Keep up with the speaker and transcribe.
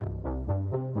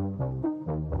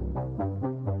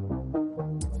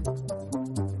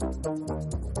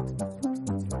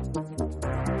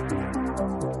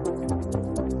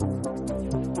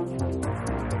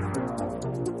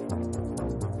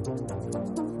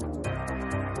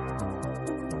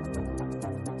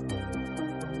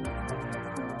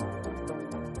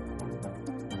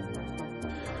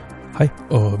Hej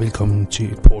og velkommen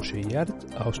til Porsche Hjertet,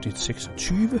 afsnit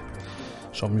 26,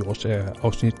 som jo også er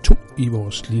afsnit 2 i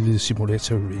vores lille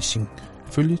simulator racing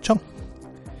følgetong.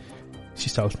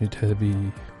 Sidste afsnit havde vi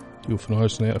jo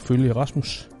fornøjelsen af at følge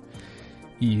Rasmus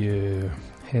i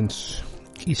hans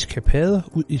eskapader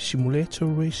ud i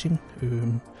simulator racing.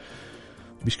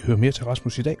 Vi skal høre mere til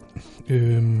Rasmus i dag,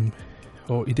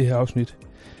 og i det her afsnit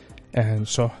er han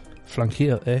så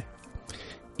flankeret af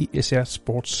ISR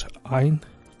Sports egen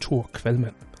Thor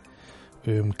Qualmann.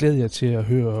 Glæder jeg til at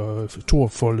høre Thor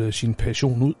folde sin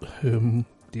passion ud.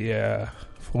 Det er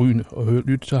forrygende at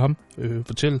lytte til ham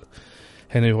fortælle.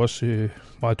 Han er jo også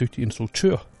meget dygtig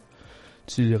instruktør,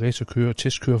 tidligere racerkører,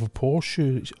 testkører for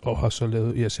Porsche, og har så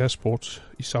lavet ISR Sports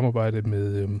i samarbejde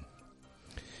med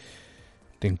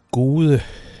den gode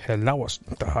hr. Laursen,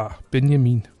 der har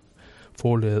Benjamin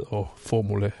forlaget og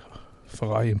Formula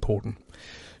Ferrari-importen.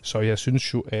 Så jeg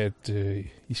synes jo, at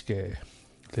I skal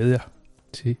glæde jer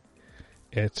til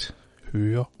at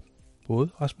høre både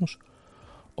Rasmus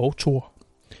og Thor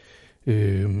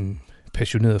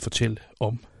passioneret fortælle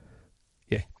om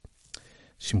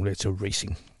simulator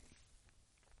racing.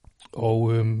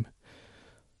 Og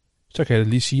så kan jeg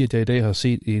lige sige, at jeg i dag har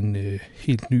set en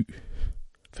helt ny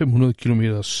 500 km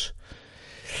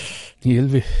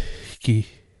 911 G.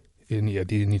 Ja,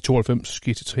 det er en 92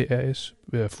 GT3 RS,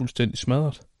 være fuldstændig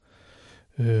smadret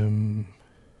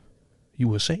i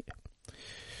USA.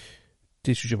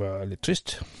 Det synes jeg var lidt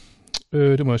trist,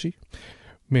 det må jeg sige.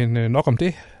 Men nok om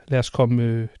det. Lad os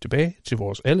komme tilbage til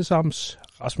vores allesammens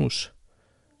Rasmus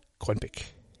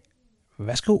Grønbæk.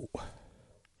 Værsgo.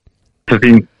 Så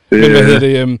fint. Men hvad hedder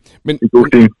det?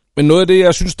 Men noget af det,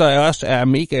 jeg synes, der er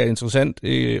mega interessant,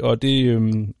 og det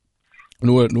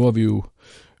nu har vi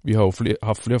jo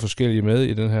haft flere forskellige med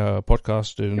i den her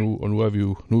podcast nu, og nu er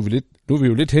vi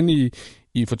jo lidt henne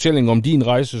i fortællingen om din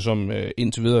rejse, som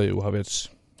indtil videre jo har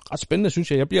været ret spændende,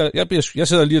 synes jeg. Jeg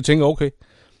sidder lige og tænker, okay,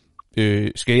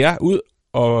 skal jeg ud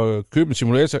og købe en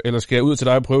simulator, eller skal jeg ud til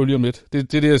dig og prøve lige om lidt?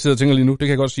 Det er det, jeg sidder og tænker lige nu. Det kan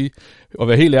jeg godt sige, og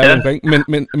være helt ærlig omkring.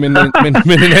 Men en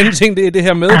anden ting, det er det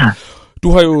her med,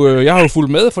 jeg har jo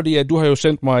fulgt med, fordi at du har jo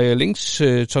sendt mig links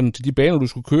sådan, til de baner, du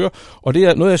skulle køre. Og det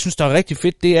er noget, jeg synes, der er rigtig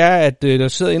fedt, det er, at der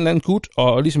sidder en eller anden gut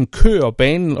og ligesom kører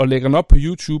banen og lægger den op på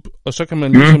YouTube. Og så kan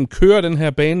man ligesom køre den her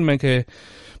bane. Man kan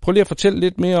prøve lige at fortælle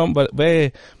lidt mere om,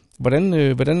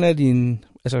 hvordan er din...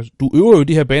 Altså, du øver jo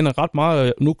de her baner ret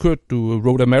meget. Nu kørte du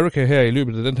Road America her i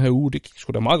løbet af den her uge. Det gik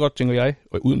sgu da meget godt, tænker jeg.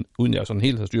 Og uden jeg sådan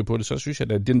helt har styr på det, så synes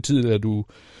jeg, at den tid, der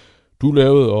du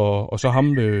lavede, og så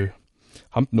ham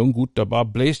den unge gut, der bare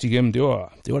blæste igennem, det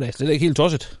var da slet ikke helt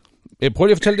tosset. Prøv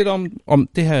lige at fortælle lidt om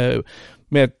det her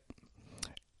med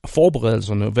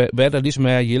forberedelserne, hvad der ligesom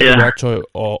er hjælpeværktøj,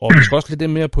 og vi skal også lidt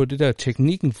mere på det der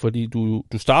teknikken, fordi du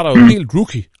starter jo helt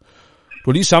rookie. Du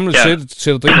har lige samlet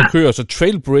sætter drift og kører, så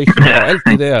trailbreaking og alt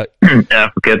det der,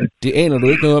 det aner du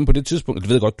ikke noget om på det tidspunkt. Det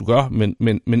ved jeg godt, du gør,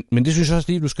 men det synes jeg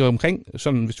også lige, du skal omkring,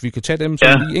 sådan, hvis vi kan tage dem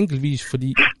sådan lige enkeltvis,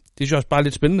 fordi det synes jeg også bare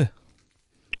lidt spændende.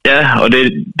 Ja, og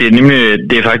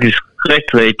det er faktisk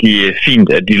rigtig, rigtig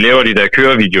fint, at de laver de der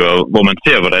kørevideoer, hvor man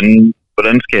ser,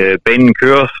 hvordan skal banen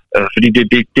køres, fordi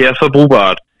det er så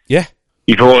brugbart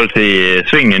i forhold til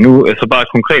svingene. Nu så bare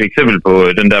et konkret eksempel på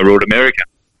den der Road America.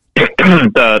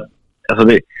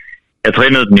 Jeg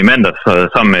trænede den i mandags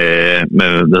sammen med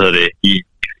hvad hedder det, i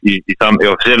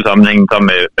officielle sammenhæng sammen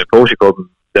med Porsche-gruppen.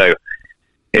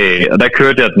 Og der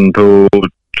kørte jeg den på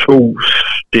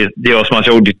det er også meget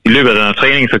sjovt. I løbet af den her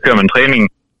træning, så kører man træning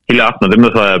hele aftenen, og dem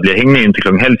der så bliver hængende indtil 9:30,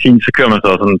 så kører man så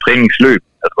sådan en træningsløb,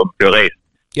 altså hvor man kører race.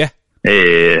 Ja.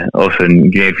 Også en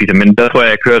genial feature. Men der tror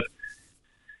jeg kørte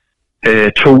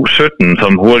 2:17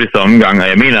 som hurtigste omgang, og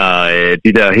jeg mener,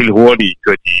 de der helt hurtige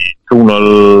kørte de 2:07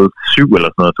 eller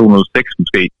sådan noget, 2:06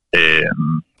 måske.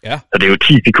 Så det er jo 10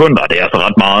 sekunder, det er så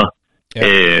ret meget. Ja.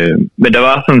 Men der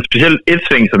var sådan specielt et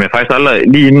sving, som jeg faktisk aldrig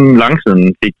lige inden langsiden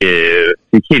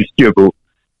fik helt styr på.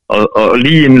 Og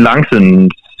lige inden langsiden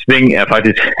sving er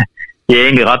faktisk, det er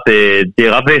egentlig det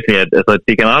er ret væsentligt, altså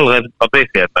det er generelt ret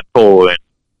væsentligt, at man får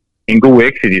en god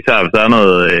exit, især hvis der er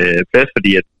noget plads,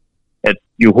 fordi at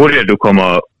jo hurtigere du kommer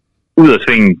ud af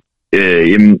svingen,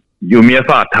 jo mere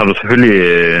fart har du selvfølgelig,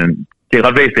 det er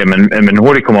ret væsentligt, at man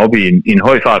hurtigt kommer op i en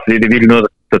høj fart, fordi det er virkelig noget,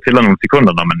 der tæller nogle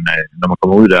sekunder, når man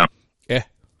kommer ud der. Ja.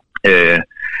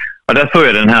 Og der så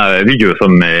jeg den her video,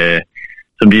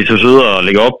 som de er så søde og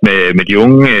lægger op med de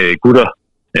unge gutter,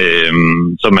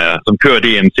 som kører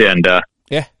DM-serien der,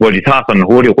 hvor de tager sådan en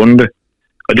hurtig runde.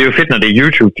 Og det er jo fedt, når det er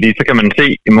YouTube, fordi så kan man se,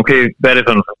 okay, hvad er det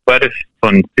for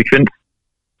en sekvens,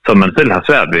 som man selv har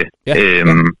svært ved. Ja.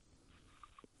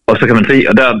 Og så kan man se,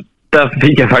 og der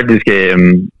fik jeg faktisk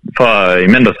fra i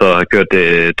mandag så har kørt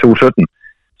 2:17,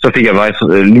 så fik jeg faktisk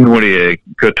lige hurtigt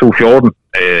kørt 214,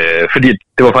 fordi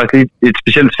det var faktisk lige et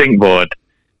specielt sving, hvor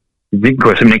vi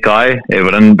kunne jeg simpelthen ikke greje,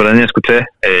 hvordan jeg skulle tage,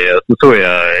 og så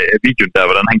jeg videoen der,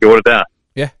 hvordan han gjorde det der,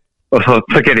 og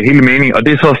så gav det hele mening, og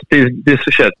det er så, det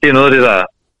synes jeg, det er noget af det, der,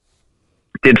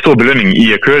 det er en stor belønning i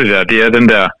at køre det der, det er den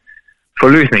der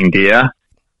forløsning, det er,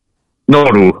 når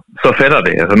du så fatter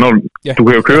det, altså når du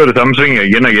kan jo køre det samme sving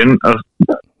igen og igen,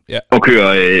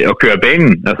 og køre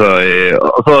banen, altså,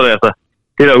 og så er det altså,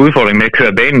 det der udfordring med at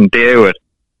køre banen, det er jo, at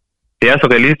det er så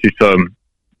realistisk, så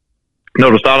når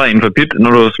du starter inden for pit,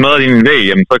 når du smadrer din væg,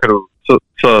 jamen, så kan du,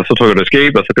 så trykker du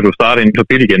escape, og så kan du starte inden for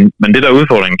pit igen, men det der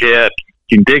udfordring, det er, at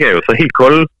dine dæk er jo så helt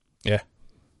kolde,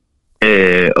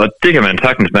 og det kan man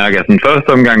sagtens mærke, altså den første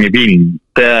omgang i bilen,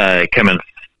 der kan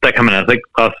man altså ikke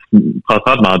presse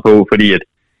ret meget på, fordi at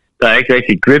der er ikke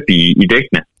rigtig grip i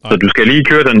dækkene. Så du skal lige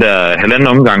køre den der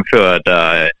halvanden omgang, før der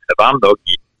er varmt nok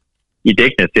i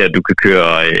dækkene, til at du kan køre,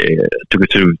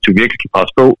 du virkelig kan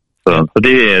presse på. Så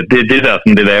det der er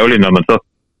sådan lidt ærgerligt, når man så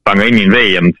fanger ind i en væg,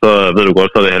 jamen så ved du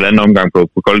godt, så er det halvanden omgang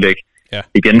på kolddæk.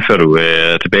 Igen, før du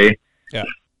er tilbage.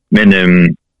 Men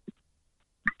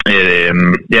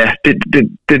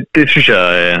det synes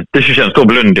jeg er en stor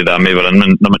belønning, det der med, hvordan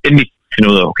man, når man endelig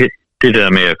finder ud af, okay, det der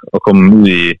med at komme ud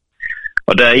i,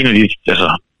 og der er en af de,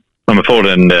 altså, når man får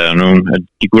den der, nogle af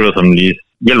de gutter, som lige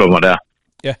hjælper mig der,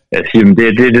 jeg siger, det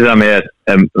er det der med,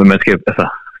 at man skal, altså,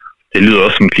 det lyder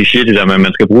også som en kliché, det der med, at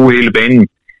man skal bruge hele banen,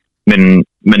 men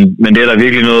det er der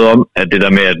virkelig noget om, at det der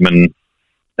med, at man,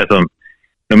 altså,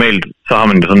 normalt, så har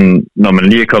man det sådan, når man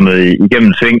lige er kommet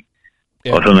igennem sving,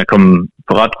 og så er kommet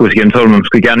på ret kurs igen, så vil man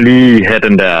måske gerne lige have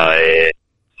den der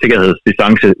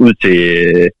sikkerhedsdistance ud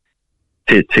til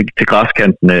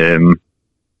græskanten,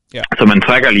 så man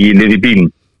trækker lige lidt i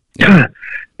bilen.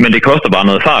 Men det koster bare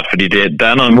noget fart, fordi der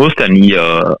er noget modstand i,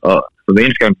 og hver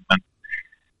eneste gang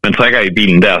man trækker i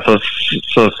bilen der,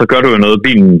 så gør du jo noget,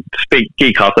 bilen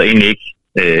G-kræfter egentlig ikke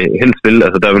helst vil.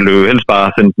 Altså der vil du jo helst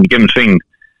bare sende den igennem svingen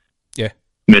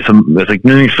med altså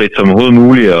gnidningsfrit som overhovedet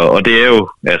muligt, og det er jo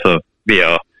altså ved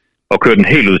at køre den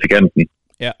helt ud til kanten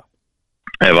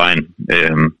af vejen.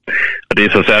 Og det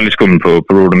er så særligt skummelt på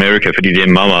Road America, fordi det er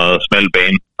en meget, meget smal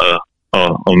bane, og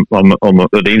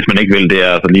det eneste, man ikke vil, det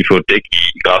er altså lige få et dæk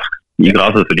i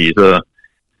græsset, fordi så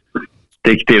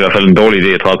det er i hvert fald en dårlig idé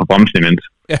at træde på bremsen imens.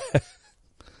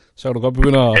 Så kan du godt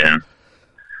begynde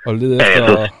at lede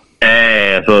efter...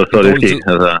 Så er det skidt.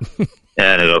 Altså, det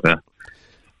er godt,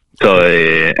 Så,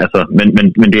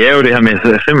 men det er jo det her med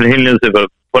simpelthen helt ned til,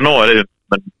 hvornår er det,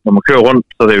 når man kører rundt,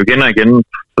 så er det jo igen og igen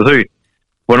forsøg.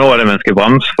 Hvornår er det, man skal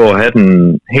bremse for at have den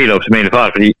helt optimale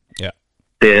fart, fordi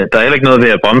der er heller ikke noget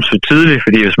ved at bremse for tidligt,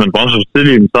 fordi hvis man bremser for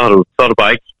tidligt, så har du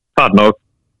bare ikke fart nok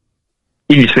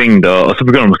ind i svinget, og så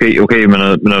begynder man måske, okay, men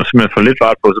når man simpelthen får lidt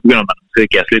fart på, så begynder man måske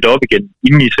at gasse lidt op igen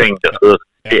inde i svinget.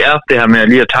 Det er det her med at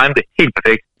lige at time det helt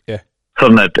perfekt,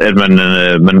 sådan at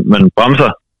man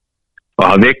bremser og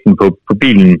har vægten på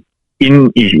bilen ind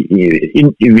i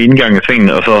indgangen af svingen,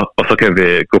 og så kan vi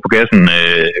gå på gassen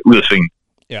ud af svingen.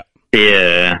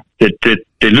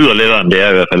 Det lyder lettere, end det er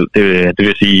i hvert fald. Det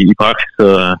vil sige, i praksis,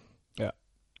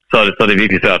 så er det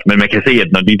virkelig svært. Men man kan se, at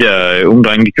når de der unge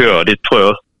drenge, de kører, og det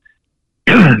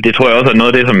tror jeg også er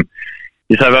noget af det, som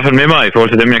det tager i hvert fald med mig i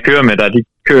forhold til dem, jeg kører med, der de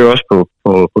kører også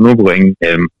på Nürburgring.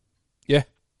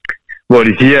 Hvor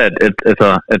de siger, at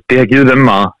det har givet dem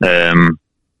meget.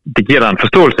 Det giver dig en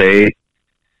forståelse af,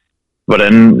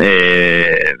 hvordan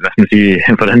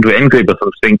du angriber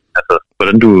sådan ting, altså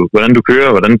hvordan du kører,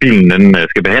 hvordan bilen den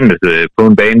skal behandles på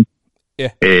en bane,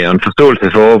 og en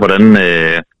forståelse for, hvordan,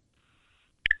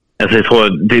 altså jeg tror,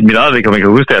 det er mit eget væk, og man kan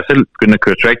huske, at jeg selv begyndte at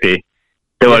køre track day,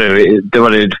 det var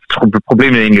det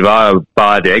problemet egentlig var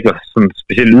bare, at jeg ikke var sådan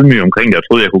specielt ydmyg omkring det. Jeg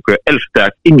troede, jeg kunne køre alt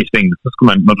stærkt ind i svingene, så skulle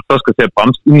man, når du først skal til at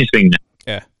bremse ind i svingene,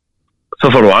 så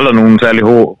får du aldrig nogen særlig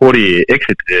hurtig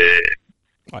exit.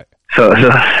 Så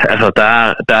altså,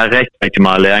 der er rigtig, rigtig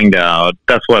meget læring der, og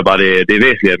der tror jeg bare, det er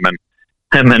væsentligt,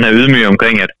 at man er ydmyg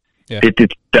omkring, at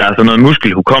der er altså noget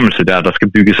muskelhukommelse der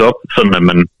skal bygges op, sådan at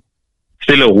man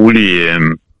stille og roligt,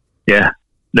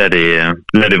 lad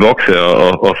det vokse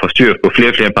og få styr på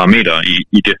flere parametre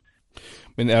i det.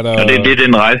 Men er der... Og det er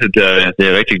den rejse, det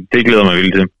er rigtig, det glæder mig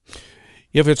vildt til.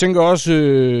 Ja, for jeg tænker også,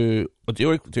 og det er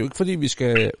jo ikke fordi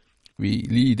vi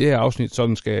lige i det her afsnit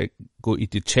sådan skal gå i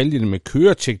detaljen med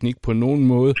køreteknik på nogen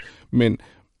måde, men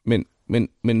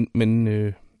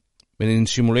en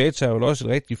simulator er jo også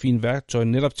et rigtig fint værktøj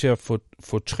netop til at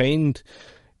få trænet,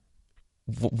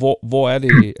 hvor er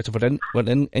det, altså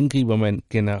hvordan angriber man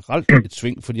generelt et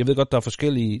sving, fordi jeg ved godt, der er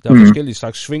forskellige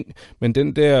slags sving, men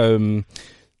den der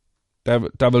der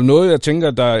er vel noget, jeg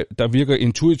tænker, der virker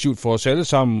intuitivt for os alle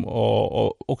sammen,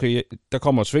 og okay, der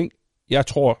kommer et sving. Jeg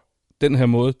tror, den her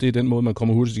måde, det er den måde, man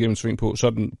kommer hurtigt igennem sving på,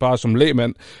 sådan bare som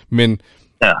lægmand,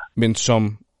 men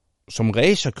som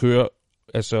racerkører,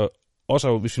 altså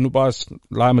også hvis vi nu bare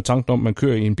leger med tanken om, at man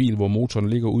kører i en bil, hvor motoren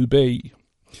ligger ude bagi.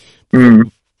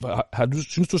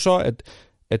 Synes du så,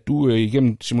 at du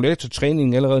igennem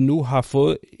simulatortræningen allerede nu har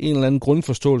fået en eller anden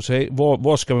grundforståelse af,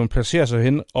 hvor skal man placere sig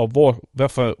hen, og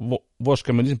hvor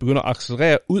skal man ligesom begynde at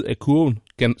accelerere ud af kurven,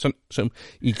 som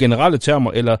i generelle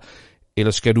termer,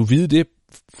 eller skal du vide det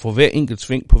for hver enkelt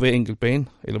sving på hver enkelt bane?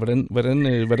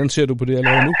 Eller hvordan ser du på det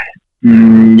allerede nu?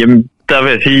 Jamen, der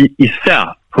vil jeg sige,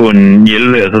 især på en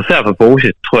Hjelve, altså især på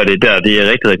Porsche, tror jeg, det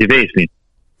er rigtig, rigtig væsentligt.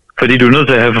 Fordi du er nødt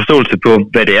til at have forståelse på,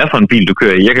 hvad det er for en bil, du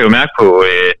kører i. Jeg kan jo mærke på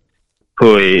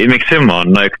MX-5'eren,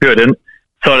 når jeg kører den,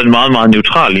 så er den meget, meget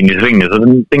neutral inde i svingene,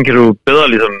 så den kan du bedre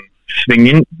ligesom svinge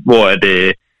ind, hvor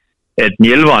at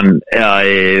Hjelveren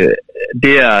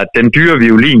det er den dyre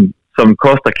violin, som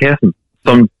koster kassen,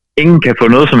 som ingen kan få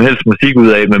noget som helst musik ud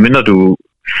af, medmindre du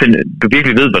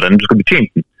virkelig ved, hvordan du skal betjene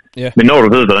den. Yeah. Men når du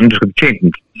ved, hvordan du skal betjene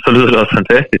den, så lyder det også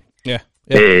fantastisk. Yeah.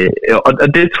 Og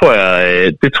det tror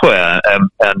jeg er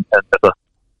altså,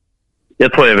 jeg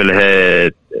tror, jeg vil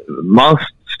have meget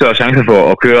større chance for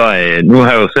at køre. Nu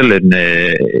har jeg jo selv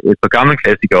et par gamle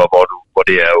klassikere, hvor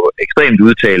det er jo ekstremt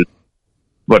udtalt,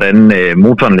 hvordan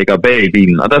motoren ligger bag i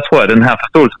bilen. Og der tror jeg, at den her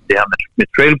forståelse, det her med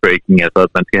trailbraking, altså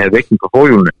at man skal have vægten på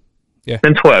forhjulene,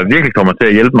 den tror jeg virkelig kommer til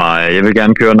at hjælpe mig. Jeg vil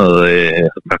gerne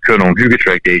køre nogle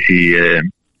hyggetrack days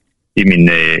i min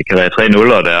Carrera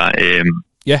 3.0'er der.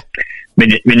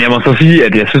 Men jeg må så sige,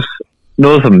 at jeg synes,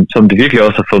 noget som det virkelig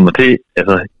også har fået mig til,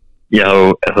 altså, jeg har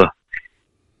jo, altså,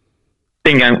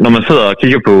 dengang, når man sidder og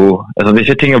kigger på, altså hvis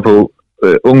jeg tænker på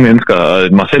unge mennesker,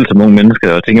 og mig selv som unge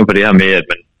mennesker, og tænker på det her med, at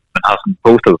man har sådan en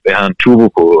poster, jeg har en turbo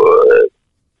på,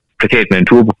 plakat med en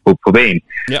turbo på væggen,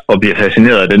 og bliver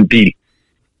fascineret af den bil.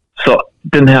 Så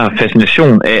den her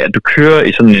fascination af, at du kører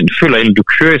i sådan en, føler egentlig, du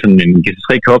kører i sådan en GT3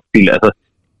 Cup-bil, altså,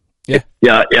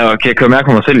 jeg kan mærke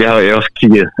på mig selv, jeg har også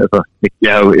kigget, altså,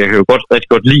 jeg kan jo rigtig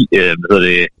godt lide,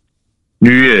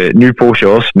 nye Porsche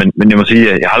også, men jeg må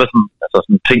sige, at jeg har aldrig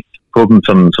sådan tænkt på dem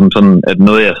som sådan, at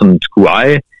noget jeg sådan skulle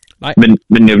eje,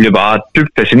 men jeg bliver bare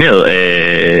dybt fascineret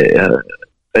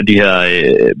af de her,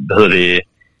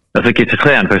 altså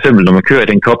GT3'eren for eksempel, når man kører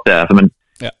i den Cup der, altså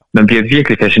man bliver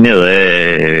virkelig fascineret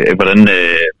af, hvordan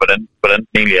den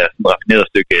egentlig er sådan et raffineret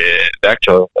stykke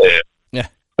værktøj.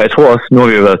 Og jeg tror også, nu har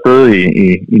vi jo været afsted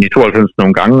i 92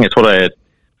 nogle gange, jeg tror, der er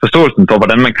forståelsen for,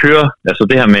 hvordan man kører, altså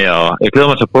det her med jeg glæder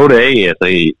mig til at prøve det af, altså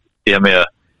det her med at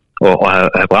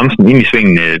have bremsen ind i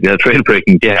svingen, det her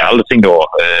trailbraking, det har jeg aldrig tænkt over,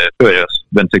 før jeg er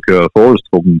vant til at køre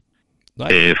forholdstrukken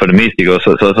for det meste, ikke?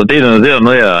 Så det er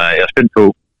noget, jeg er spændt på.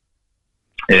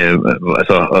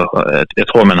 Altså, jeg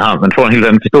tror, man får en helt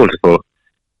anden forståelse på,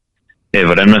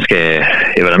 hvordan man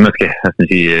skal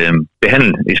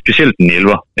behandle, specielt den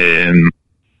hjælper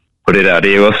på det der.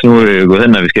 Det er jo også nu gået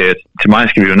hen, når vi skal til maj,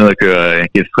 skal vi jo ned og køre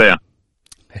GT3'er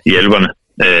i hjælperne.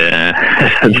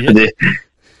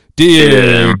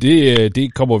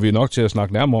 Det kommer vi nok til at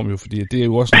snakke nærmere om, jo, fordi det er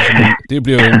jo også det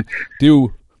er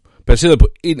jo baseret på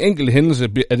en enkelt hændelse,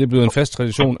 er det blevet en fast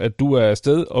tradition, at du er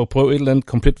afsted og prøver et eller andet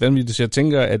komplet vanvittigt. Så jeg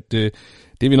tænker, at det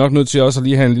er vi nok nødt til også at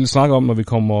lige have en lille snak om, når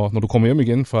du kommer hjem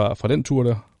igen fra den tur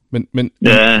der.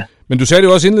 Men du sagde det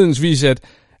jo også indledningsvis,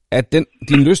 at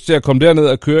din lyst til at komme derned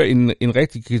og køre en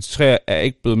rigtig GT3 er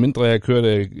ikke blevet mindre af at køre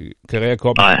det Carrera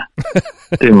Cup. Nej,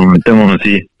 det må man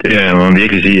sige. Det må man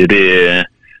virkelig sige.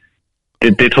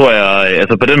 Det tror jeg,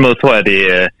 altså på den måde tror jeg,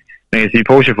 man kan sige,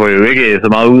 Porsche får jo ikke så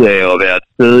meget ud af at være et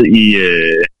sted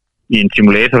i en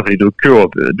simulator, fordi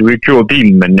du ikke køber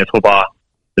bilen, men jeg tror bare,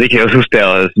 det kan jeg også huske der,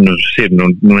 når du ser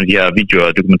nogle af de her videoer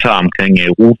og dokumentarer omkring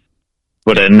RUF,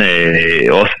 hvordan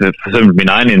også for eksempel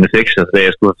min egen NS6, altså da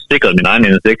jeg skulle have sikret min egen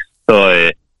NS6,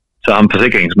 så ham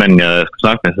forsikringsmanden, jeg skulle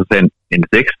snakke med, så sagde han,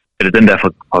 NS6, er det den der fra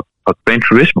Gran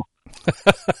Turismo?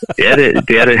 Ja,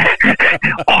 det er det.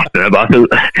 Den er bare fed.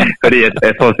 Fordi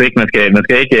jeg tror ikke, man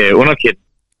skal ikke underkende,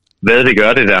 hvad det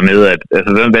gør det der med, at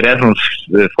altså, hvad det er for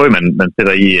nogle frø, man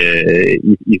sætter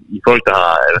i folk, der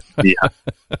har,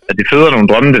 at det føder nogle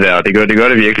drømme, det der, og det gør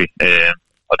det virkelig.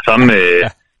 Og det samme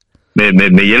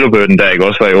med Yellowbirden, der ikke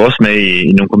også var jo også med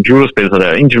i nogle computerspil, så der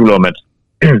er ingen tvivl om, at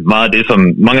meget af det, som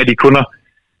mange af de kunder,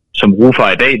 som rufer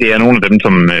i dag, det er nogle af dem,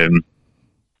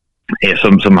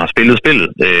 som har spillet spillet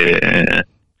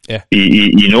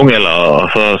i en ung alder, og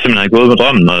så simpelthen har gået med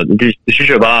drømmen, og det synes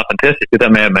jeg bare er fantastisk, det der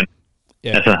med, at man,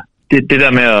 altså, det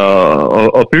der med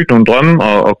at bygge nogle drømme,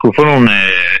 og kunne få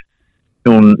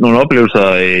nogle oplevelser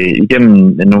igennem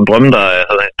nogle drømme, der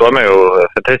altså, drømme er jo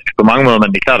fantastisk på mange måder, men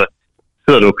det er klart, at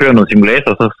sidder du og kører noget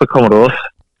simulator, så kommer du også,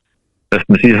 hvad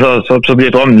skal man sige, så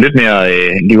bliver drømmen lidt mere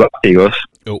livagtig, ikke også?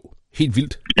 Jo, helt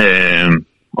vildt.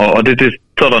 Og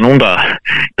så er der nogen,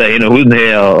 der ender uden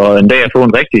her, og en dag at få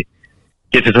en rigtig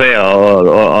GT3,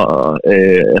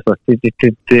 altså,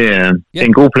 det er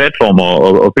en god platform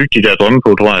at bygge de der drømme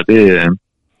på, tror jeg.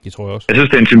 Det tror jeg også. Jeg synes,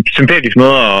 det er en sympatisk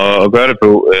måde at gøre det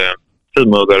på. Fed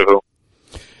måde at gøre det på.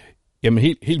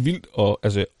 Jamen helt vildt,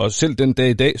 og selv den dag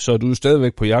i dag, så er du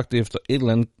stadigvæk på jagt efter et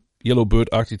eller andet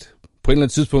Yellowbird-agtigt. På et eller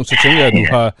andet tidspunkt, så tænker jeg,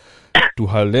 at du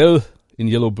har lavet en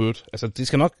Yellowbird. Altså, det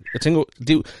skal nok, jeg tænker,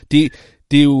 det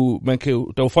er jo, der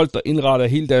er jo folk, der indretter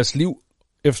hele deres liv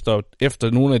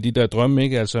efter nogle af de der drømme,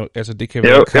 ikke? Altså det kan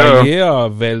være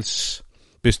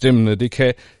karrierevalgsbestemmende, det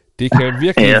kan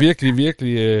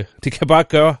virkelig, det kan bare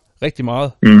gøre rigtig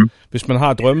meget, hvis man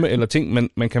har drømme eller ting,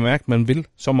 man kan mærke, man vil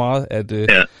så meget, at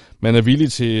man er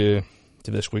villig til, det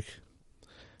ved jeg sgu ikke,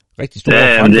 rigtig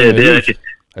store forandringer. Det er rigtigt.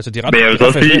 Altså, de er ret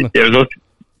fascinerende.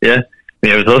 Men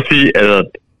jeg vil så også sige, altså,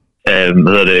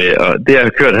 og det jeg har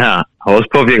kørt her, har også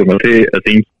påvirket mig til at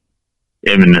tænke,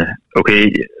 jamen,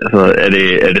 okay, altså, er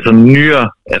det sådan nyere,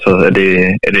 altså, er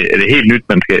det helt nyt,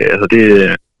 man skal, altså,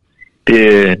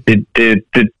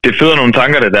 det føder nogle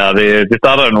tanker, det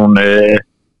starter nogle,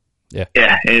 det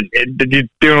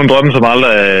er jo nogle drømme, som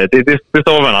aldrig, det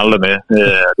står man aldrig med,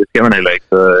 det skal man heller ikke,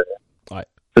 så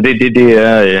det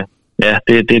er,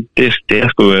 det er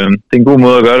sgu, det er en god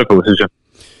måde at gøre det på, synes jeg.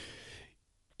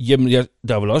 Jamen,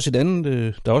 der er vel også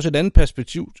et andet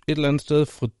perspektiv et eller andet sted,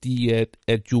 fordi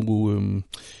at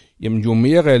jo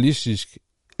mere realistisk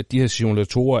at de her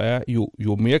simulatorer er,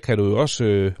 jo mere kan du jo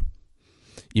også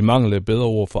i mangel af bedre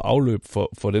ord få afløb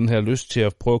for den her lyst til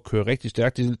at prøve at køre rigtig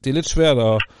stærkt. Det er lidt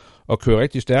svært at køre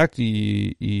rigtig stærkt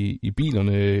i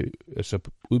bilerne, altså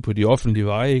ude på de offentlige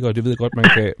veje, ikke? Og det ved jeg godt,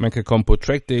 man kan komme på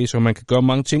track days, og man kan gøre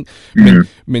mange ting,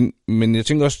 men jeg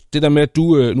tænker også, det der med, at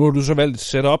nu har du så valgt at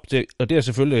sætte op, og det er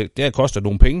selvfølgelig, det har kostet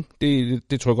nogle penge,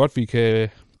 det tror jeg godt,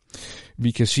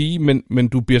 vi kan sige, men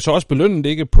du bliver så også belønnet,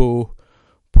 ikke, på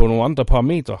nogle andre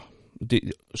parametre,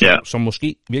 som måske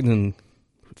i virkeligheden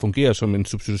fungerer som en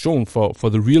substitution for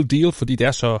the real deal, fordi det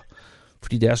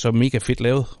er så mega fedt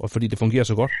lavet, og fordi det fungerer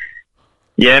så godt.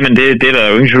 Ja, men det er der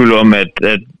jo ingen tvivl om, at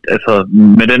altså,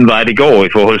 med den vej det går i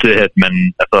forhold til, at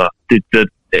man, altså,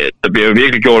 der bliver jo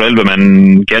virkelig gjort alt, hvad man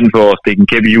kan for at stikke en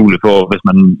kæp i hjulet for,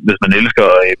 hvis man elsker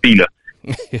biler.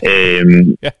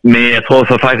 Men jeg tror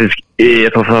så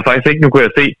faktisk ikke, nu kunne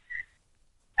jeg se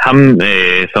ham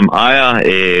som ejer,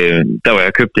 der var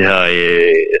jeg købt det her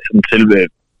som selve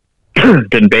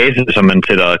den base, som man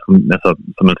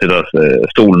sætter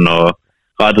stolen og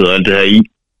rettet og alt det her i.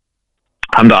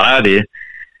 Ham, der ejer det,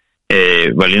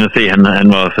 var lige at se, han har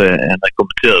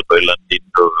kommenteret på et eller andet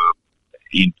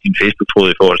i en Facebook-tråd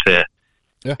i forhold til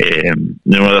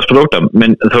nogle af deres produkter, men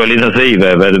så var lige at se,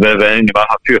 hvad han egentlig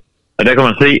bare har fyrt. Og der kan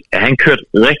man se, at han kørte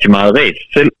rigtig meget race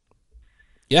selv.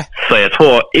 Ja. Så jeg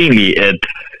tror egentlig, at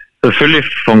selvfølgelig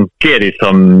fungerer det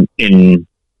som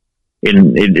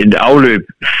et afløb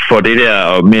for det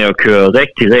der med at køre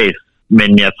rigtig race,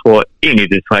 men jeg tror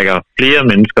egentlig, det trækker flere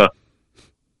mennesker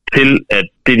til, at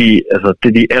det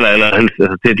de allerhelst,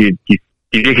 altså det de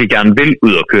virkelig gerne vil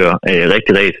ud og køre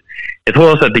rigtig race. Jeg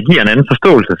tror også, at det giver en anden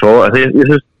forståelse for, altså jeg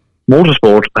synes,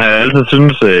 motorsport har jeg altid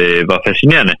synes var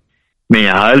fascinerende, men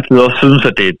jeg har altid også synes,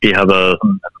 at det har været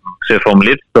sådan, altså Formel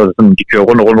 1, så sådan, de kører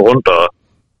rundt, og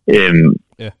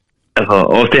altså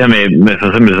også det her med for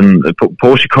eksempel sådan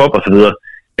Porsche Cup og så videre,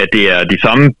 at det er de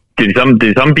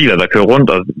samme biler, der kører rundt,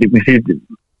 og det kan sige,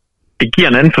 det giver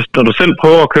en anden når du selv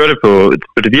prøver at køre det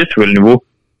på det virtuelle niveau,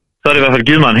 så har det i hvert fald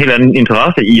givet mig en helt anden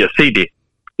interesse i at se det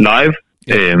live.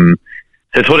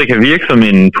 Så jeg tror, det kan virke som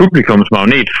en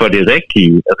publikumsmagnet for det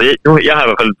rigtige. Altså jeg har i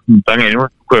hvert fald tanker endnu,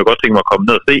 kunne jeg godt tænke mig at komme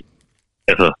ned og se,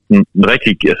 altså den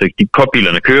rigtige, altså de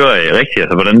popbilerne kører rigtigt,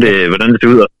 altså hvordan det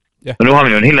ser ud. Ja. Men nu har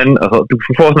man jo en helt anden, altså du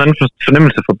får også en anden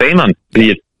fornemmelse for banerne, fordi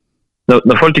at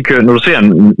når folk de kører, når du ser en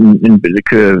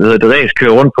race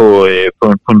køre rundt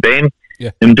på en bane,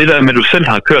 jamen det der med, at du selv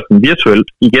har kørt den virtuelt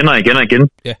igen og igen,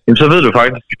 jamen så ved du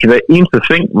faktisk, det kan være eneste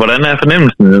sving, hvordan er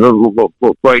fornemmelsen,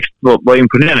 hvor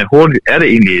imponerende hurtigt er det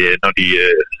egentlig,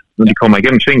 når de kommer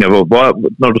igennem svingene,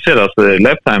 når du ser deres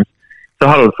lap times, så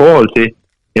har du et forhold til,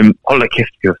 jamen hold da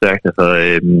kæft, det er stærkt, altså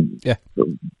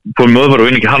på en måde, hvor du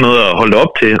egentlig har noget at holde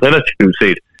op til, relativt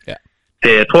set. Så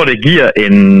jeg tror, det giver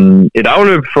et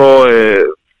afløb for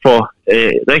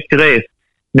rigtig race,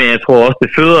 men jeg tror også,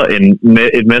 det føder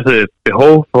et masse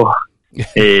behov for,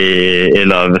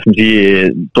 eller hvad skal man sige,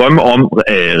 drømme om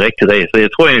rigtig race. Så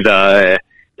jeg tror egentlig,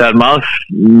 der er et meget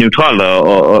neutralt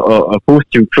og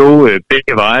positivt flow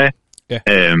begge veje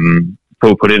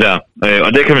på det der.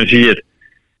 Og det kan man sige, at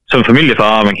som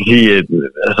familiefar, man kan sige, at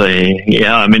altså, jeg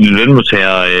er almindelig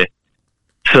lønmodtager,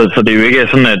 så det er jo ikke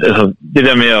sådan, at altså, det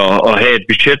der med at have et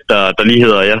budget, der lige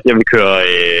hedder, jeg vil køre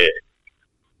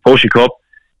Porsche Cup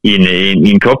i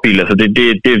en cupbil, altså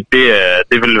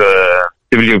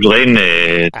det vil jo blive rent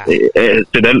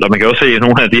til alt, og man kan også se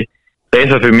nogle af de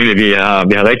racerfamilier,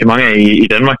 vi har rigtig mange af i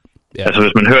Danmark. Ja. Altså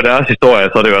hvis man hører deres historie,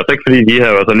 så er det jo altså ikke fordi, de har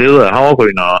altså levet af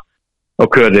havregryn og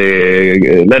kørt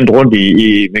landet rundt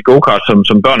med go-kart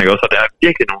som børn, ikke også? Og der er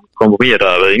virkelig nogle kompromiser, der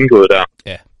har været indgået der.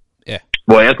 Ja. Ja.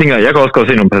 Hvor jeg tænker, jeg kan også godt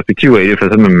se nogle perspektiver i det, for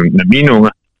eksempel med mine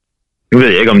unger. Nu ved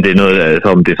jeg ikke, om det er noget, altså,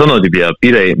 om det er sådan noget, de bliver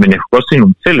bidt af, men jeg kan godt se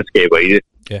nogle fællesskaber i det.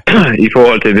 Ja. I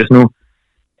forhold til, hvis nu,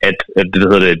 at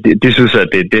de synes, at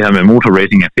det her med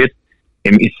motorracing er fedt,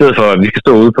 i stedet for, at vi skal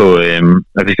stå ude på,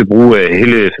 at vi skal bruge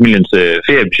hele familiens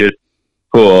feriebudget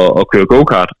på at køre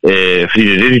go-kart, fordi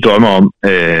det er det, de drømmer om,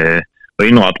 at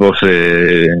indrette vores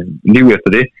liv efter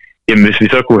det. Jamen, hvis vi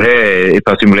så kunne have et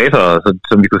par simulatorer,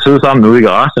 så vi kunne sidde sammen ude i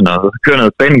garagen og køre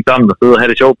noget træning sammen og sidde og have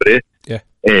det sjovt på det, ja.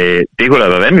 Det kunne da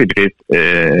være vanvittigt fedt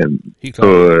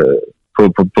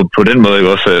på den måde,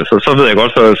 ikke også? Så ved jeg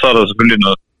godt, så er der selvfølgelig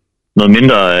noget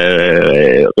mindre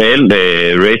reelt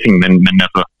racing, men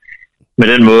altså med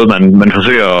den måde, man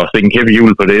forsøger at stikke en kæp i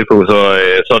hjulet på det på, så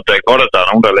er det godt, at der er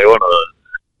nogen, der laver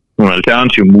nogle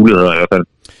alternative muligheder i hvert fald.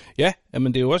 Ja,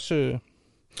 men det er jo også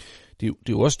det er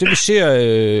jo også det, vi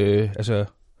ser,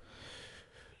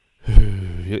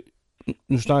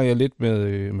 nu snakker jeg lidt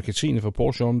med Katrine fra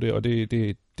Porsche om det, og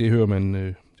det hører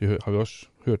man, har vi også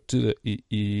hørt tidligere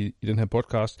i den her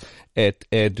podcast, at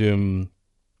man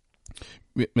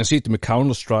har set det med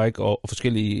Counter-Strike og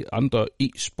forskellige andre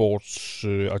e-sports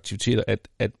aktiviteter,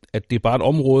 at det er bare et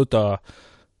område,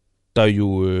 der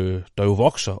jo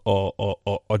vokser,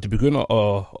 og det begynder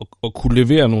at kunne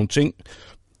levere nogle ting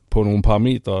på nogle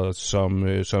parametre,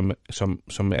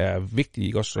 som er vigtige,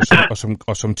 ikke også,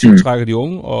 og som tiltrækker de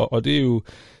unge, og det er jo,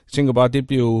 jeg tænker bare, det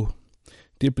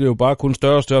bliver jo bare kun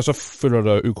større og større, så følger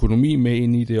der økonomi med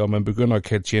ind i det, og man begynder at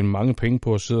kan tjene mange penge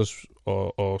på at sidde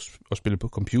og spille på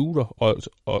computer,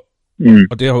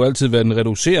 og det har jo altid været en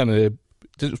reducerende,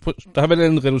 der har været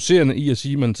en reducerende i at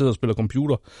sige, at man sidder og spiller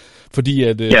computer, fordi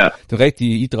at den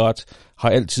rigtige idræt har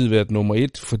altid været nummer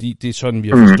 1, fordi det er sådan, vi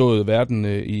har forstået verden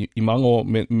i mange år,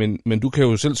 men du kan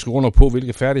jo selv skrive under på,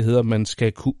 hvilke færdigheder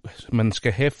man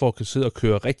skal have for at kunne sidde og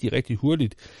køre rigtig, rigtig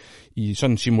hurtigt i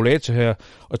sådan en simulator her,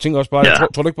 og jeg tænker også bare, jeg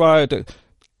tror du ikke bare, at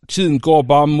tiden går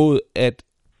bare mod, at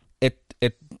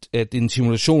en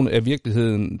simulation af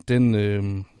virkeligheden,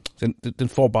 den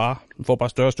får bare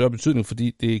større og større betydning,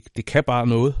 fordi det kan bare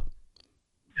noget.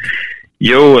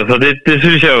 Jo, altså det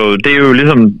synes jeg jo, det er jo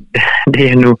ligesom, det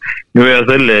er nu er jeg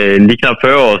selv lige knap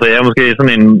 40 år, så jeg er måske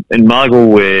sådan en meget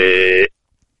god,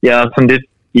 jeg er sådan lidt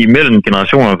imellem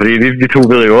generationer, fordi vi to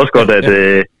ved jo også godt, at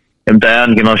der er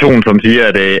en generation, som siger,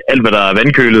 at alt hvad der er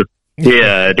vandkølet, det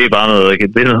er bare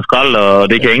noget skrald, og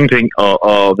det kan ingenting,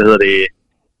 og hvad hedder det,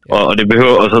 og det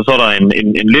behøver, og så er der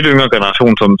en lidt yngre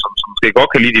generation, som måske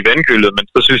godt kan lide de vandkølede, men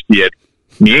så synes de, at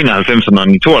i 91'erne og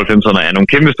i 92'erne er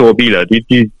nogle kæmpe store biler,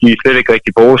 de er slet ikke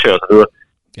rigtig Porsche og så videre.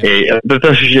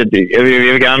 Der synes jeg, jeg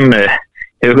vil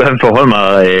gerne forholde mig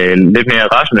lidt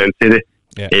mere rationelt til det.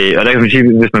 Og der kan man sige,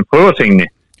 hvis man prøver tingene,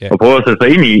 og prøver at sætte sig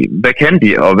ind i, hvad kan de,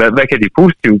 og hvad kan de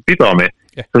positivt bidrage med,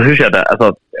 så synes jeg,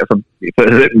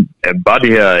 at bare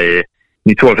de her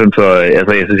 92,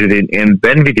 altså jeg synes, det er en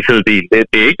vanvittig fed bil.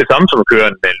 Det er ikke det samme som at køre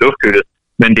med en luftkølet,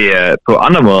 men det er på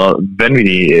andre måder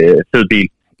vanvittig fed bil.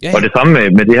 Og det samme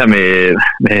med det her med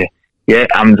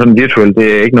sådan virtual, det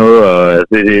er ikke noget,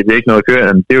 det er ikke noget at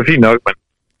køre. Det er jo fint nok,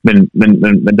 men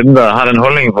dem, der har den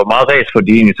holdning, hvor meget race for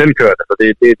de egentlig selv kørt, altså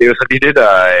det er jo så lige det, der...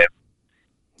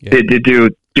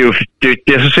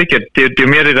 Jeg synes ikke, at det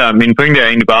er mere det der, min pointe er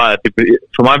egentlig bare, at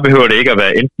for mig behøver det ikke at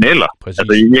være enten eller. Præcis.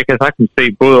 Altså, jeg kan sagtens se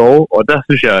både og der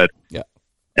synes jeg, at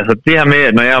altså det her med,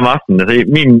 at når jeg er om aftenen, altså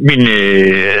min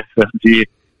hvad skal man sige,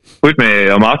 rytme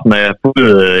om aftenen, når jeg har puttet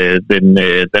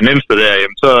den ældste der,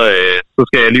 jamen, så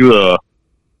skal jeg lige ud og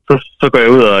så går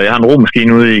jeg ud, og jeg har en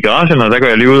romaskine ude i garagen, og der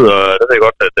går jeg lige ud, og der ved jeg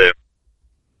godt, at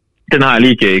den har jeg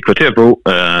lige et kvarter på,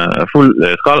 fuld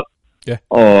skrald. Ja.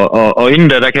 Og inden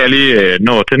da, der kan jeg lige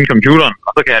nå at tænde computeren,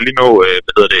 og så kan jeg lige nå,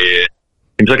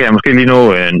 så kan jeg måske lige nå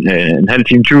en halv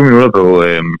time, 20 minutter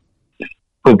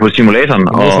på simulatoren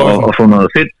og få noget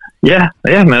fedt. Ja,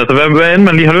 men altså, hvad end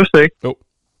man lige har lyst til, ikke? Jo.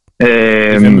 Det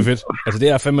er fandme fedt. Altså, det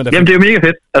er fandme fedt. Jamen, det er jo mega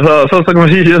fedt. Altså, så kan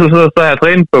man sige, så har jeg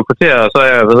trænet på kvarter, og så har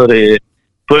jeg,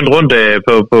 drønt rundt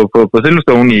på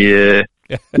Silverstone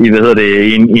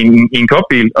i en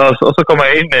kopbil, og så kommer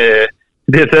jeg ind.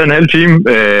 Det har taget en halv time,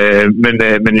 men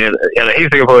jeg er da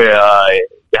helt sikker på, at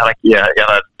jeg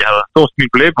har stor smil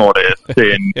på læben over det. Det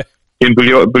er en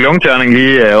bouillonterning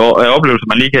lige af oplevelser,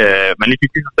 man lige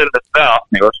kan give sig selv hver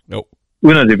aften, ikke også? Jo.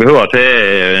 Uden at det behøver at tage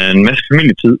en masse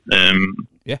familietid.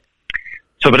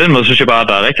 Så på den måde synes jeg bare, at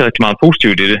der er rigtig, rigtig meget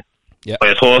positivt i det. Ja. Og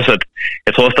jeg tror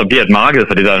også, der bliver et marked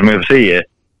for det der, med at se, jeg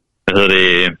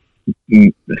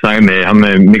snakkede med ham,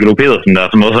 Mikkel Pedersen, der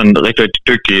som også er en rigtig, rigtig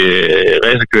dygtig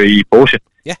racerkører i Porsche.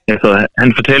 Ja. Altså,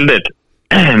 han fortalte, at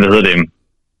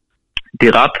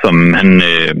det ret,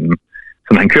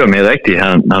 som han kører med rigtigt,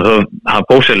 har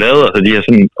Porsche lavet, altså de har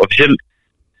sådan officielt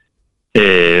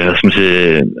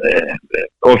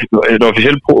et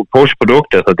officielt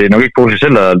Porsche-produkt, altså det er nok ikke Porsche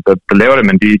selv, der laver det,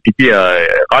 men de giver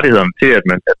rettighederne til, at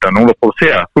der er nogen, der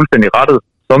producerer fuldstændig rettet,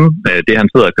 som det han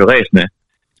sidder og kører race med.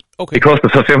 Okay. Det koster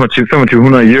så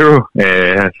 2500 euro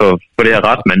for det her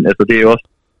ret, men altså det er jo også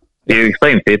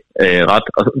ekstremt fedt ret,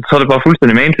 og så er det bare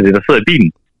fuldstændig man til det, der sidder i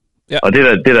bilen. Ja. Og det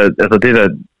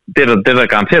er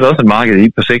der garanteret også et marked i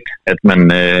på sigt, at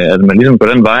man ligesom går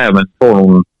den vej, og man får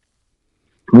nogle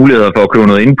muligheder for at købe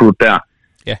noget input der.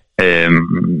 Ja.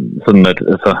 Sådan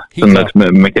at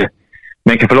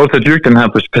man kan få lov til at dyrke den her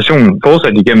passion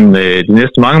fortsat igennem de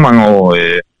næste mange år.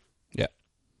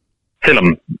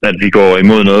 Selvom at vi går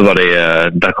imod noget, hvor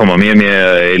der kommer mere og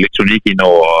mere elektronik ind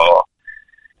over.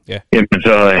 Jamen,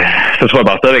 så tror jeg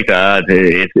bare stadigvæk, der er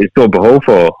et stort behov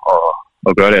for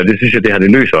at gøre det, og det synes jeg, det her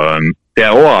det løser. Det er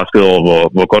overrasket over,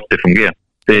 hvor godt det fungerer.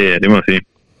 Det må jeg sige.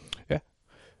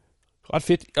 Ret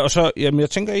fedt. Og så, jamen, jeg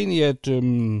tænker egentlig, at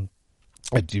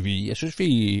jeg synes,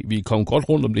 vi kom godt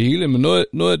rundt om det hele, men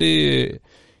noget af det,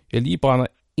 jeg lige brænder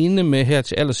inde med her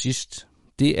til allersidst,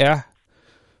 det er,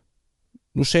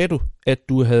 nu sagde du, at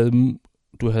du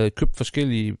havde købt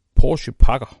forskellige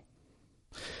Porsche-pakker.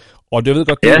 Og det ved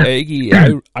godt, det er ikke i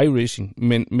iRacing,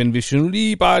 men hvis vi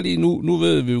nu nu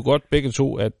ved vi jo godt begge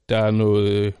to, at der er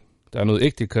noget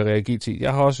ægte Carrera GT.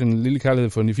 Jeg har også en lille kærlighed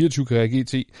for en 24 Carrera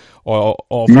GT,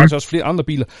 og faktisk også flere andre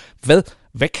biler.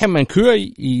 Hvad kan man køre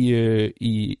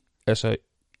i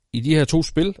de her to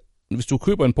spil? Hvis du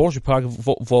køber en Porsche-pakke,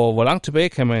 hvor langt tilbage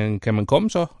kan man komme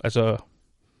så? Altså,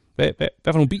 hvad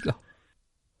for nogle biler?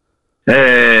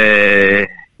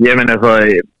 Jamen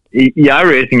altså, i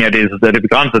iRacing er det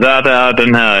begrænset. Der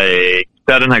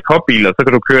er den her Cup-bil, og så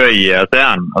kan du køre i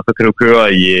RSR'en, og så kan du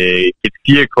køre i et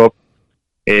 4 Cup.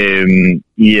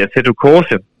 I Assetto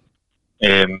Corsa.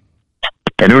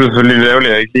 Nu er det selvfølgelig lidt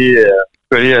ærgerligt, at jeg ikke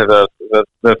lige have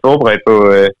været forberedt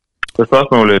på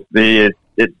spørgsmålet.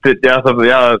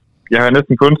 Jeg har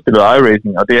næsten kun spillet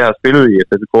iRacing, og det jeg har spillet i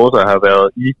Assetto Corsa har været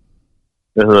i,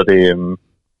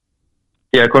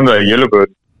 jeg har kun været i Yellowbird.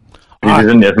 Det er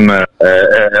sådan, jeg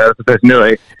er så fascineret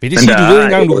af. Vil det sige, du ved ikke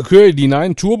engang, du kan køre i din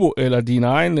egen turbo, eller din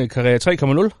egen Carrera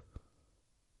 3.0?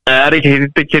 Ja,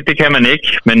 det kan man ikke,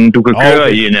 men du kan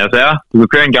køre i en RSR. Du kan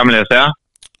køre en gammel RSR.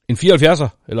 En 74'er,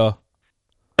 eller?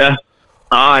 Ja.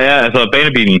 Ja, altså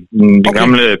banebilen. Den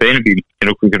gamle banebil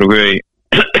kan du køre i.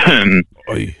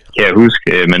 Kan jeg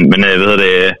huske, men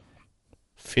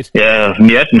fedt. Ja,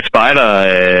 19 Spider,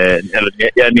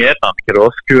 eller 19 kan du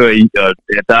også køre i, og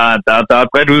der er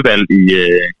et bredt udvalg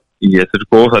i Assetto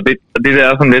Corsa. Det der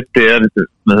er sådan lidt,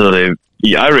 i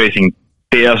iRacing,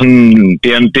 det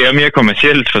er mere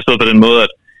kommercielt forstået på den måde,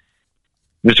 at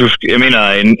hvis du, jeg mener,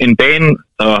 en bane,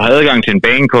 og have adgang til en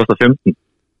bane, koster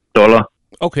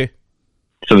 $15. Okay.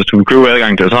 Så hvis du vil købe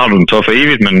adgang til, så har du den så for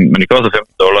evigt, men det koster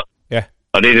 $15. Ja.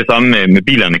 Og det er det samme med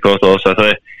bilerne, koster også. Altså,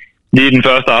 lige den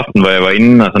første aften, hvor jeg var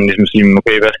inde, og sådan ligesom sige,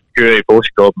 okay, hvad skal jeg køre i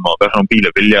Porsche-koppen, og hvad for nogle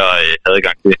biler vil jeg have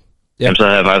adgang til? Ja. Jamen, så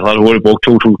havde jeg faktisk ret hurtigt brugt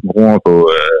 2.000 kroner på,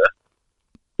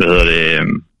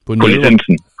 på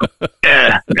licensen.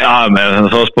 ja, men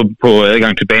altså også på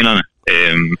adgang til banerne.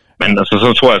 Men altså, så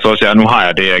tror jeg så også, at nu har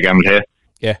jeg det, jeg gerne vil have.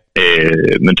 Ja.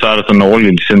 Men så er der sådan en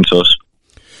årlig licens også.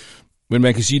 Men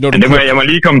man kan sige, når du... Jeg må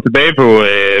lige komme tilbage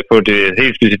på det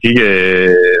helt specifikke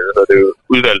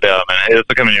udvalg der, men ellers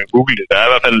så kan man jo google det. Der er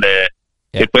i hvert fald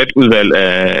et bredt udvalg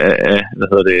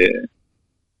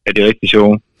af det rigtige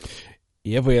show.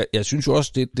 Ja, for jeg synes jo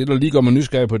også, det der lige gør mig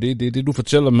nysgerrig på det du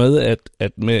fortæller med,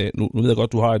 at med, nu ved jeg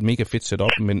godt, du har et mega fedt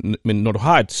setup, men når du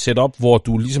har et setup, hvor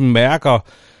du ligesom mærker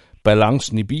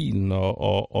balancen i bilen,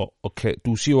 og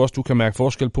du siger jo også, du kan mærke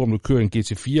forskel på, om du kører en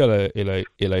GT4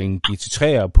 eller en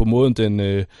GT3'er på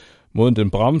måden den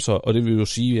bremser, og det vil jo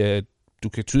sige, at du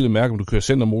kan tydeligt mærke, om du kører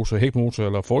centermotor, hækmotor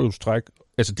eller forhjulstræk.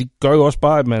 Altså det gør jo også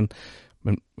bare, at man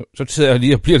så sidder jeg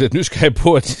lige og bliver lidt nysgerrig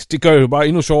på, at det gør jo bare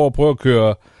endnu sjovere at prøve at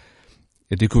køre,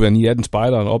 ja, det kunne være 918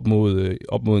 Spideren op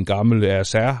mod en gammel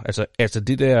RSR. Altså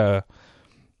det der,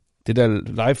 det der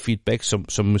live feedback,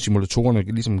 som simulatorerne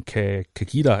ligesom kan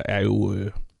give dig, er jo,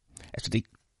 altså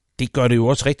det gør det jo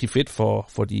også rigtig fedt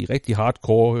for de rigtig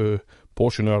hardcore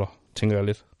Porsche-nørder, tænker jeg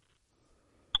lidt.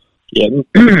 Ja,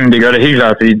 det gør det helt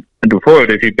klart, fordi du får jo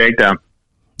det feedback der.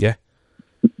 Ja.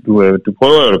 Du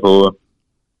prøver jo det på,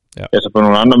 altså på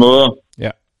nogle andre måder.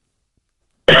 Ja.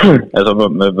 Altså,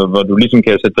 hvor du ligesom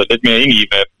kan sætte dig lidt mere ind i,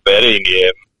 hvad er det egentlig,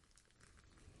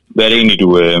 hvad er det egentlig,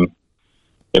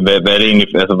 hvad er det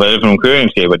egentlig, altså hvad er det for nogle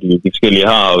køreegenskaber, de forskellige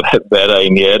har, og hvad der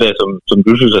egentlig er det, som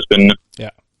du synes er spændende. Ja,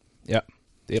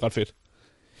 det er ret fedt.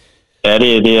 Ja,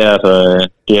 det er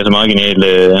altså meget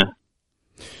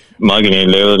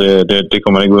genialt lavet, det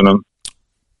kommer man ikke udenom.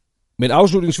 Men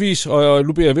afslutningsvis, og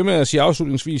nu bliver jeg ved med at sige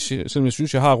afslutningsvis, selvom jeg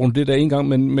synes, jeg har rundt det der en gang,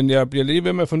 men jeg bliver lige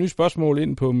ved med at få nye spørgsmål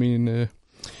ind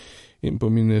på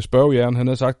min spørgehjerne, han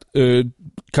har sagt.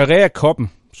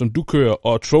 Carrera-koppen, som du kører,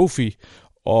 og Trophy,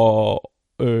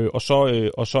 og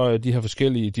så de her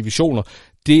forskellige divisioner,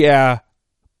 det er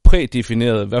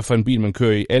prædefineret, hvad for en bil man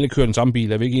kører i. Alle kører den samme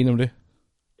bil, er vi ikke enige om det?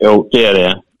 Jo, det er det,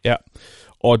 ja. Ja.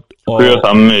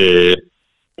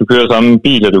 Du kører samme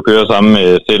bil, og du kører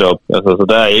samme setup. Altså, så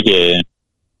der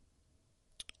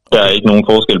er ikke nogen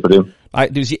forskel på det. Nej,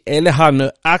 det vil sige, at alle har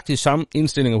nøjagtigt samme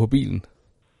indstillinger på bilen.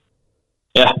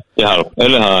 Ja, det har du.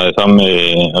 Alle har samme,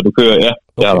 og du kører, ja,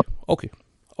 det har du. Okay.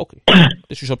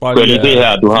 Det synes jeg bare lige det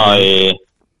her,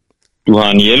 du har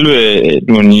en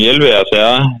 11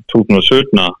 RCR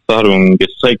 2017, så har du en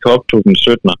GT3 Cup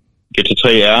 2017, GT3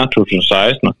 R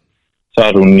 2016, så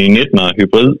har du en 919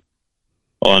 hybrid,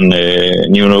 og en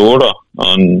 908,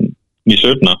 og en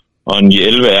 917, og en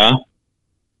 11R,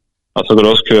 og så kan du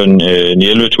også køre en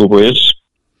 911 Turbo S.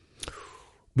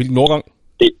 Hvilken årgang?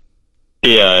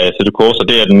 Det er Assetto Corsa,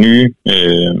 det er den nye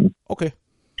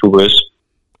Turbo S.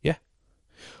 Ja.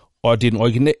 Og er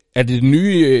det den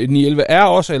nye 911R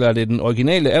også, eller er det den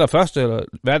originale allerførste, eller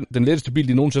hvad er den letteste bil,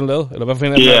 de nogensinde har lavet? Eller hvad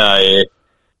fanden er det?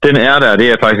 Den er der, det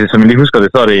er faktisk, som jeg lige husker det,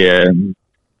 så er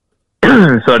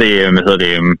det, hvad hedder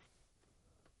det,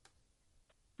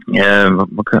 ja,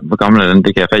 hvor gammel er den?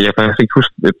 Det kan jeg faktisk ikke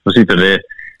huske præcis, hvad det er.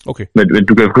 Okay. Men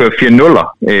du kan køre 4.0'er,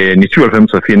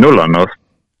 997 og 4.0'eren også.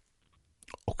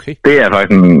 Okay. Det er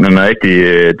faktisk en rigtig,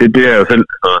 det er jo selv,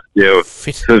 jeg er jo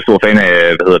selv stor fan af,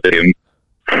 hvad hedder det,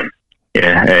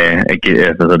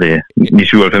 hvad hedder det,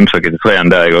 997 og GT3'eren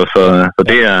der, ikke også? Så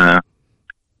det er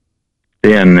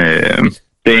en,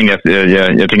 det er en,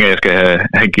 jeg tænker, jeg skal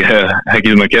have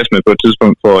givet mig gas med på et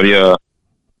tidspunkt, for lige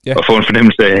at få en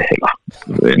fornemmelse af, eller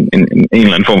en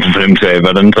eller anden form for fornemmelse af,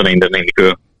 hvordan sådan en den egentlig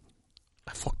kører.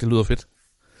 Fuck, det lyder fedt.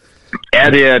 Ja,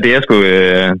 det er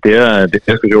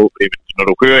sgu sjovt. Når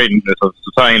du kører i den,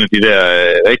 så tager en af de der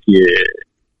rigtige...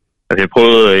 Altså jeg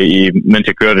prøvede, mens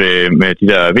jeg kørte med de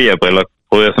der VR-briller,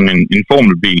 prøvede jeg sådan en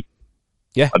formelbil.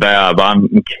 Ja. Og der er bare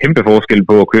en kæmpe forskel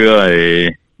på at køre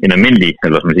en almindelig,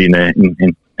 eller som man siger,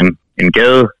 en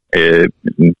gade,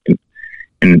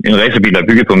 en racerbil, der er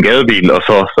bygget på en gadebil, og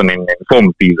så sådan en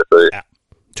formelbil. Altså,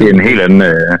 det er en helt anden...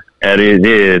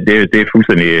 det er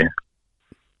fuldstændig...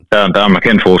 Der er en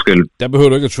markant forskel. Der behøver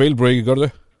du ikke at trailbreake, gør du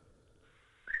det?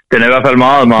 Den er i hvert fald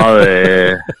meget, meget...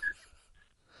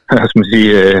 hvad skal man sige...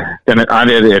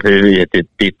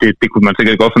 det kunne man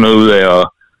sikkert godt få noget ud af at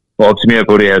optimere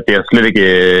på det. Det er slet ikke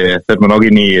sat mig nok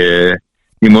ind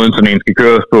i måden, sådan en skal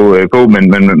køres på, men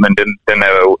den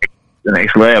er jo... Den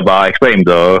accelererer bare ekstremt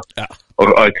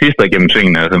og klister igennem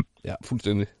tingene. Altså. Ja,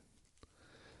 fuldstændig.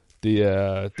 Det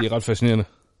er ret fascinerende.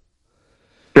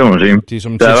 Det må man sige.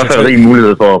 Der er i hvert fald rig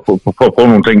mulighed for at prøve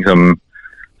nogle ting,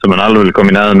 som man aldrig vil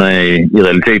komme i nærheden af i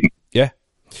realiteten. Ja.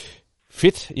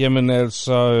 Fedt. Jamen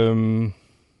altså...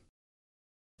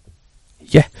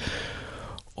 Ja.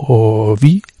 Og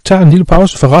vi tager en lille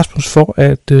pause fra Rasmus for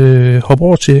at hoppe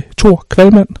over til Thor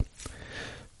Qualmann,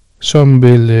 som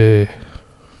vil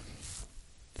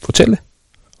fortælle.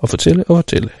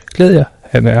 Glæd jer.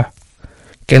 Han er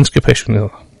ganske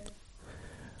passioneret.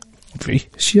 Vi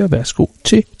siger værsgo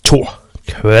til Thor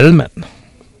Qualmann.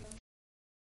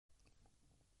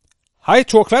 Hej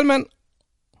Thor Qualmann.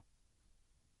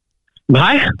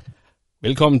 Hej.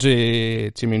 Velkommen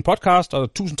til min podcast,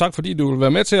 og tusind tak, fordi du vil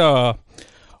være med til at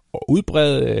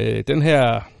udbrede den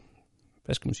her,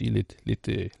 hvad skal man sige,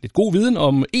 lidt god viden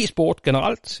om e-sport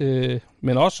generelt,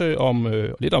 men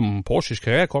også lidt om Porsches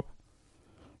Carrera-kop.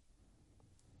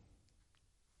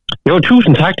 Jo,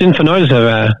 tusind tak. Det er en fornøjelse at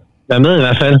være med i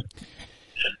hvert fald.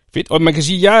 Fedt, og man kan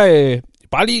sige, jeg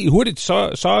bare lige hurtigt,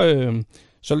 så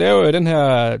laver jeg det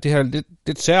her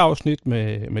lidt særafsnit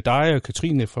med dig og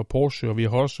Katrine fra Porsche, og vi har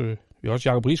også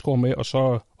Jakob Risgaard med, og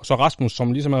så Rasmus,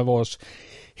 som ligesom er vores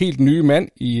helt nye mand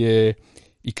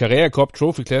i Carrera Cup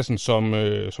Trophy-klassen,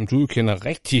 som du kender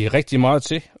rigtig, rigtig meget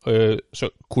til. Så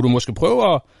kunne du måske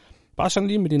prøve at, bare sådan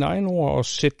lige med dine egne ord, og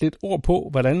sætte lidt ord på,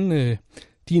 hvordan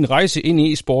din rejse ind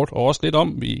i e-sport, og også lidt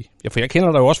om, for jeg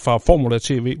kender dig jo også fra Formula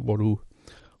TV,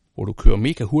 hvor du kører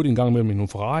mega hurtigt en gang mellem nogle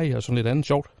Ferrari og sådan lidt andet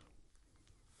sjovt.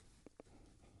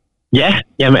 Ja,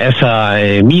 jamen altså,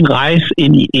 min rejse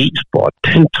ind i e-sport,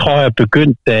 den tror jeg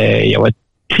begyndte, da jeg var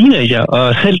teenager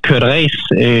og selv kørte race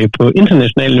på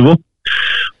internationalt niveau.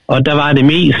 Og der var det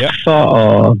mest for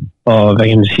at, hvad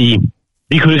kan man sige,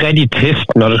 vi kunne ikke rigtig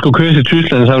teste. Når der skulle køres i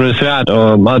Tyskland, så var det svært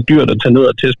og meget dyrt at tage ned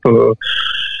og teste på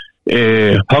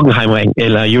Hockenheimring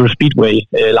eller Eurospeedway,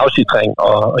 lavsigtring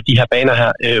og de her baner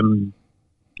her.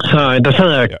 Så der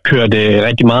sad jeg og kørte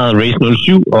rigtig meget Race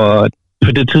 07 og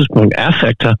på det tidspunkt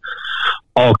R-Factor,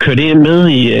 og kørte ind med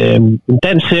i en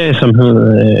dansk serie, som hed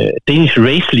Danish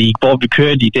Race League, hvor vi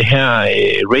kørte i det her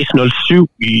Race 07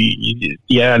 i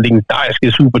de her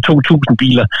legendariske Super 2000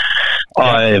 biler.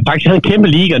 Og faktisk havde en kæmpe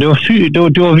liga, og det var sygt,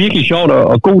 det var virkelig sjovt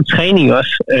og god træning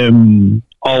også.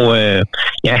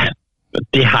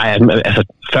 Det har jeg, altså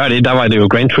før det, der var det jo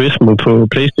Gran Turismo på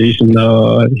PlayStation,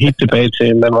 og helt tilbage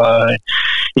til, man var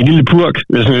en lille purk,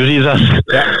 hvis man vil sige så.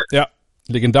 Ja.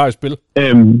 Legendarisk spil.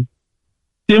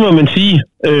 Det må man sige.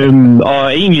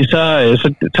 Og egentlig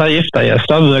så efter jeg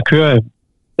stoppede at køre,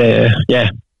 da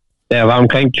jeg var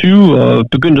omkring 20 og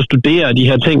begyndte at studere de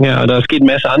her ting her, og der er sket en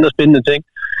masse andre spændende ting,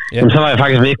 så var jeg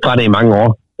faktisk væk fra det i mange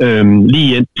år.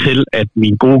 Lige indtil at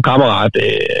min gode kammerat,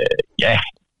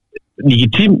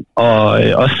 Legitim, og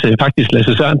også faktisk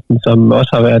Lasse Sørensen, som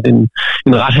også har været en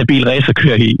ret habil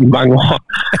racerkører i mange år.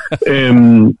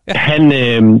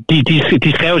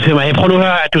 De skrev til mig, hey, prøv nu at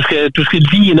høre, at du skal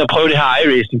lige ind og prøve det her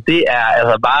iRacing. Det er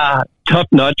altså bare top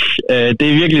notch. Det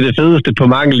er virkelig det fedeste på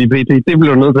mangel i PT. Det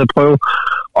bliver du nødt til at prøve.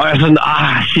 Og jeg er sådan,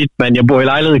 shit man, jeg bor i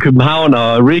lejlighed i København,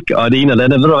 og Rick og det ene og det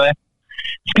andet, ved du hvad?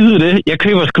 Skide det. Jeg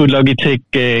køber sgu et Logitech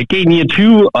G29,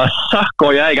 og så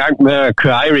går jeg i gang med at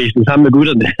køre iRacing sammen med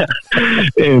gutterne.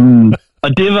 Og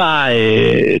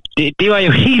det var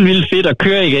jo helt vildt fedt at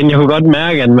køre igen. Jeg kunne godt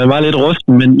mærke, at man var lidt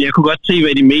rusten, men jeg kunne godt se,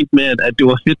 hvad de mente med, at det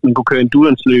var fedt, man kunne køre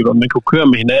endurance-løb, og man kunne køre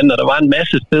med hinanden, og der var en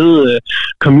masse fede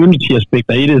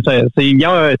community-aspekter i det. Så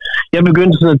jeg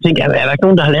begyndte sådan at tænke, er der ikke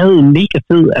nogen, der har lavet en mega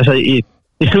fed, altså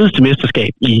det fedeste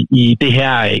mesterskab i det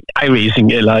her iRacing,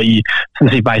 eller i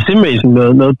sådan set bare simracing,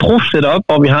 noget prof setup,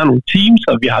 hvor vi har nogle teams,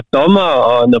 og vi har dommer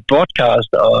og noget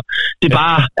broadcast, og det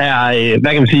bare er,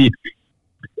 hvad kan man sige,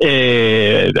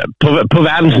 på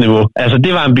verdensniveau. Altså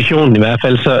det var ambitionen i hvert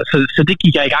fald, så det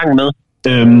gik jeg i gang med.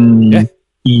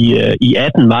 I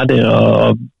 18 var det,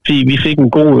 og vi fik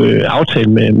en god aftale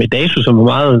med DASU, som var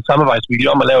meget samarbejdsvillig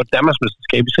om at lave et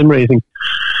Danmarksmesterskab i simracing.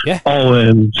 Og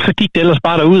så gik det ellers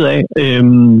bare derud af,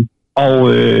 og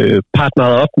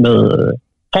partnerede op med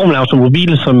Formel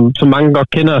Automobil, som mange godt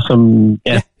kender, som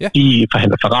de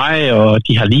forhandler Ferrari, og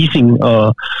de har leasing,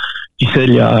 og de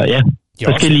sælger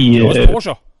forskellige...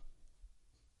 Porsche.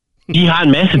 De har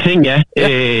en masse ting,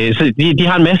 så de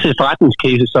har en masse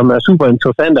forretningscases, som er super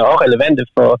interessante og relevante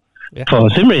for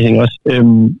simracing også.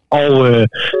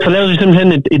 Så lavede vi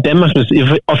simpelthen et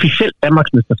officielt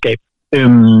Danmarksmesterskab.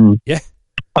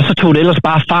 Og så tog det ellers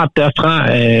bare fart derfra.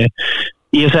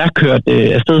 ESR kørte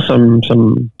afsted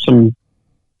som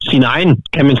sin egen,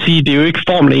 kan man sige. Det er jo ikke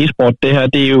Formel e-sport, det her.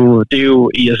 Det er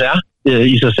jo ESR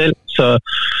i sig selv. Så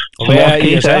vores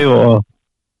case er jo...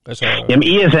 Jamen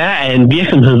ESR er en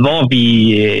virksomhed, hvor vi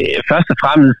først og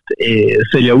fremmest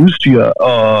sælger udstyr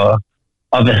og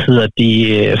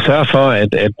sørger for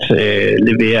at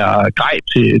levere grej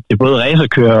til både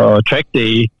racerkører og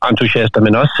trackday entusiaster,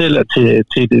 men også selv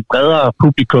til det bredere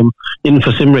publikum inden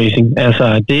for simracing.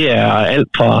 Altså det er alt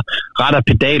fra ret og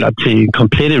pedaler til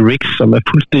komplette rigs, som er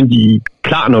fuldstændig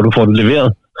klar, når du får det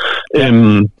leveret.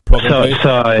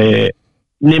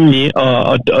 Nemlig,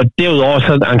 og derudover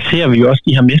så arrangerer vi jo også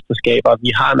de her mesterskaber.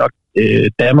 Vi har nok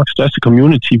Danmarks største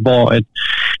community, hvor at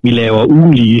vi laver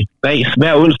ugenlige race.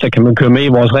 Hver onsdag kan man køre med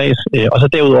i vores race, og så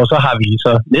derudover så har vi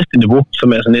så næste niveau,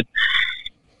 som er sådan et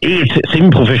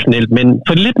semi-professionelt, men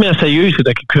for det lidt mere seriøse,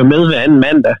 der kan køre med hver anden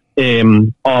mandag.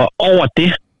 Og over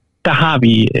det, der har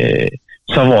vi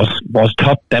så vores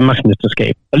top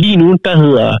Danmarksmesterskab. Og lige nu, der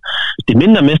hedder det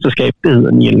mindre mesterskab, det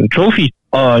hedder Niel Trophy,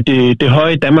 og det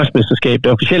høje Danmarksmesterskab,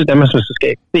 det officielle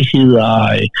Danmarksmesterskab, det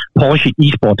hedder Porsche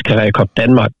eSports Carrera Cup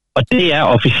Danmark. Og det er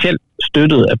officielt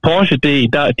støttet af Porsche.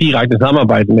 Det er direkte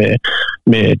samarbejde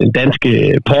med den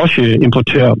danske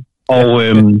Porsche-importør.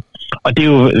 Og det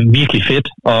er jo virkelig fedt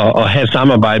at have et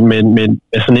samarbejde med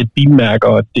sådan et bilmærke,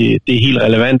 og det er helt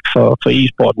relevant for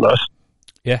e-sporten også.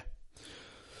 Ja.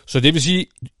 Så det vil sige,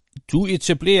 du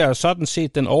etablerer sådan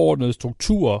set den overordnede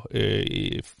struktur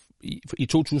i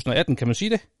 2018, kan man sige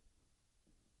det?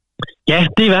 Ja,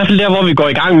 det er i hvert fald der, hvor vi går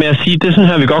i gang med at sige, det er sådan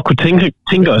her, vi godt kunne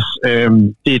tænke os.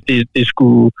 Det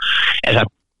skulle, altså,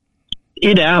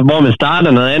 et er, hvor man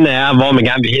starter, noget andet er, hvor man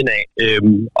gerne vil hen af.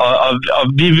 Og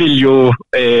vi vil jo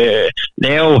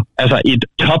lave altså et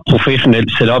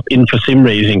top-professionelt setup inden for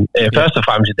simracing. Først og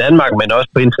fremmest i Danmark, men også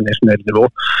på internationalt niveau.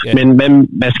 Yeah. Men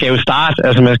man skal jo starte,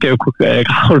 altså man skal jo kunne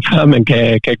grave, før man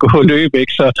kan gå og løbe,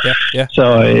 ikke? Så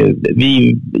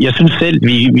jeg synes selv,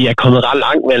 vi er kommet ret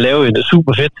langt med at lave et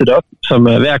super fedt setup, som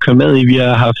er værd at køre med i. Vi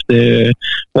har haft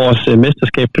vores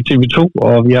mesterskab på TV2,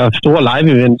 og vi har haft store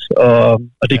live-events,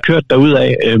 og det er kørt derudad.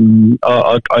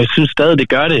 Og jeg synes stadig, det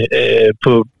gør det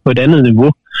på et andet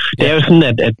niveau. Det er jo sådan,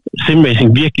 at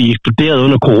simracing virkelig eksploderede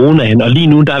under coronaen, og lige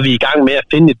nu der er vi i gang med at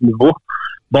finde et niveau,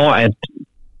 hvor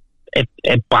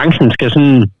at branchen skal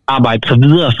sådan arbejde sig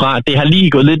videre fra. Det har lige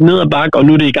gået lidt ned ad bakke, og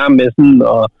nu er det i gang med sådan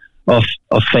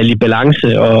at falde i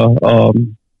balance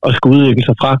og skal udvikle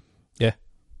sig fra. Ja.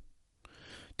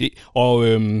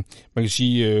 Man kan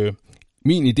sige...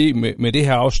 Min idé med det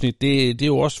her afsnit, det er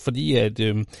jo også fordi, at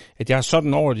jeg har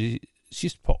sådan over de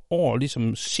sidste par år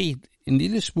ligesom set en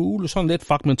lille smule sådan lidt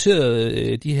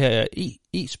fragmenteret de her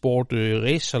e-sport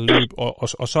racerløb,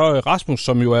 og så Rasmus,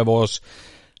 som jo er vores,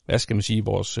 hvad skal man sige,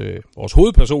 vores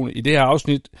hovedperson i det her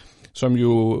afsnit, som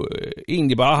jo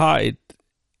egentlig bare har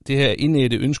det her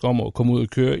indædte ønske om at komme ud og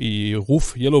køre i RUF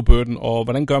Yellowbirden, og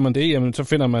hvordan gør man det? Jamen, så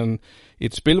finder man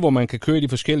et spil, hvor man kan køre i de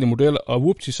forskellige modeller, og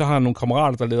whoopty, så har han nogle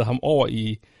kammerater, der leder ham over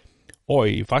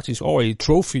i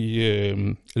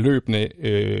trophy-løbene,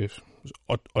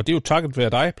 og det er jo takket være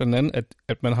dig, blandt andet,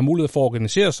 at man har mulighed for at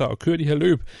organisere sig og køre de her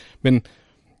løb, men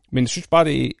jeg synes bare,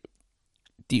 det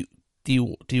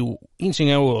er jo en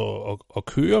ting er jo at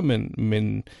køre,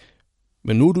 men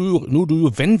nu er du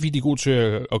jo vanvittigt god til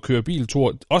at køre bil,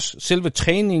 Thor. Også selve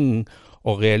træningen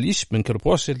og realismen, kan du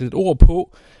prøve at sætte lidt ord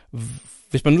på?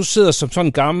 Hvis man nu sidder som sådan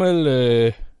en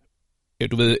gammel,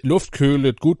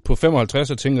 luftkølet gut på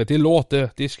 55 og tænker, det er lort der,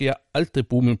 det skal jeg aldrig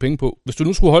bruge mine penge på. Hvis du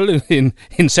nu skulle holde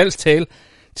en salgstale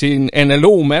til en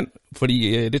analog mand,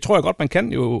 fordi det tror jeg godt, man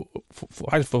kan jo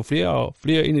faktisk få flere og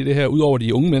flere ind i det her, udover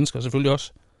de unge mennesker selvfølgelig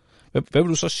også. Hvad vil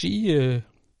du så sige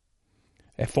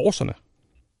af forserne?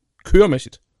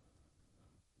 Køremæssigt?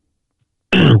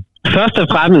 Først og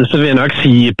fremmest, så vil jeg nok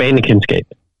sige banekendskab.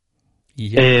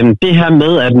 Ja. Det her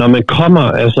med, at når man kommer,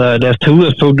 altså lad os tage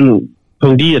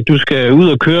udgangspunkt i, at du skal ud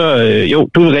og køre,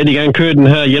 du vil rigtig gerne køre den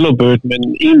her Yellowbird,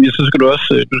 men egentlig så skal du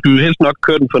skal helst nok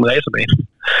køre den på en racerbane.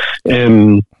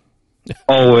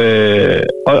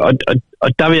 Og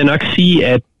der vil jeg nok sige,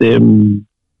 at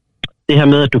det her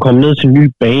med, at du kommer ned til en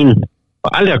ny bane,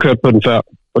 og aldrig har kørt på den før,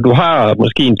 og du har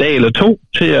måske en dag eller to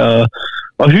til at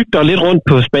hygge dig lidt rundt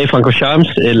på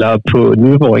Spa-Francorchamps eller på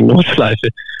Nürburgring Nordschleife,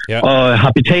 og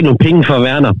har betalt nogle penge for at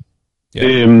være der.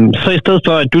 Så i stedet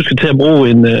for, at du skal til at bruge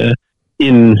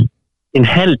en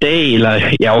halv dag, eller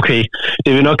okay,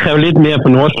 det vil nok kræve lidt mere på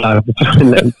Nordschleife,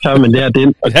 så man lærer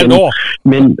den at kende.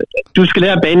 Men du skal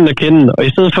lære banen at kende, og i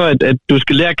stedet for, at du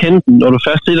skal lære at kende den, når du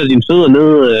først sætter dine fødder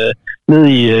ned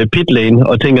i pitlane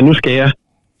og tænker, nu skal jeg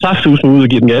saftsusen ud og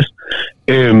give den gas,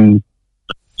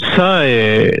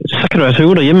 så kan du altså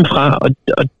øve dig hjemmefra,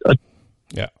 og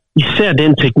især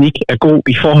den teknik er god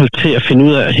i forhold til at finde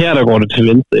ud af, her der går det til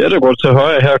venstre, her der går det til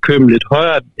højre, her kører lidt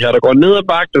højere, her der går ned ad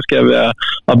bakke, der skal være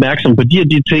opmærksom på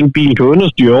de ting, bilen kan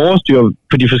understyre og overstyre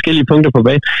på de forskellige punkter på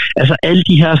banen. Altså alle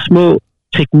de her små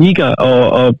teknikker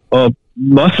og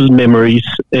muscle memories,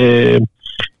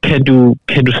 kan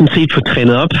du sådan set få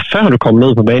trænet op, før du kommer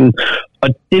ned på banen. Og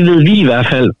det ved vi i hvert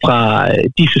fald fra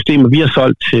de systemer, vi har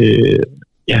solgt til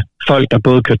folk, der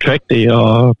både kører track day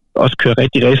og også kører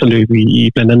rigtig racerløb i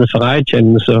blandt andet Ferrari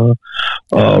Challenge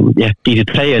og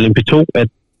GT3 eller MP2, at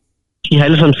de har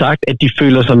alle sammen sagt, at de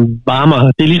føler sig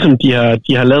varmere. Det er ligesom,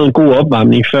 de har lavet en god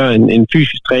opvarmning før en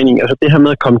fysisk træning. Altså det her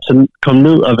med at komme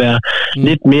ned og være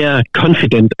lidt mere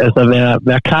confident, altså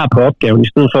være klar på opgaven, i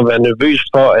stedet for at være nervøs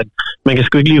for, at man kan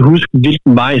sgu ikke lige huske,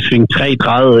 hvilken vej sving 3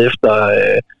 drejede efter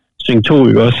sving 2,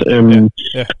 ikke også?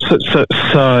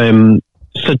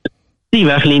 Så det er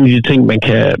i hvert fald en af de ting,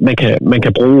 man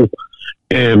kan bruge.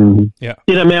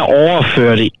 Det der med at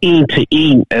overføre det en til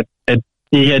en, at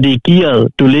det her, det er gearet,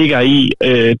 du ligger i,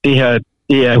 det her,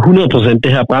 det er 100%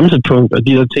 det her bremsepunkt og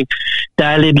de der ting. Der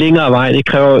er lidt længere vej, det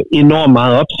kræver enormt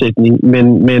meget opsætning,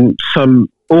 men som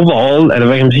overall, eller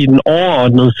hvad kan man sige, den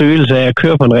overordnede følelse af at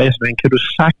køre på en racerbane, kan du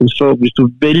sagtens få, hvis du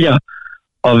vælger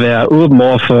at være åben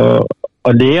over for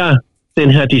at lære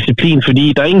den her disciplin,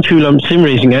 fordi der er ingen tvivl om, at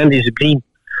simracing er en disciplin.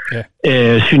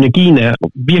 Synergien er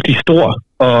virkelig stor,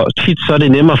 og tit så er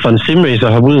det nemmere for en simracer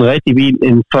at hoppe ud i en rigtig bil,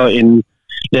 end for en,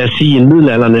 lad os sige, en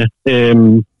middelalderne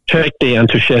track day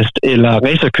entusiast eller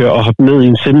racerkører og hoppe ned i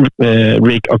en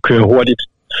sim-rig og køre hurtigt.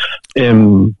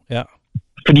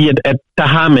 Fordi at der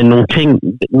har man nogle ting,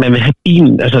 man vil have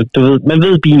bilen, altså du ved, man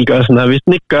ved, at bilen gør sådan her. Hvis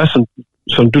den ikke gør,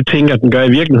 som du tænker, den gør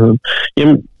i virkeligheden,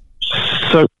 jamen,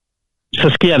 så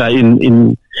sker der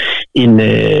en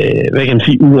hvad kan man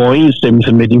sige,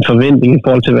 uoverensstemmelse med din forventning i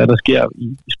forhold til, hvad der sker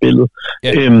i spillet.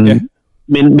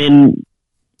 Men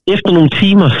efter nogle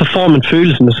timer, så får man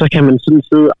følelsen, og så kan man sådan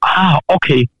sidde,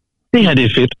 okay, det her det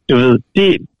er fedt, du ved,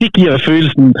 det giver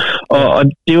følelsen, og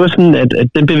det er jo sådan, at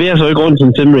den bevæger sig ikke rundt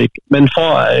som simrig. Man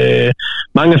får,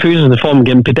 mange af følelserne får man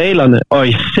gennem pedalerne, og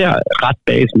især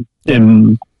ratbasen.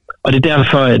 Og det er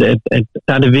derfor, at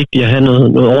der er det vigtigt at have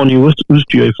noget ordentligt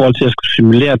udstyr i forhold til at skulle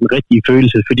simulere den rigtige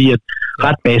følelse, fordi at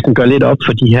ratbasen gør lidt op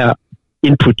for de her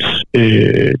inputs,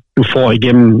 du får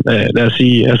igennem, lad os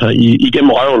sige, altså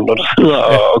igennem røven, når du sidder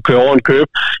og kører over en køb,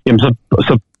 jamen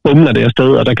så bumler det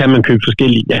afsted, og der kan man købe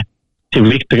forskellige,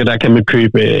 der kan man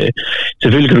købe,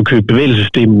 selvfølgelig kan du købe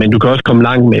bevægelsessystem, men du kan også komme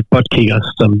langt med podkickers,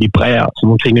 som vibrerer, og sådan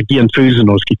nogle ting, der giver en følelse,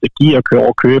 når du skifter gear og kører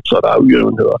over køb, så der er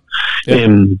uøvenheder.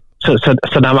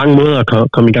 Så der er mange måder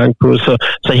at komme i gang på,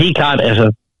 så helt klart,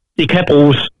 altså, det kan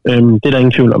bruges, det er der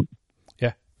ingen tvivl om. Ja,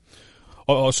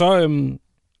 og så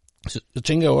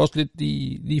tænker jeg jo også lidt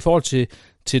i forhold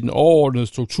til den overordnede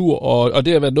struktur, og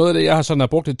det har været noget af det, jeg har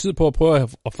brugt lidt tid på at prøve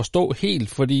at forstå helt,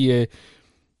 fordi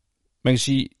man kan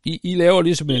sige, I laver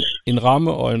ligesom en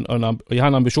ramme, og jeg har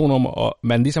en ambition om, at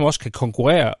man ligesom også kan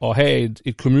konkurrere og have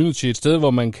et community, et sted,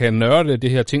 hvor man kan nørde det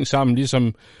her ting sammen,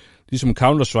 ligesom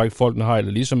Counter-Strike-folkene har,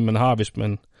 eller ligesom man har,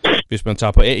 hvis man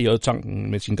tager på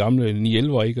AJ-tanken med sin gamle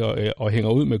 911, ikke, og hænger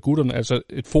ud med gutterne. Altså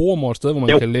et forum og et sted, hvor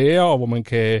man kan lære, og hvor man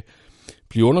kan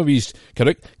blive undervist. Kan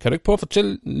du ikke prøve at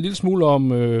fortælle en lille smule om,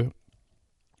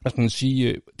 hvad skal man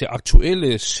sige, det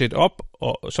aktuelle setup,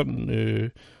 og sådan,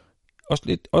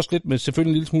 også lidt med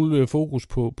selvfølgelig en lille smule fokus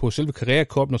på selve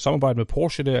karrierekoppen og samarbejde med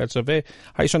Porsche der. Altså, hvad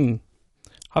har I sådan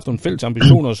haft nogle fælles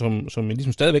ambitioner, som I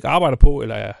ligesom stadigvæk arbejder på,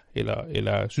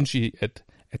 eller synes I, at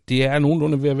det er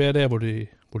nogenlunde ved at være der,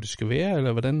 hvor det skal være,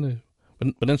 eller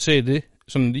hvordan ser I det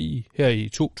sådan lige her i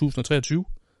 2023?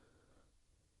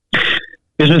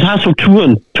 Hvis man tager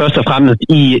strukturen først og fremmest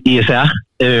i ESR,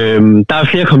 der er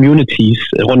flere communities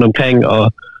rundt omkring,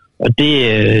 og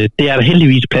det er der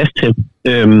heldigvis plads til.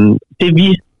 Det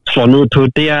vi slår ned på,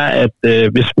 det er, at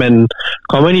hvis man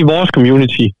kommer ind i vores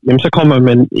community, jamen, så kommer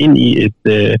man ind i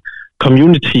et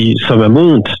community, som er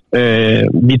modent.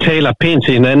 Vi taler pænt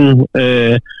til hinanden.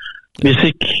 Hvis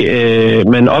ikke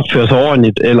man opfører sig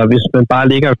ordentligt, eller hvis man bare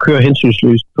ligger og kører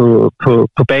hensynsløst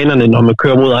på banerne, når man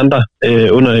kører mod andre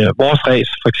under vores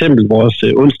race, for eksempel vores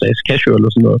onsdags casual eller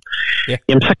sådan noget,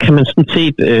 jamen så kan man sådan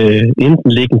set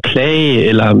enten lægge en klage,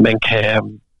 eller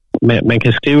man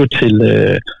kan skrive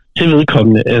til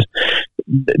vedkommende. Altså,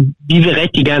 vi vil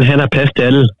rigtig gerne have plads til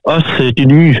alle, også de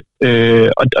nye,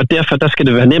 og derfor der skal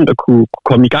det være nemt at kunne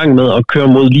komme i gang med at køre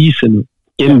mod ligesindede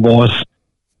gennem vores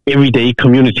everyday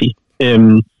community.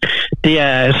 Det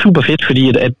er super fedt, fordi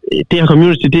at det her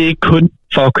community, det er ikke kun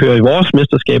for at køre i vores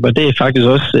mesterskaber, det er faktisk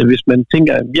også, hvis man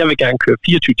tænker, at jeg vil gerne køre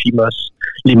 24 timers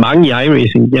Le Mans i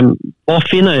iRacing, jamen, hvor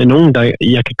finder jeg nogen, der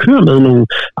jeg kan køre med, nogle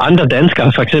andre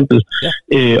danskere for eksempel.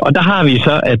 Og der har vi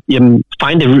så, at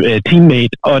find a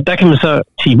teammate, og der kan man så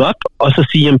team op, og så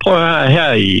sige, prøv at høre,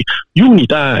 her i juni,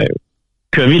 der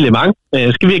kører vi Le Mans,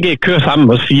 skal vi ikke køre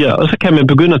sammen os 4, og så kan man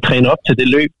begynde at træne op til det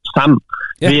løb sammen,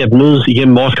 ved at mødes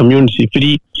igennem vores community,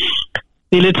 fordi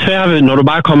det er lidt svært, når du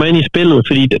bare kommer ind i spillet,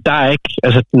 fordi der er ikke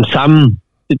den samme,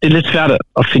 det er lidt svært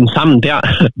at finde sammen der,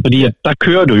 fordi der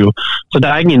kører du jo, så der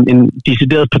er ikke en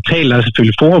decideret portal, der er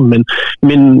selvfølgelig forum,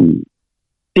 men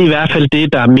det er i hvert fald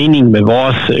det, der er meningen med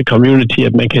vores community,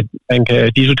 at man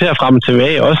kan diskutere frem og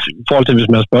tilbage, også i forhold til, hvis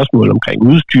man har spørgsmål omkring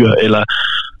udstyr, eller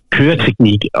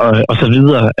køreteknik, og så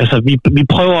videre. Altså, vi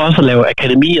prøver også at lave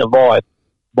akademier,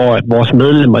 hvor vores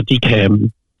medlemmer,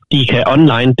 de kan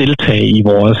online deltage i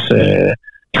vores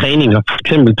træninger. For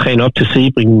eksempel træne op til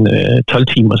Sebring 12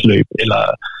 timers løb, eller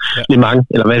Le Mans,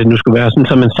 eller hvad det nu skulle være, sådan,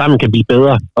 så man sammen kan blive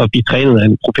bedre og blive trænet af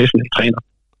en professionel træner.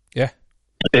 Ja.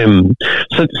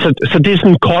 Så det er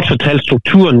sådan kort fortalt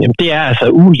strukturen. Jamen, det er altså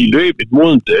ugentlig løb, et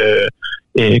modent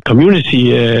community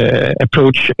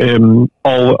approach,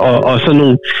 og sådan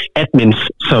nogle admins,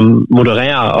 som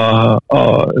modererer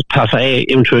og tager sig af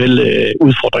eventuelle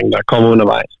udfordringer, der kommer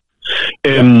undervejs.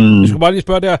 Jeg skal bare lige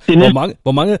spørge der,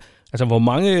 hvor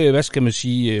mange, hvad skal man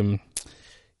sige,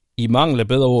 i mangel af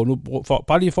bedre ord, nu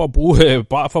bare for at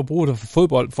bruge det for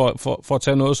fodbold, for at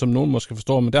tage noget, som nogen måske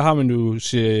forstår, men der har man jo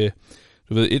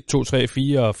du ved, 1, 2, 3,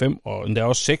 4, 5, og endda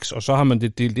også 6, og så har man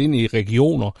det delt ind i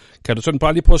regioner. Kan du sådan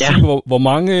bare lige prøve at sige, hvor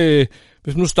mange,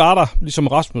 hvis nu starter, ligesom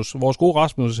Rasmus, vores gode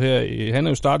Rasmus her, han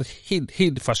er jo startet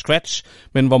helt fra scratch,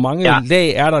 men hvor mange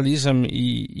lag er der ligesom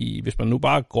i, hvis man nu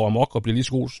bare går amok og bliver lige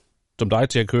så god som dig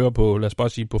til at køre på, lad os bare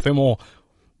sige, på 5 år,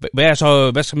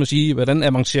 hvad skal man sige, hvordan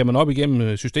avancerer man op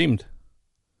igennem systemet?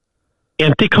 Ja,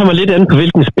 det kommer lidt an på,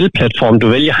 hvilken spilplatform du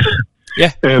vælger.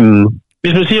 Ja.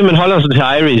 Hvis man siger, at man holder sig til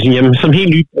iRacing, jamen, som helt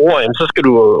ny bruger, jamen, så skal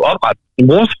du oprette en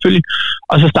bruger selvfølgelig,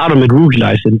 og så starter du med et rookie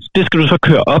license. Det skal du så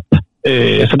køre op.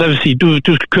 Så der vil sige,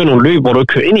 du skal køre nogle løb, hvor du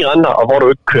ikke kører ind i andre, og hvor du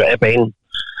ikke kører af banen.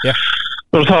 Ja.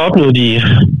 Når du så har opnået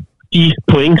de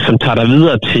point, som tager dig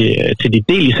videre til dit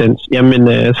D-licens, jamen,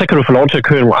 så kan du få lov til at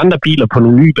køre nogle andre biler på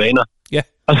nogle nye baner. Ja.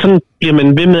 Og sådan bliver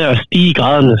man ved med at stige i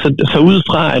graderne. Så ud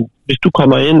fra, at hvis du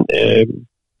kommer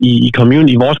ind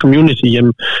i vores community,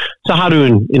 jamen, så har du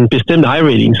en bestemt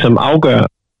i-rating, som afgør,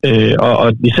 og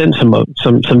et licens,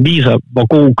 som viser, hvor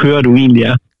god kører du egentlig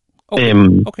er.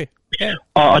 Okay. Yeah.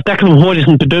 Og der kan man hurtigt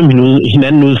sådan bedømme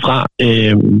hinanden ud fra.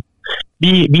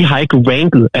 Vi har ikke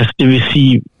ranket, altså det vil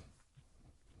sige,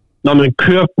 når man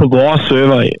kører på vores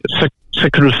server, så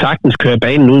kan du sagtens køre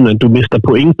banen uden, at du mister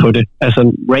point på det, altså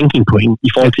ranking point i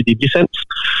forhold til dit licens.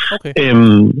 Okay.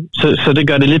 Så det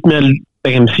gør det lidt mere,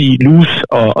 hvad kan man sige,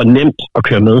 loose og nemt at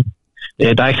køre med.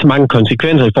 Der er ikke så mange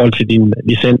konsekvenser i forhold til din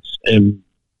licens.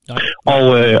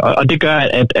 Og det gør,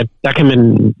 at der kan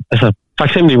man, altså for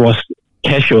eksempel i vores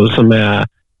casual,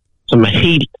 som er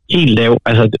helt lav,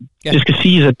 altså det skal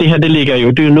siges, at det her,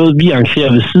 det er jo noget, vi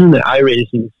arrangerer ved siden af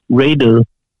iRacing rated,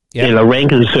 eller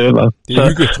ranked server.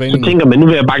 Så tænker man, nu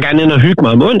vil jeg bare gerne ind og hygge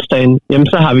mig om onsdagen, jamen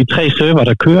så har vi 3 server,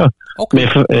 der kører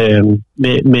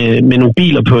med nogle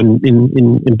biler på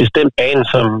en bestemt bane,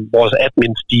 som vores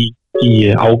admins,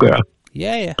 de afgør.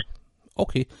 Ja.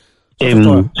 Okay.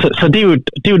 Så det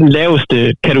er jo den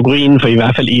laveste kategori inden for i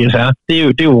hvert fald ISR.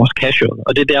 Det er jo vores casual,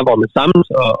 og det er der, hvor man samles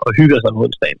og hygger sig om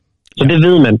onsdagen. Så det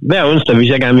ved man. Hver onsdag, hvis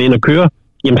jeg gerne vil ind og køre,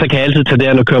 jamen så kan jeg altid tage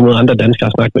derind og køre mod andre danskere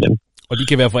og snakke med dem. Og de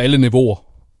kan være fra alle niveauer?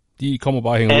 De kommer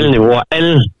bare hænge alle ud? Niveauer.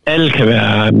 Alle kan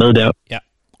være med der. Ja,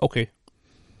 okay.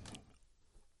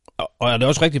 Og er det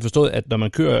også rigtigt forstået, at når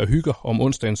man kører og hygger om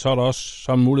onsdagen, så er der også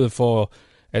samme mulighed for,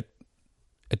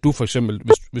 at du for eksempel,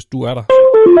 hvis du er der...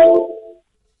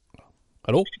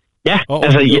 Hallo? Ja,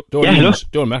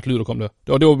 det var en mærkelig lyd, der kom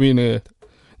der. Det var min...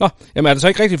 Nå, jamen er det så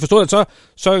ikke rigtigt forstået, at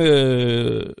så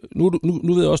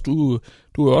nu ved jeg også,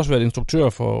 du har også været instruktør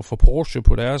for Porsche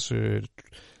på deres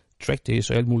track days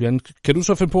og alt muligt andet. Kan du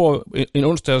så finde på en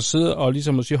onsdag at sidde og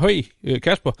ligesom at sige, høj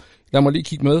Kasper, lad mig lige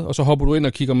kigge med, og så hopper du ind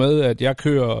og kigger med, at jeg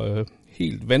kører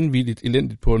helt vanvittigt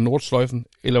elendigt på Nordsløjfen,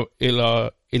 eller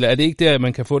er det ikke der,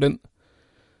 man kan få den?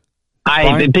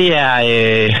 Nej, det er...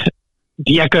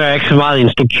 Jeg gør ikke så meget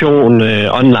instruktion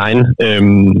online.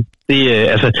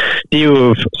 Det er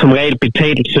jo som regel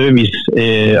betalt service,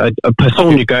 og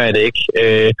personligt gør jeg det ikke.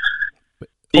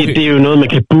 Det er jo noget, man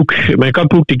kan booke. Man kan godt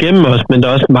booke det igennem os, men der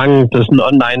er også mange, der er sådan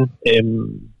online,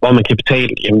 hvor man kan betale.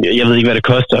 Jeg ved ikke, hvad det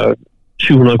koster.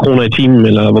 700 kroner i timen,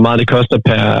 eller hvor meget det koster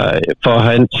for at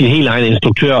have sin helt egen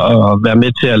instruktør og være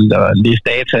med til at læse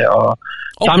data og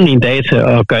sammenligne data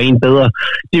og gøre en bedre.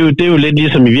 Det er jo lidt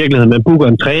ligesom i virkeligheden, man booker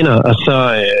en træner, og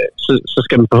så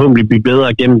skal man forhåbentlig blive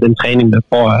bedre gennem den træning, man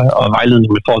får, og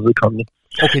vejledning, man får vedkommende.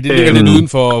 Okay, det ligger lidt uden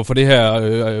for det her,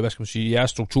 hvad skal man sige, jeres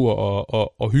struktur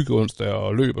og hyggeonsdag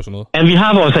og løb og sådan noget. Ja, vi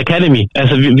har vores academy.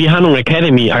 Altså, vi har nogle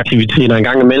academy-aktiviteter en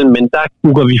gang imellem, men der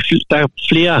booker der er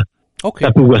flere,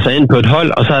 der booker sig ind på et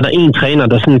hold, og så er der en træner,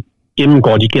 der sådan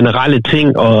gennemgår de generelle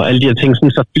ting og alle de her ting,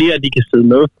 sådan, så flere de kan sidde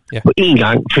med på én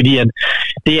gang, fordi at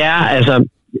det er altså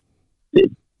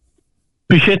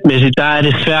budgetmæssigt, der er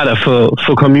det svært at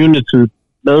få community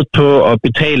med på at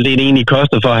betale det egentlig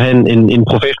koster for at have en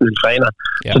professionel træner.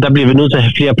 Ja. Så der bliver vi nødt til at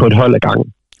have flere på et hold ad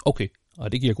gangen. Okay,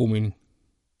 og det giver god mening.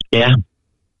 Ja.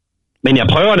 Men jeg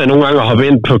prøver da nogle gange at hoppe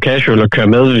ind på casual og køre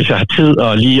med, hvis jeg har tid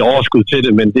og lige overskud til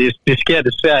det, men det sker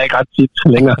desværre ikke ret tit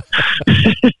længere.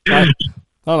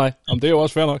 Nej. Jamen, det er jo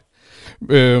også fair nok.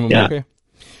 Okay.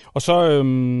 Og så,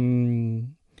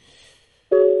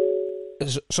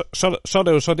 så er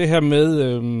der jo så det her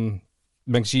med,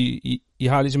 man kan sige, I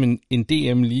har ligesom en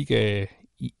DM-liga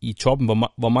i toppen.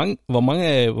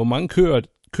 Hvor mange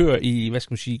kører I, hvad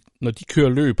skal man sige, når de kører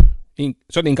løb?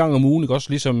 Så er det en gang om ugen, ikke også?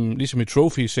 Ligesom i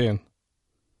Trophy-serien?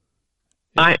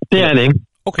 Nej, det er det ikke.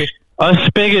 Okay.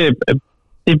 Også begge,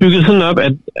 det er bygget sådan op,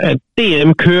 at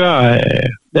DM kører,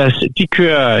 de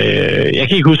kører, jeg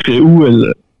kan ikke huske uge,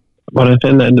 eller hvordan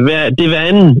fanden er det, det er hver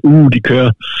anden uge, de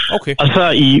kører. Okay. Og så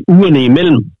i ugerne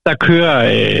imellem, der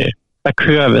kører der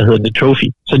kører, Trophy.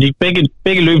 Så de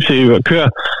begge løbsøver kører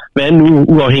hver anden uge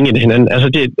uafhængigt af hinanden. Altså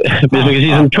det, hvis man kan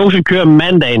sige sådan, Trophy kører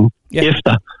mandagen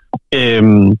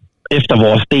efter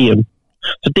vores DM.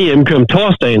 Så DM kører om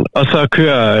torsdagen, og så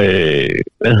kører,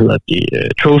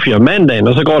 Trophy om mandagen,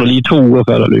 og så går der lige 2 uger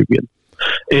før der løb igen.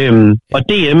 Og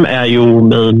DM er jo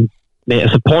med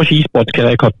altså Porsche eSports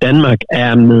Career Cup Danmark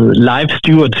er med live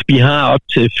stewards. Vi har op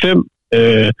til 5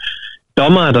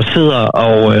 dommere, der sidder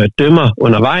og dømmer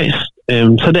undervejs.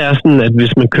 Så det er sådan, at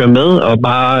hvis man kører med og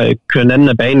bare kører en anden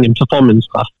af banen, så får man en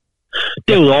straf.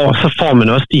 Derudover så får man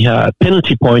også de her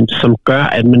penalty points, som gør,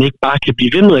 at man ikke bare kan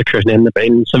blive ved med at køre den anden af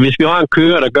banen. Så hvis vi har en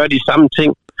kører, der gør de samme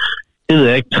ting, det ved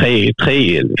jeg ikke,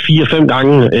 3, 4, 5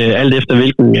 gange, alt efter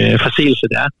hvilken forseelse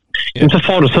det er, så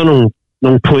får du så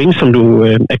nogle point, som du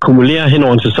akkumulerer hen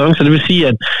over en sæson. Så det vil sige,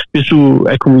 at hvis du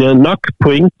akkumulerer nok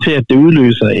point til, at det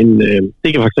udløser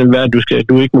det kan fx være, at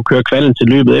du ikke må køre kvalden til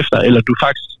løbet efter, eller du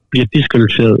faktisk bliver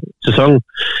diskvalificeret sæsonen,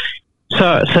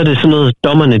 så er det sådan noget,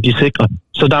 dommerne de sikrer.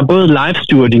 Så der er både live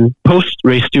stewarding,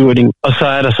 post-race stewarding, og så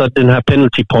er der så den her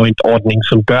penalty point-ordning,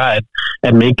 som gør,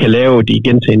 at man ikke kan lave de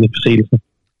gentagne forseelser.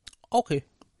 Okay.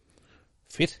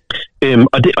 Fedt.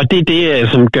 Og det er det,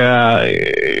 som gør,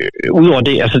 udover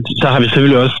det, altså, så har vi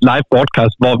selvfølgelig også live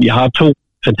broadcast, hvor vi har 2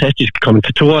 fantastiske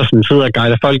kommentatorer, som sidder og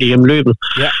guider folk igennem løbet,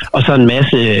 og så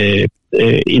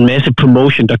en masse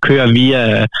promotion, der kører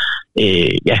via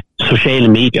sociale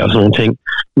medier og sådan nogle ting.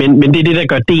 Men det er det, der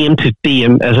gør DM til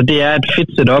DM. Altså det er et fedt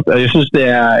setup, og jeg synes, det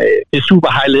er super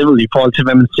high level i forhold til,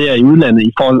 hvad man ser i udlandet,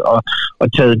 i forhold at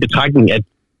tage i betragtning, at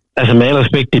altså med al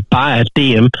respekt, det bare er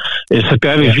DM, så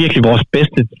gør vi virkelig vores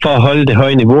bedste for at holde det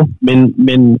høje niveau,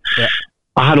 men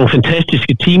og har nogle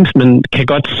fantastiske teams, men kan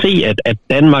godt se, at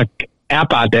Danmark er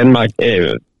bare Danmark.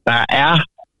 Der er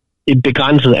et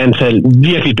begrænset antal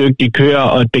virkelig dygtige kører,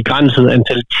 og et begrænset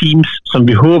antal teams, som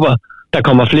vi håber, der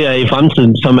kommer flere af i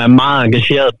fremtiden, som er meget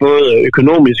engageret, både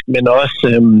økonomisk, men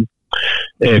også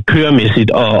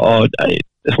køremæssigt og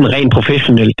sådan rent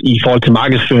professionelt i forhold til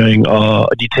markedsføring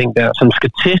og de ting der, som skal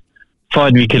til, for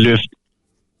at vi kan løfte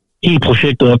hele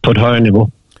projektet op på et højere niveau.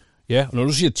 Ja, og når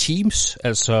du siger teams,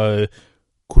 altså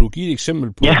kunne du give et eksempel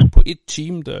på et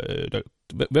team,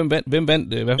 hvem vandt,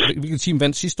 hvilket team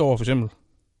vandt sidste år for eksempel?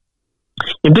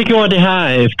 Jamen det gjorde det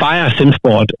her Fire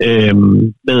Simsport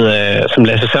med som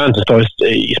Lasse Sørensen står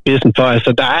i spidsen for.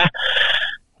 Altså der er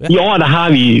i år, der har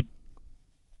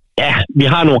vi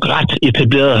har nogle ret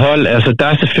etablerede hold. Altså der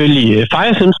er selvfølgelig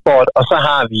Fire Simsport, og så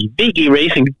har vi VG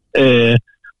Racing,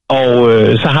 og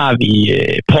så har vi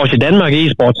Porsche Danmark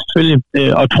eSports selvfølgelig,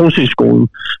 og Tromsø-skolen,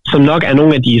 som nok er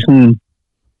nogle af de sådan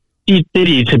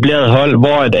de etablerede hold,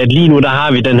 hvor at lige nu der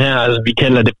har vi den her, altså vi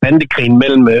kalder det bandekrigen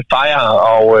mellem Fire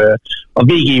og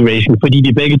VG Racing, fordi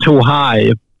de begge to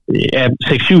har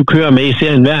 6-7 kører med i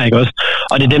serien hver, ikke også?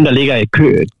 Og det er dem, der ligger i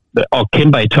kø og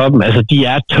kæmper i toppen. Altså de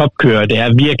er topkører, det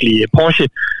er virkelig Porsche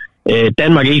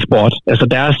Danmark eSport, altså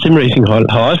deres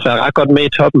simracing-hold har også været ret godt med i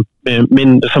toppen,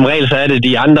 men som regel så er det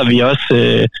de andre,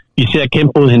 vi ser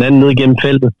kæmpe mod hinanden ned igennem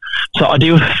feltet. Så, og det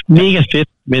er jo mega fedt,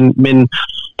 men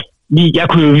jeg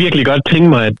kunne jo virkelig godt tænke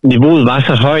mig, at niveauet var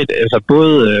så højt, altså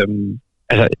både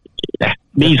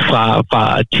mest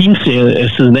fra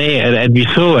teamsiden af, at vi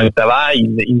så, at der var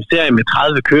en serie med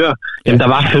 30 kører, jamen der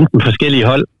var 15 forskellige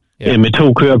hold med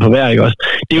 2 kører på hver, ikke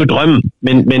også? Det er jo drømmen,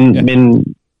 men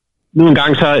nu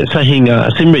engang så hænger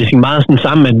simracing meget sådan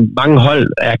sammen, at mange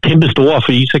hold er kæmpe store,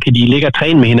 fordi så kan de ligge og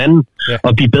træne med hinanden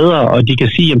og blive bedre, og de kan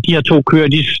sige, at de her 2 kører,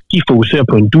 de fokuserer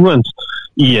på endurance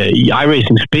i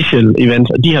iRacing Special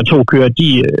Events, og de her 2 kører,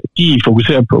 de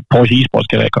fokuserer på Porsche eSports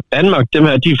Career Cup Danmark, dem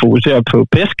her, de fokuserer på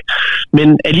PESC,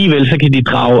 men alligevel så kan de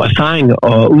drage erfaring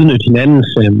og udnytte hinandens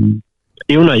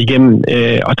evner igennem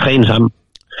og træne sammen.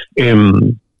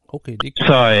 Okay, det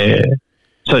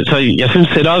Så jeg synes,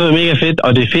 setupet er mega fedt,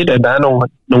 og det er fedt, at der er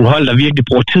nogle hold, der virkelig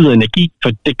bruger tid og energi,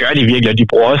 for det gør de virkelig, og de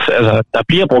bruger også, altså der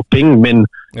bliver brugt penge, men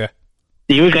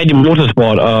det er jo ikke rigtig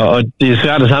motorsport, og det er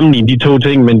svært at sammenligne de 2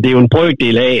 ting, men det er jo en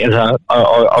brøkdel af altså,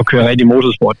 at køre rigtig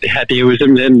motorsport. Det her, det er jo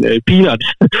simpelthen peanuts,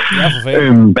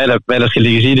 hvad der skal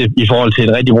lægges i det i forhold til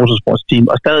et rigtig motorsportsteam,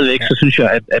 og stadigvæk så synes jeg,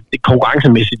 at det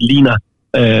konkurrencemæssigt ligner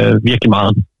virkelig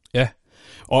meget. Ja,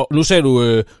 og nu sagde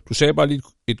du sagde bare lige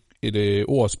et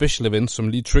ord special event, som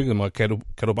lige triggede mig. Kan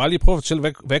du bare lige prøve at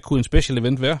fortælle, hvad kunne en special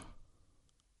event være?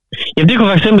 Jamen det kunne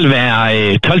for eksempel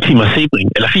være 12 timers Sebring,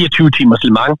 eller 24 timers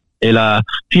Le Mans, eller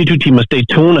 24 timers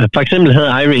Daytona. For eksempel havde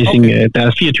iRacing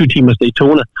deres 24 timers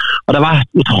Daytona, og der var,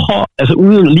 jeg tror, altså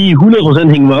uden lige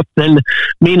 100% hænge mig op,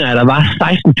 mener jeg, der var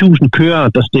 16.000 kører,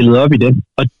 der stillede op i det.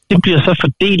 Og det bliver så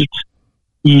fordelt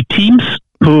i teams,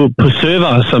 på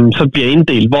server, som så bliver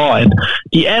inddelt, hvor at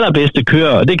de allerbedste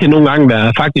kører, og det kan nogle gange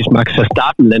være faktisk Max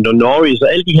Verstappen, Lando Norris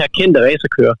og alle de her kendte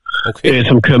racerkører,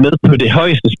 som kører med på det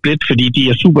højeste split, fordi de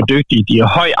er super dygtige, de har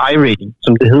høj I-rating,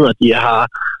 som det hedder,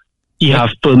 de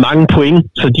har fået mange point,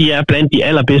 så de er blandt de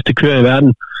allerbedste kører i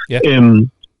verden.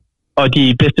 Og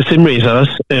de bedste simracer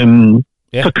også.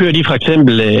 Så kører de for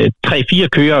eksempel 3-4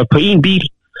 kører på en bil.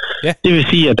 Det vil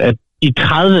sige, at de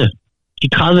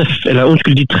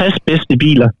 60 bedste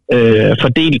biler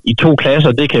fordelt i 2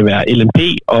 klasser, det kan være LMP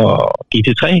og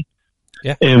GT3.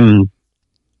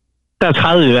 Der er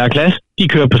 30 i hver klasse, de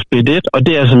kører på split 1, og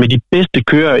det er altså med de bedste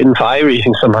kører inden for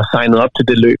iRacing, som har signet op til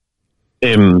det løb.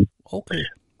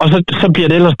 Og så bliver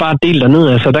det ellers bare delt derned,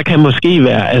 altså der kan måske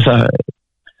være,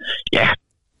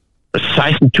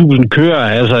 16.000 kører,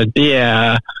 altså det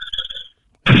er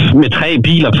med 3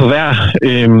 biler på hver,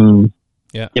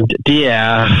 jamen det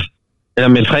er, eller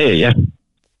med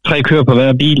 3 kører på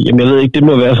hver bil, jamen jeg ved ikke, det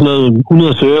må være sådan noget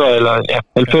 100 server, eller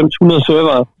 90-100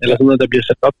 server, eller sådan noget, der bliver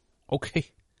sat op.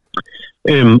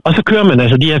 Og så kører man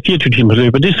altså de her 24 timers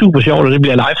løb, og det er super sjovt, og det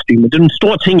bliver livestream, det er en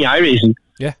stor ting i iRacing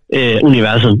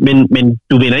universet, men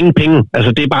du vinder ingen penge,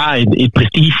 altså det er bare et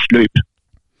prestigeløb.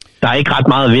 Der er ikke ret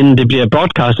meget at vinde. Det bliver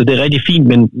broadcastet, det er rigtig fint,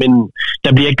 men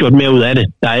der bliver ikke gjort mere ud af det.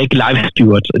 Der er ikke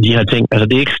live-steward og de her ting. Altså,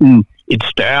 det er ikke sådan et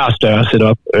større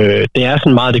setup. Det er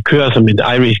sådan meget, det kører som et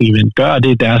iRacing-event gør, og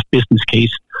det er deres business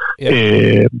case.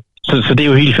 Så det er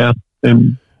jo helt fair.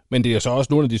 Men det er så også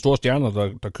nogle af de store stjerner,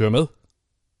 der kører med?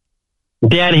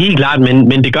 Det er det helt klart,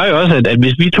 men det gør jo også, at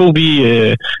hvis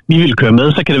vi vil køre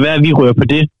med, så kan det være, at vi rører på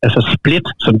det. Altså split,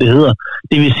 som det hedder.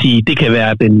 Det vil sige, det kan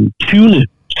være den 20.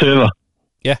 server,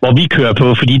 hvor vi kører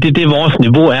på, fordi det er det, vores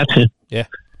niveau er til.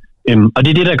 Og det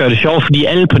er det, der gør det sjovt, fordi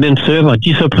alle på den server, de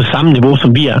er så på samme niveau,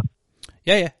 som vi er.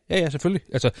 Ja, selvfølgelig.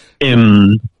 Altså,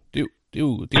 det er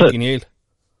jo genialt.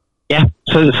 Ja,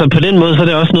 så på den måde, så er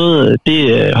det også noget,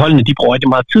 det holdene, de bruger rigtig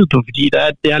meget tid på, fordi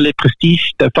det er lidt prestige,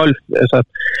 der folk, altså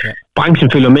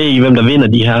branchen følger med i, hvem der vinder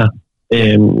de her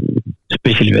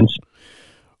special events.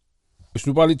 Hvis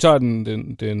du bare lige tager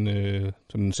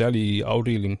den særlige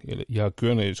afdeling, eller I har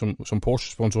kørende, som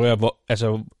Porsche sponsorerer,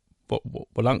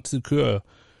 hvor lang tid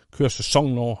kører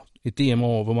sæsonen over, et DM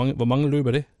over? Hvor mange løb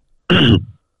er det?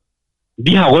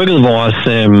 Vi har rykket vores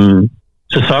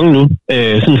sæson nu,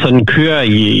 så den kører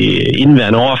i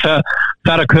indværende år.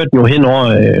 Før der kørte den jo hen over,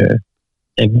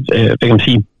 hvad kan man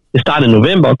sige, det startede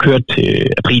november og kørte til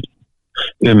april.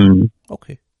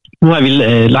 Nu har vi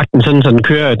lagt den sådan, så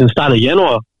den starter i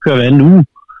januar, kører hver anden uge,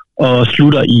 og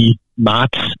slutter i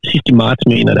marts, sidst i marts,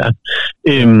 mener der.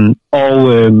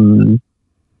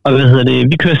 Og hvad hedder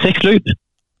det, vi kører 6 løb.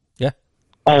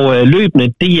 Og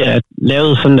løbene, det er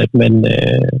lavet sådan, at man,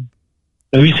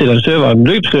 når vi sætter en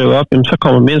løbsserver op, så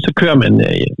kommer man med, så kører man,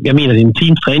 jeg mener, det er en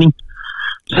times træning.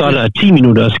 Så er der 10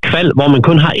 minutters kval, hvor man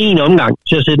kun har 1 omgang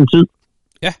til at sætte en tid.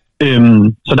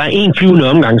 Så der er 1 flyvende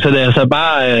omgang, så det er altså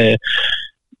bare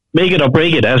make it or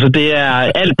break it, altså det er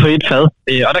alt på et fad,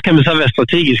 og der kan man så være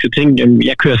strategisk og tænke, jamen,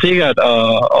 jeg kører sikkert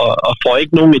og får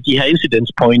ikke nogen af de her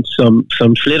incidence points,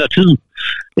 som sletter tiden,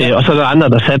 og så er der andre,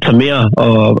 der satser mere,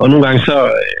 og nogle gange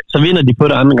så vinder de på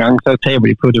det, andre gange så taber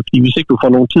de på det, fordi hvis ikke du får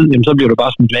nogen tid, jamen, så bliver du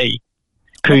bare smidt af i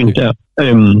køen der.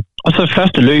 Og så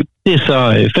første løb, det er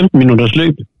så 15 minutters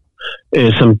løb,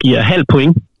 som giver halv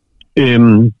point,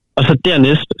 og så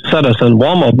dernæst, så er der sådan en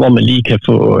warm-up, hvor man lige kan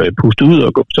få pustet ud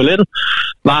og gå på toilettet.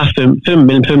 Varer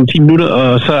mellem 5 og 10 minutter,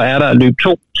 og så er der løb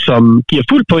 2, som giver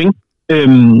fuld point,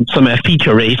 som er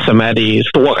feature race, som er det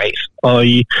store race. Og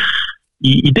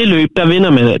i det løb,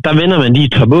 der vinder man lige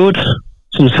top 8,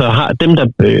 så har dem, der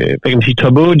hvad kan man sige,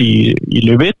 top 8 i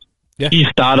løb 1, de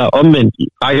starter omvendt i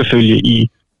rækkefølge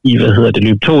i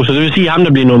løb 2. Så det vil sige, at ham,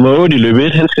 der bliver nummer 8 i løb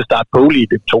 1, han skal starte pole i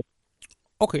løb 2.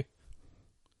 Okay.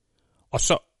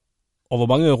 Og hvor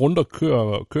mange runder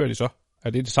kører de så? Er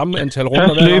det samme antal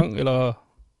runder hver gang? Eller?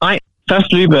 Nej,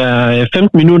 første løb er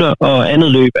 15 minutter, og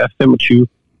andet løb er 25.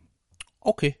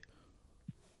 Okay.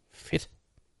 Fedt.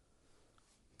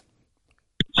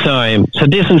 Så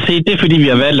det er sådan set, det er fordi vi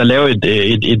har valgt at lave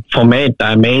et format, der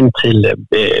er man til,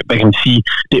 hvad kan man sige,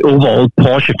 det overall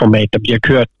Porsche-format, der bliver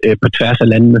kørt på tværs af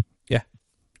landene. Ja,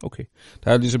 okay.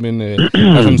 Der er ligesom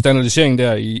en standardisering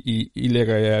der, I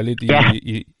lægger jer lidt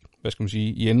i hvad skal man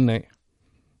sige, i enden af.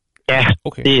 Ja,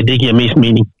 okay. Det giver mest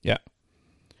mening. Ja.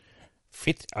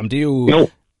 Fedt. Jamen det er jo...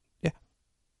 Ja.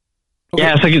 Okay.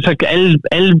 Ja, så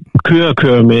alle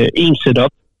kører med en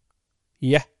setup.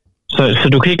 Ja. Så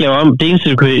du kan ikke lave om. Det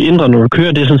eneste, du kan ændre, når du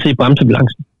kører, det er sådan set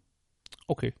bremsebalancen.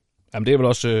 Okay. Jamen det er vel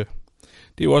også...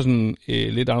 det er jo også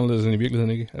lidt anderledes end i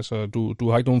virkeligheden, ikke? Altså, du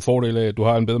har ikke nogen fordel af, at du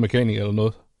har en bedre mekanik eller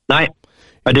noget. Nej,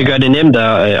 og det gør det nemt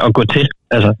at gå til.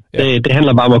 Altså, det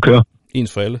handler bare om at køre.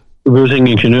 Ens for alle. Du behøver ikke en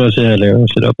ingeniør til at lave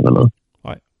setup eller noget.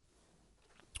 Nej.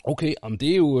 Okay, jamen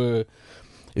det er jo... jeg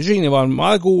synes egentlig, det var en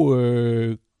meget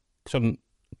god sådan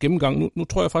gennemgang. Nu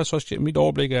tror jeg faktisk også, at mit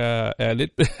overblik er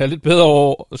lidt bedre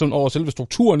over selve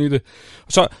strukturen i det.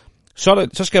 Så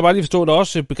skal jeg bare lige forstå, at der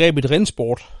også er begrebet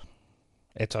rennsport.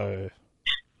 Altså...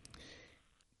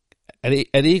 Er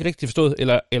det ikke rigtigt forstået,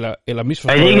 eller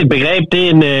misforstået? Er det ikke et begreb? Det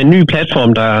er en ny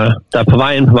platform, der er på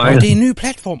vej ind på markedet. Det er en ny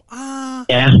platform? Ah.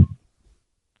 Ja.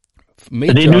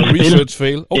 Major det er et nyt research spil.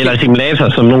 Fail. Okay. Eller simulator,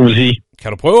 som nogen vil sige.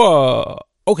 Kan du prøve at...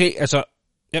 Okay, altså...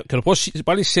 Ja, kan du prøve at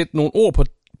bare lige sætte nogle ord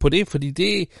på det? Fordi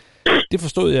det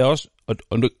forstod jeg også.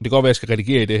 Og det kan godt være, at jeg skal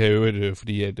redigere i det her øvrigt,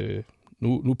 fordi at...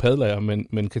 Nu padler jeg,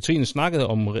 men Katrine snakkede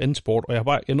om rennsport,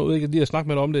 og jeg nåede ikke lige at snakke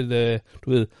med dig om det,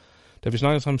 da vi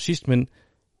snakkede sammen sidst, men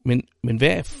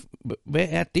hvad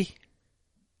er det?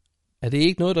 Er det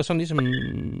ikke noget, der sådan ligesom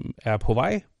er på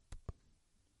vej?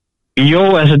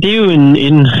 Jo, altså det er jo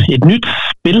et nyt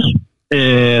spil,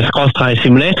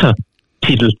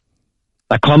 simulator-titel,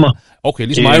 der kommer. Okay,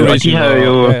 ligesom iRacing. De har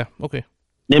jo, okay.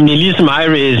 Nemlig ligesom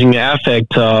iRacing,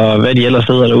 Airfact og hvad de ellers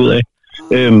hedder derude af.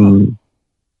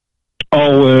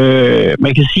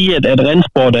 Man kan sige, at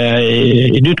rennsport er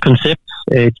et nyt koncept.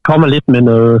 De kommer lidt med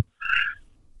noget...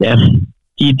 Ja,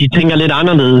 de tænker lidt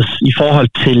anderledes i forhold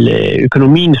til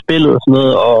økonomien i spillet og sådan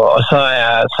noget, og så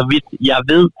er, så vidt jeg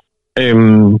ved,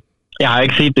 jeg har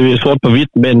ikke set det sort på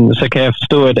hvidt, men så kan jeg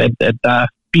forstå, at der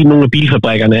nogle af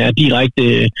bilfabrikkerne er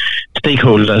direkte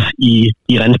stakeholders i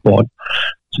rennsport.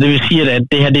 Så det vil sige, at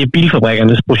det her det er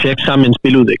bilfabrikkernes projekt sammen med en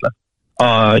spiludvikler.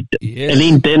 Og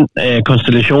alene den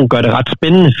konstellation gør det ret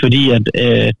spændende, fordi at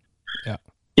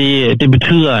det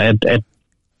betyder, at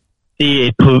det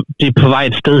er på vej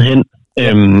et sted hen,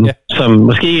 som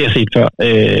måske ikke er set før,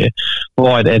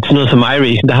 hvor at sådan noget som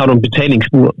iRacing, der har du en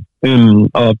betalingsmur,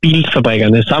 og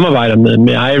bilfabrikkerne samarbejder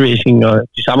med iRacing, og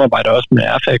de samarbejder også med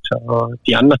Airfact og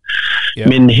de andre.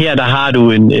 Men her der har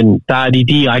du der er de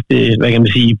direkte, hvad kan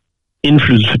man sige,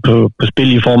 indflydelse på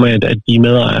spil i form af, at de er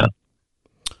medejere.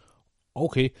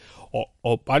 Okay,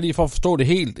 og bare lige for at forstå det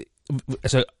helt,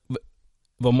 altså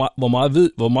hvor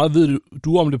meget ved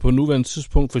du om det på nuværende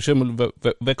tidspunkt? For eksempel,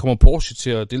 hvad kommer Porsche til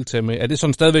at deltage med? Er det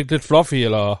sådan stadigvæk lidt fluffy,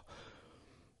 eller?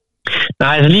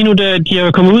 Nej, altså lige nu, de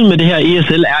har kommet ud med det her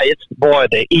ESL R1, hvor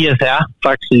ESR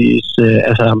faktisk,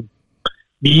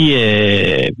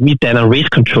 vi danner race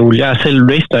control. Jeg er selv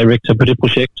race director på det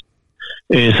projekt.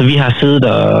 Så vi har siddet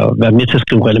og været med til at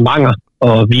skrive reglementer,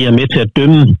 og vi er med til at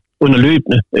dømme under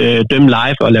løbende, dømme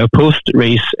live og lave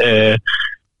post-race,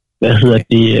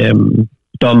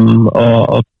 dom,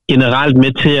 og generelt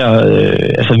med til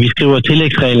at, vi skriver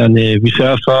tillægsreglerne, vi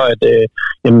sørger for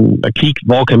at kigge,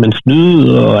 hvor kan man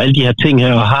snyde, og alle de her ting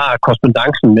her, og har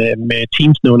korrespondancen med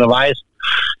teamsene undervejs.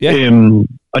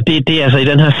 Og det er altså i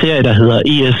den her serie, der hedder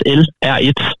ESL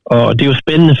R1, og det er jo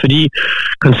spændende, fordi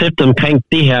konceptet omkring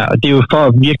det her, og det er jo for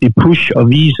at virkelig push og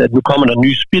vise, at nu kommer der en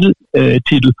ny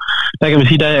spiltitel. Der kan man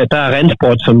sige, der er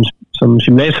rennsport, som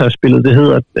simulatorspillet, det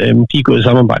hedder, de er gået i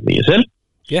samarbejde med ESL.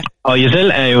 Yeah. Og ESL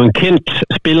er jo en kendt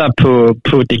spiller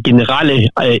på det generelle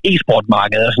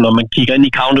e-sportmarked, altså når man kigger ind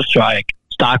i Counter-Strike,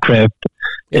 StarCraft,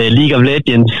 League of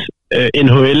Legends,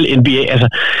 NHL, NBA, altså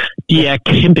de er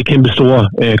kæmpe store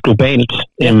globalt.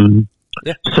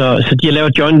 Så de har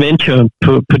lavet joint venture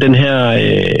på den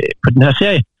her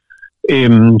serie,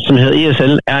 som hedder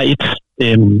ESL R1.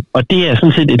 Og det er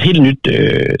sådan set et helt nyt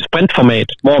sprintformat,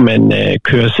 hvor man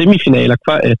kører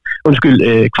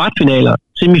kvartfinaler,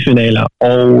 semifinaler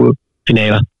og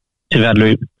finaler til hvert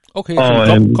løb. Okay, og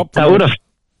der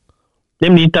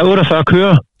er 48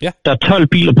 kører. Ja. Der er 12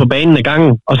 biler på banen ad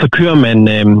gangen, og så kører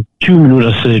man 20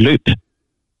 minutters løb.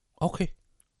 Okay.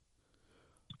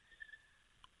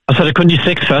 Og så er det kun de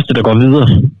 6 første, der går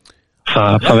videre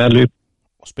fra hvert løb.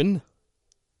 Spændende.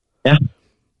 Ja.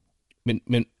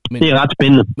 Men, det er ret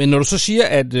spændende. Men når du så siger,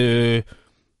 at det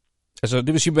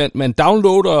vil sige, at man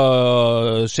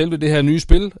downloader selve det her nye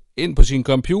spil ind på sin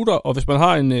computer, og hvis man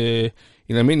har en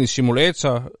almindelig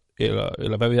simulator,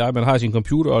 eller hvad ved jeg, man har sin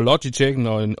computer og Logitech'en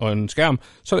og en skærm,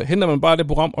 så henter man bare det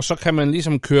program, og så kan man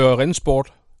ligesom køre rennsport.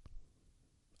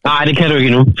 Nej, det kan du ikke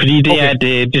endnu, fordi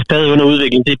det er stadig under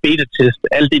udvikling. Det er beta-test.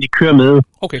 Alt det, de kører med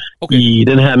i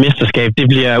den her mesterskab, det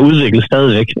bliver udviklet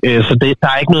stadigvæk. Så der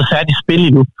er ikke noget særligt spil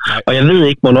endnu. Nej. Og jeg ved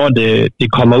ikke, hvornår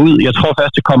det kommer ud. Jeg tror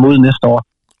først, det kommer ud næste år.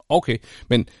 Okay,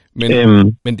 men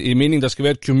det er meningen, der skal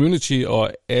være et community,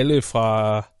 og alle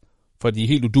fra fra de er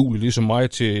helt uduelige ligesom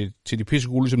mig, til de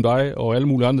pissegode ligesom dig, og alle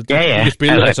mulige andre, de kan det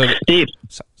spille.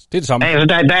 Det er det samme. Altså,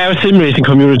 der er jo simracing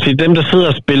community. Dem, der sidder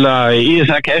og spiller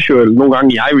ESR Casual, nogle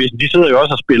gange i iRacing, de sidder jo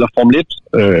også og spiller Formel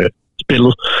 1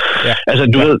 spillet. Ja. Altså,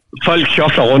 du ved, folk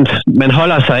shuffler rundt. Man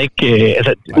holder sig ikke...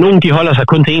 nogle de holder sig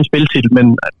kun til én spiltitel,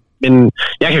 men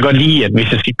jeg kan godt lide, at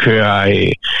hvis jeg skal køre...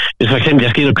 hvis for eksempel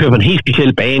jeg skal ind og køre på en helt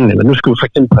speciel bane, eller nu skulle jeg for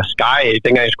eksempel på Sky,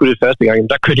 dengang jeg skulle det første gang,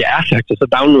 der kørte jeg Afsnit, og så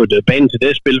downloadede banen til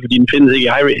det spil, fordi den findes ikke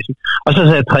i iRacing. Og så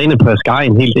jeg trænet på Sky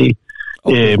en hel del.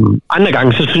 Okay. Andre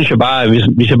gange, så synes jeg bare,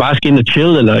 hvis jeg bare skal ind og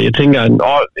chill, eller jeg tænker,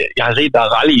 jeg har set, der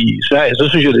er rally i Sverige, så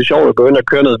synes jeg, det er sjovt at gå ind og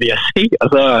køre noget VRC, og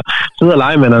så sidde og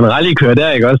lege med en rallykører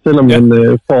der, ikke også, selvom man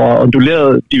får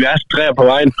onduleret diverse træer på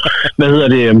vejen. Hvad hedder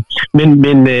det?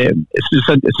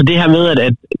 Så det her med,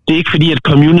 at det er ikke fordi, at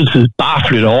community bare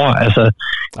flytter over, altså,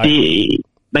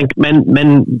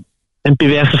 man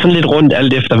bevæger sig sådan lidt rundt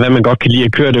alt efter, hvad man godt kan lide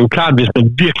at køre. Det er jo klart, hvis man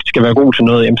virkelig skal være god til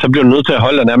noget, jamen, så bliver du nødt til at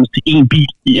holde dig nærmest til én bil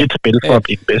i et spil, for at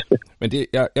blive den bedste. Men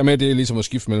jeg med, det er ligesom at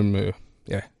skifte mellem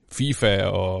FIFA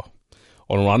og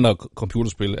nogle andre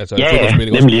computerspil. Altså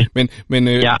fodboldspil, nemlig. Men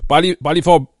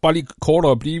bare lige kort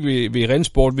at blive ved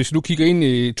rennsport. Hvis du nu kigger ind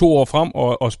i 2 år frem,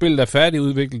 og spillet er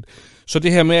færdigudviklet, så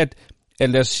det her med, at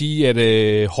lad os sige,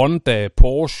 at Honda,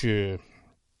 Porsche,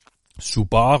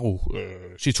 Subaru,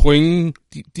 Citroën,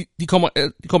 de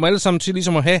kommer alle sammen til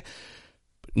ligesom at have,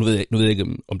 nu ved jeg ikke,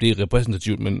 om det er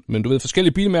repræsentativt, men du ved,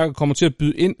 forskellige bilmærker kommer til at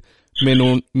byde ind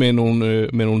med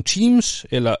nogle teams,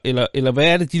 eller hvad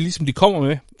er det, de kommer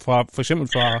med, for eksempel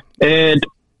fra...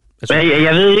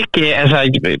 Jeg ved ikke,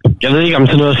 jeg ved ikke om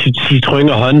sådan noget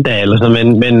Citroën og Honda, eller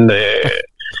sådan, men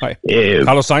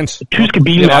Carlos Sainz. Tyske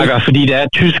bilmærker, fordi der er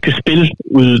tyske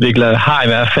spiludviklere, har i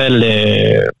hvert fald...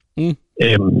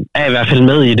 er i hvert fald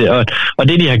med i det, og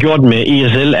det de har gjort med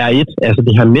ESL R1, altså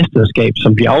det her mesterskab,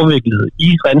 som bliver afviklet i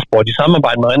rennsport, i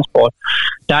samarbejde med rennsport,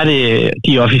 der er det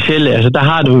de officielle, altså der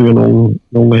har du jo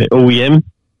nogle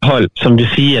OEM-hold, som vil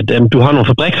sige, at du har nogle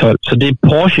fabrikshold, så det er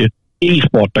Porsche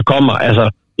e-sport, der kommer, altså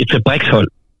et fabrikshold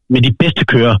med de bedste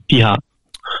kører, de har.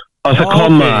 Og så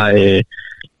kommer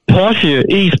Porsche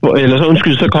e-sport, eller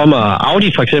så kommer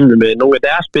Audi for eksempel med nogle af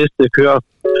deres bedste kører.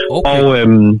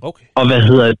 Og hvad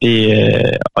hedder det,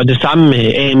 og det samme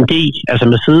med AMG, altså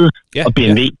Mercedes og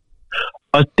BMW.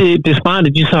 Og det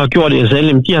smarte, de så har gjort i SL,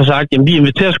 de har sagt, jamen vi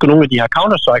inviterer sgu nogle af de her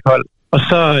Counter-Strike-hold, og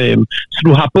så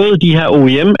du har både de her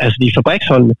OEM, altså de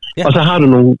fabriksholdene, og så har du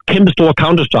nogle kæmpe store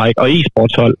Counter-Strike og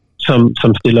e-sportshold,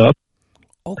 som stiller op.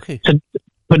 Okay. Så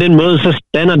på den måde, så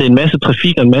danner det en masse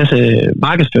trafik og en masse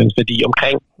markedsføringsværdi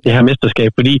omkring det her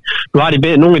mesterskab, fordi du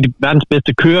har nogle af de verdens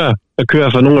bedste kører, der kører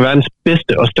for nogle af verdens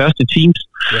bedste og største teams,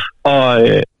 og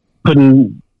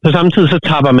på samme tid, så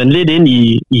tapper man lidt ind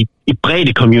i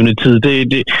bredde communityet.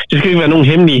 Det skal ikke være nogen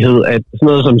hemmelighed, at sådan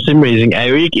noget som simracing er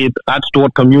jo ikke et ret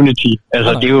stort community.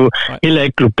 Altså, det er jo heller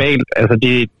ikke globalt. Altså,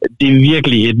 det er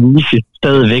virkelig et niche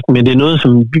stadigvæk, men det er noget,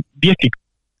 som virkelig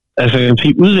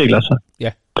udvikler sig.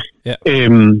 Ja.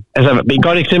 Altså et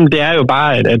godt eksempel, det er jo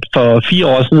bare, at for 4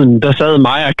 år siden, der sad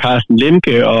mig og Carsten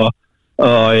Lemke og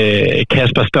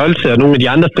Kasper Stolte og nogle af de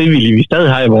andre frivillige, vi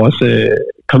stadig har i vores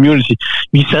community.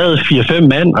 Vi sad 4-5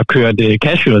 mand og kørte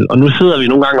casual, og nu sidder vi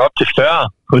nogle gange op til 40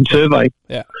 på en server, ikke?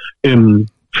 Ja.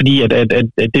 Fordi at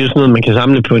det er jo sådan noget, man kan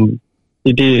samle på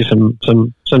det er det,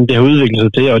 som det har udviklet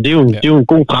sig til, og det er jo en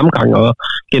god fremgang, og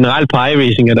generelt på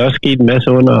iRacing er der også sket en masse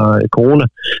under corona.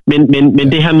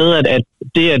 Men det her med, at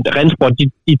rennsport,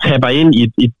 de tapper ind i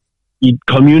et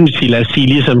community, lad os sige,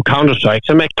 ligesom Counter-Strike,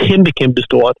 som er kæmpe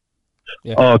stort,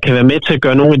 og kan være med til at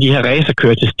gøre nogle af de her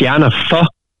racerkører til stjerner for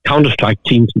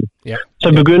Counter-Strike-teamsene.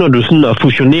 Så begynder du sådan at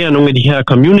fusionere nogle af de her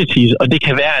communities, og det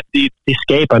kan være, at det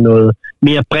skaber noget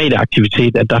mere bredde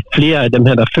aktivitet, at der er flere af dem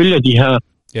her, der følger de her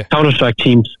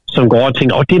Counter-Strike-teams, som går over og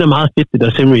tænker, det er da meget fedt, det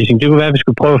der simracing. Det kunne være, at vi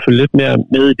skulle prøve at følge lidt mere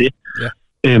med i det.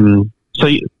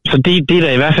 Så det er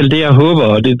da i hvert fald det, jeg håber,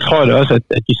 og det tror jeg da også,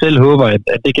 at de selv håber,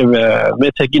 at det kan være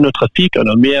med til at give noget trafik og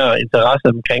noget mere interesse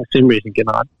omkring simracing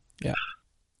generelt.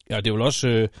 Ja, det er vel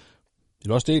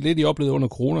også det lidt, I oplevede under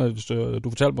corona. Du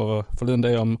fortalte mig forleden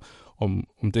dag om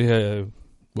det her,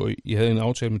 hvor I havde en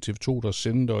aftale med TV2, der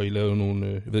sendte, og I lavede nogle,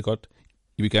 jeg ved godt,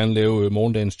 I vil gerne lave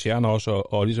morgendagens stjerner også,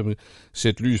 og ligesom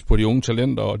sætte lys på de unge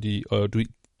talenter, og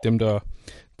dem,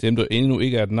 der endnu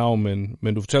ikke er et navn,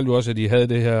 men du fortalte jo også, at I havde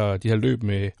de her løb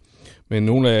med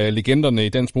nogle af legenderne i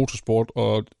dansk motorsport,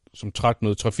 og som trak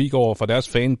noget trafik over fra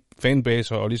deres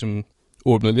fanbaser, og ligesom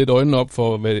åbnede lidt øjnene op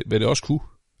for, hvad det også kunne.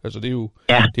 Altså det er jo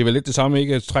det er vel lidt det samme,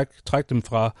 ikke? At trække dem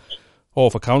over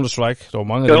fra Counter-Strike. Der var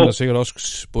mange af dem, der sikkert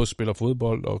også både spiller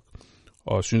fodbold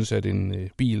og synes, at en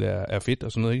bil er fedt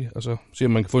og sådan noget, ikke? Altså se,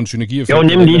 om man kan få en synergi. Jo,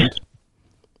 nemlig.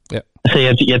 Ja.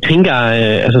 Altså jeg tænker,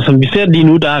 altså som vi ser det lige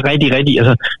nu, der er rigtig,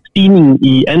 altså stigningen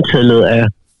i antallet af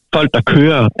folk, der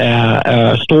kører,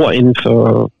 er stor inden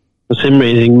for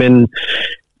simracing, men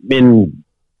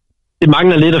det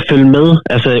mangler lidt at følge med,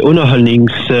 altså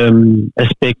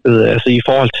underholdningsaspektet, altså i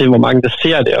forhold til, hvor mange der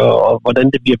ser det, og hvordan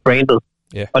det bliver brandet.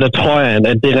 Yeah. Og der tror jeg,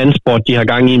 at det rennsport, de har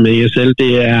gang i med ESL,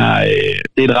 det er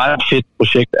et ret fedt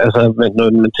projekt, altså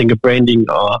når man tænker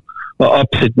branding og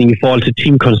opsætning i forhold til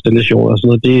teamkonstellationer og sådan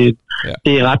noget.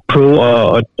 Det er ret pro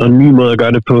og en ny måde at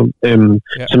gøre det på.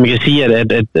 Så man kan sige,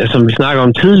 at som vi snakker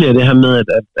om tidligere, det her med,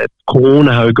 at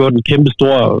corona har jo gjort en kæmpe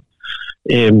stor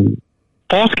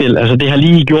forskel. Altså det har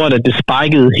lige gjort, at det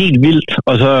spikede helt vildt,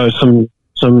 og så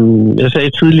som jeg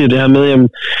sagde tidligere, det her med, at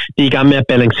det er i gang med at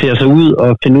balancere sig ud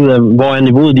og finde ud af, hvor er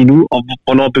niveauet lige nu, og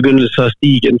hvornår begynder det så at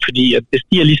stige igen, fordi at det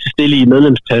stiger lige så stille i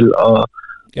medlemstal og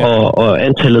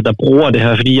antallet, der bruger det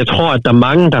her, fordi jeg tror, at der er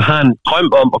mange, der har en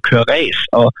drøm om at køre race,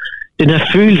 og den her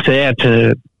følelse af at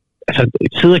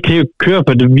sidde og køre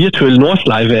på det virtuelle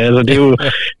Northlife, altså det er jo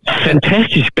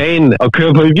fantastisk bane at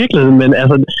køre på i virkeligheden, men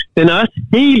altså den er også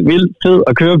helt vildt fed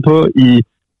at køre på i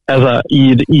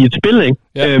et spil, ikke?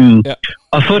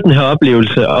 Og få den her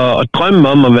oplevelse, og drømme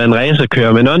om at være en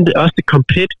racerkører, men også det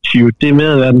competitive, det med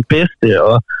at være den bedste,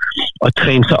 og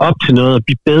træne sig op til noget, og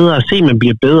blive bedre, se man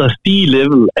bliver bedre, stige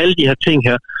level, alle de her ting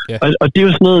her. Og det er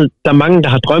jo sådan noget, der er mange, der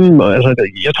har drømme, altså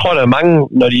jeg tror, der er mange,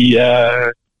 når de er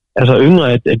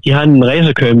yngre, at de har en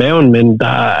racerkører i maven, men der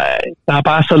er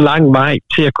bare så lang vej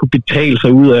til at kunne betale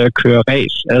sig ud af at køre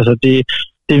race. Altså det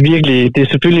er virkelig, det er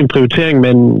selvfølgelig en prioritering,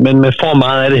 men man får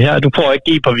meget af det her. Du får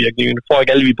ikke G-påvirkning, du får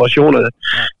ikke alle vibrationerne,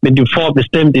 men du får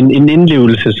bestemt en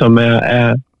indlevelse, som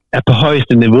er på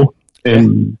højeste niveau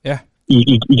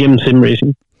igennem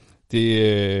simracing.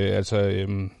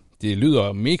 Det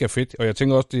lyder mega fedt, og jeg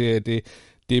tænker også,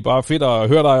 det er bare fedt at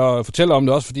høre dig og fortælle om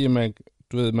det også, fordi man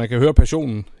kan høre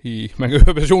passionen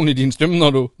i din stemme,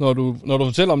 når du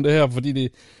fortæller om det her, fordi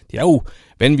det er jo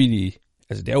vanvittigt,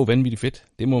 altså det er jo vanvittigt fedt,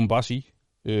 det må man bare sige.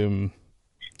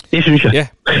 Det synes jeg. Ja,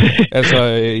 altså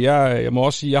jeg må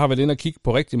også sige, jeg har været inde og kigge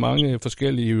på rigtig mange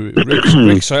forskellige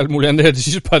rigs og alt muligt andet her de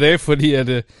sidste par dage, fordi at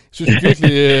jeg synes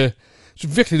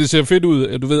virkelig det ser fedt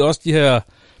ud. Du ved også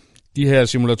de her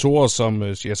simulatorer,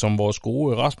 som vores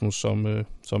gode Rasmus,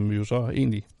 som jo så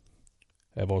egentlig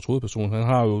er vores hovedperson. Han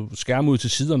har jo skærme ud til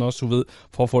siderne også, du ved,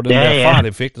 for at få den der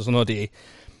farteffekt og sådan noget.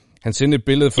 Han sendte et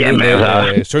billede for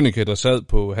af Sønneke, der sad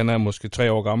på, han er måske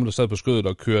 3 år gammel, der sad på skødet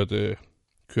og kørte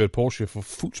Porsche for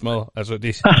fuld smadret. Altså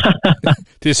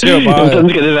det ser jo bare... Sådan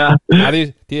skal det være. Ja,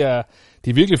 det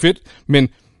er virkelig fedt, men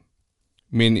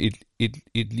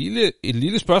et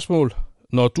lille spørgsmål.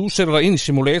 Når du sætter dig ind i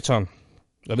simulatoren,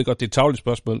 jeg ved godt, det er et tarveligt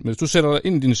spørgsmål, men hvis du sætter dig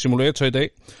ind i din simulator i dag,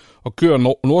 og kører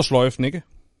Nordsløjfen, ikke?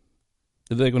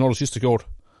 Jeg ved ikke, hvornår du sidst har gjort.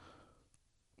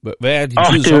 Hvad er din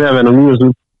tid så? Det vil være nogle uger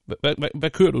siden. Hvad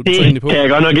kører du så egentlig på? Det kan jeg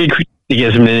godt nok ikke. Det kan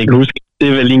jeg simpelthen ikke huske. Det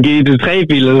er vel en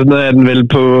GT3-bil eller sådan noget, er den vel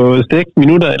på 6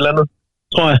 minutter eller andet,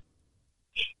 tror jeg.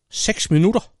 6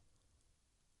 minutter?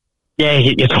 Ja,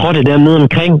 jeg tror det er dernede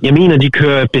omkring. Jeg mener, de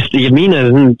kører... Jeg mener,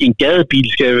 at en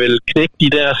gadebil skal vel knække de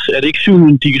der... Er det ikke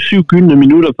 7 gyldne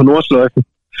minutter på Nordsløjfen?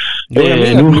 Nu,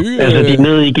 altså de er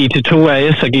nede i GT2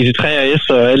 RS og GT3 RS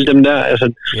og alle dem der.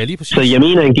 Altså, ja, lige præcis. Så jeg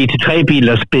mener, en GT3-bil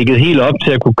er spækket helt op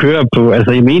til at kunne køre på...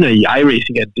 Altså jeg mener i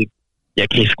iRacing, at det... Jeg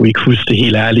kan sgu ikke huske det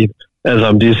helt ærligt. Altså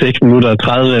om det er 6 minutter og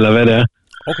 30 eller hvad det er.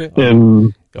 Okay. Jeg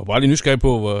var bare lige nysgerrig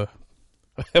på, hvor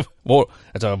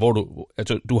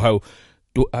du har jo...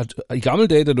 I gamle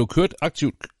dage, da du kørte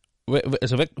aktivt,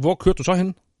 hvor kørte du så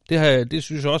hen? Det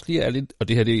synes jeg også lige er lidt, og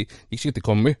det her, det er ikke sikkert, det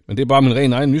kommer med, men det er bare min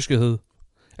ren egen nysgerrighed.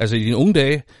 Altså i dine unge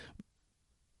dage,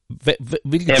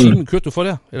 hvilke team kørte du for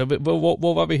der? Eller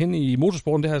hvor var vi henne i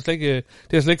motorsporten? Det har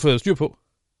jeg slet ikke fået styr på.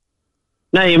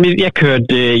 Nej,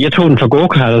 jeg tog den fra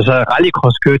go-kart, og så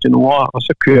rallycross kørte jeg nogle år, og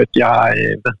så kørte jeg,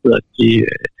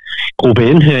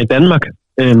 gruppe N her i Danmark.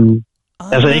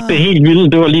 Altså ikke det helt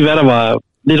vildt, det var lige hvad der var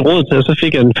lidt råd til, og så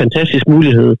fik jeg en fantastisk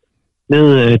mulighed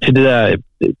ned til det der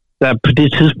på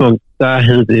det tidspunkt, der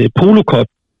hed det Polo Cup,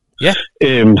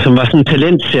 som var sådan en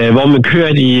talentserie, hvor man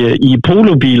kørte i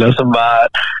polobiler, som var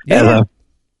altså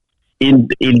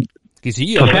en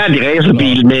forfærdelig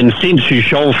racerbil med en sindssygt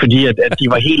sjov, fordi at de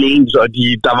var helt ens, og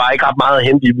der var ikke ret meget at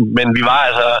hente i dem, men vi var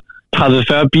altså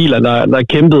 30-40 biler, der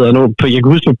kæmpede, og jeg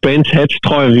kan huske på Brands Hatch,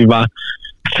 tror jeg, vi var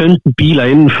 15 biler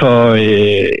inden for 8/10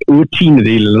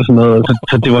 eller sådan noget,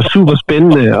 så det var super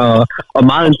spændende og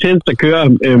meget intenst at køre.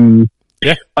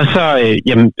 Og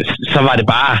så var det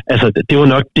bare, altså det var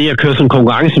nok det at køre sådan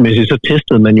konkurrencemæssigt, så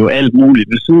testede man jo alt muligt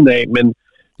ved siden af,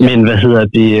 men hvad hedder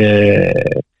det,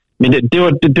 men det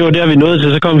var der vi nåede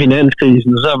til, så kom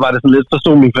finanskrisen, og så var det sådan lidt, så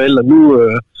stod mine forældre,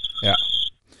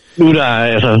 nu der,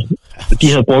 altså,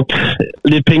 de havde brugt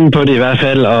lidt penge på det i hvert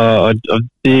fald, og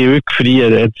det er jo ikke fordi,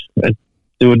 at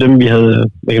det var dem, vi havde,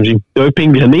 hvad kan man sige, det var ikke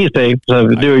penge, vi havde mest af, så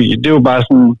det var bare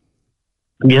sådan,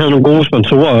 vi havde nogle gode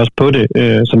sponsorer også på det,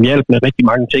 som hjalp med rigtig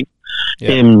mange ting.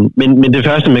 Ja. Men det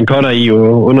første, man cutter i jo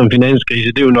under en finanskrise,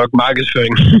 det er jo nok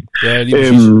markedsføring. Ja,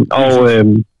 lige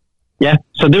ja,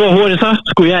 så det var hurtigt, så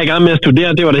skulle jeg i gang med at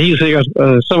studere, det var da helt sikkert.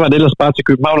 Så var det ellers bare til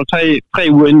København, og 3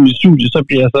 uger inden i studiet, så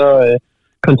blev jeg så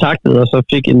kontaktet, og så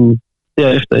fik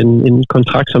derefter en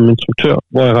kontrakt som instruktør,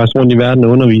 hvor jeg rejste rundt i verden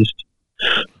og underviste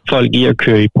folk i at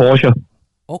køre i Porsche.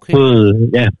 Okay. Både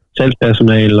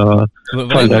salgspersonale og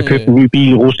folk, der har købt en ny bil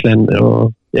i Rusland.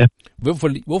 Og, ja.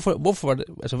 Hvorfor var det,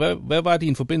 altså hvad var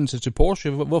din forbindelse til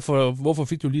Porsche? Hvorfor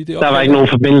fik du lige det op? Der var ikke nogen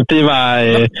forbindelse.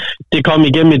 Det kom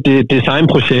igennem et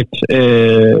designprojekt,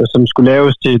 som skulle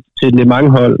laves til Le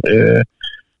Mans-hold,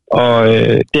 og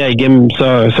derigennem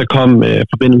så kom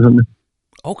forbindelserne.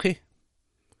 Okay.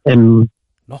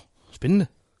 Nå, spændende.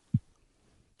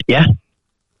 Ja,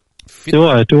 det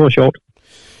var sjovt.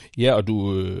 Ja, og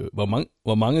du,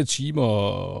 hvor mange timer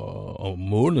om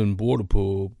måneden bruger du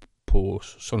på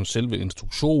sådan selve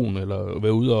instruktion, eller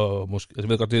være ude og måske, altså, jeg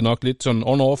ved godt, det er nok lidt sådan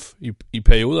on-off i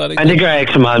perioder, er det ikke? Nej, det gør jeg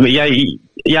ikke så meget, men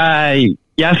jeg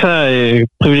er så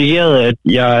privilegeret, at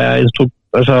jeg er instruktør,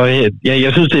 altså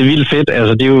jeg synes, det er vildt fedt,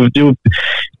 altså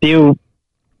det er jo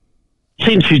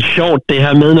sindssygt sjovt, det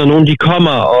her med, når nogen de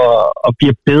kommer og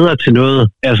bliver bedre til noget.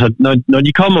 Altså, når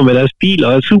de kommer med deres bil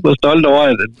og er super stolte over,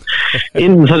 at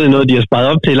enten så er det noget, de har sparet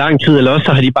op til i lang tid, eller også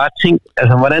så har de bare tænkt,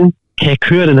 altså, hvordan kan jeg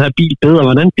køre den her bil bedre?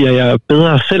 Hvordan bliver jeg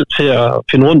bedre selv til at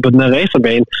finde rundt på den her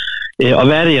racerbane? Og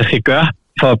hvad er det, jeg skal gøre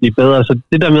for at blive bedre? Så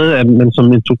det der med, at man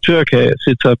som instruktør kan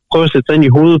prøve at sætte sig ind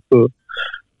i hovedet på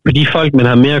de folk, man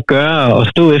har med at gøre, og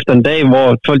stå efter en dag,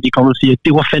 hvor folk de kommer og siger,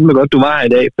 det var fandme godt, du var her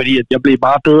i dag, fordi at jeg blev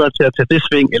bare bedre til at tage det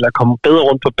sving, eller komme bedre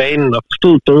rundt på banen, og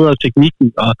forstod bedre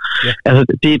teknikken. Og, altså,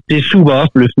 det er super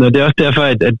opløftende, og det er også derfor,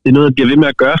 at det er noget, jeg bliver ved med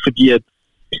at gøre, fordi at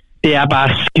det er bare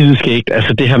skideskægt.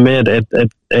 Altså det her med,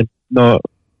 at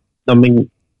når man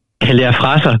kan lære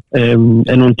fra sig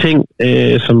af nogle ting,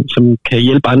 som kan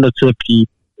hjælpe andre til at blive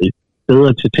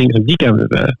bedre til ting, som de gerne vil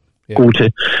være gode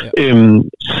til.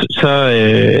 Så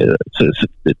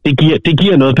det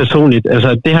giver noget personligt.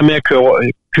 Altså det her med at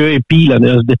køre i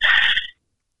bilerne, altså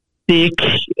det er ikke,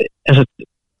 altså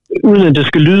uden at det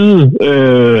skal lyde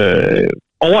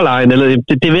overlegen, eller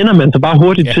det vender man så bare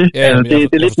hurtigt til. Altså, det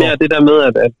er lidt mere det der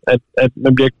med, at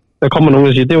man bliver, der kommer nogen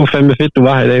og siger, det var fandme fedt, du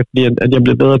var her i dag, fordi at jeg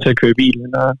blev bedre til at køre bil,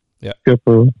 end at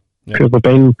køre på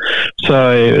banen.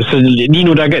 Så lige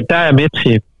nu, der er jeg med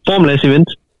til Formel S event,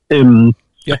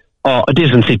 og det er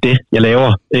sådan set det, jeg laver.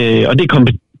 Og det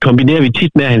kombinerer vi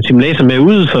tit med at have en simulator med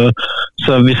ude,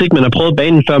 så hvis ikke man har prøvet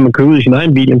banen, før man kører ud i sin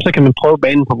egen bil, så kan man prøve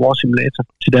banen på vores simulator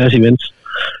til deres events.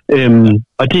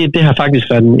 Og det har faktisk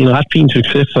været en ret fin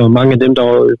succes for mange af dem, der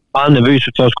var meget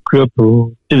nervøse for at skulle køre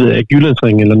på, det ved jeg,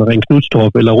 Jyllandsring, eller Ring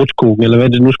Knudstrup, eller Rutskogen, eller hvad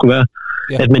det nu skulle være.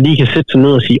 Ja. At man lige kan sætte sig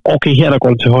ned og sige, okay, her der går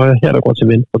det til højre, her der går til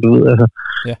venstre, du ved, altså.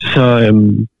 Ja.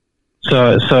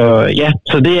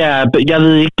 Så det er, jeg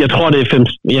ved ikke, jeg tror det er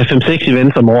 5-6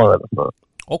 events om året, eller sådan noget.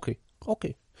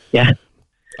 Okay. Ja.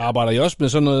 Arbejder I også med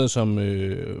sådan noget som,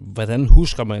 hvordan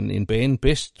husker man en bane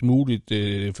bedst muligt,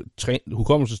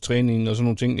 hukommelsestræning og sådan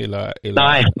nogle ting, eller?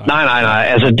 Nej,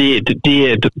 altså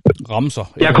det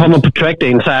ramser. Jeg kommer på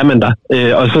trackdagen, så er man der,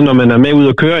 og så når man er med ud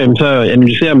at køre, så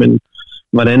analyserer man,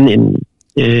 hvordan en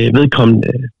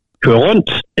vedkommende kører rundt,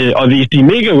 og hvis de er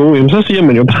mega gode, så siger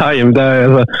man jo bare, jamen der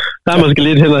er måske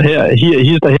lidt hen og her,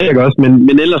 ikke også,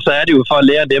 men ellers så er det jo for at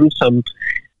lære dem, som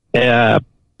er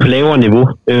på lavere niveau.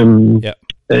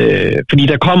 Fordi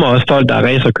der kommer også folk, der er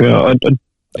racerkører, og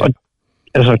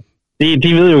altså,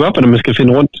 de ved jo godt, hvordan man skal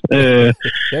finde rundt.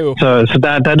 Så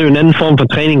der er det jo en anden form for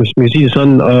træning, hvis man kan sige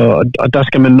sådan, og der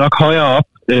skal man nok højere op.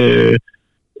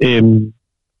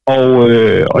 Og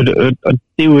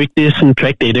det er jo ikke det, sådan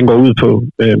track day, den går ud på.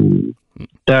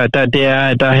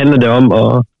 Der handler det om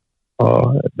at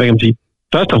hvad kan man sige,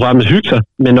 først og fremmest hygge sig,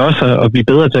 men også at blive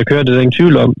bedre til at køre, det er der ingen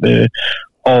tvivl om.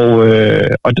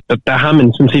 Og der har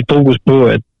man sådan set fokus på,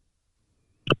 at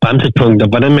bremsepunkter,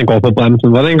 hvordan man går på bremsen,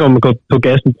 hvordan går man på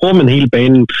gassen, bruger man hele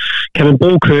banen, kan man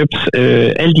bruge curbs,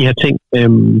 alle de her ting.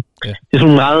 Det er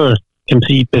sådan meget, kan man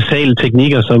sige, basale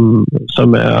teknikker,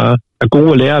 som er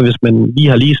gode at lære, hvis man lige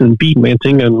har lige sådan en bil, man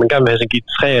tænker, at man gerne vil have sådan en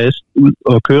GT3 RS ud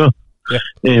og køre,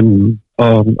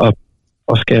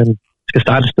 og skal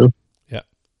starte et sted. Ja,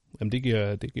 jamen det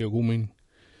giver god mening.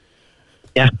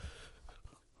 Ja.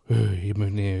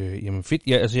 Jamen fedt.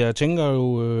 Ja, altså jeg tænker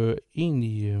jo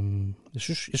egentlig, jeg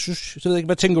synes, jeg ved ikke,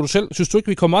 hvad tænker du selv? Synes du ikke,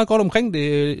 vi kommer meget godt omkring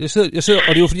det? Jeg sidder, og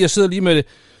det er jo fordi, jeg sidder lige med det.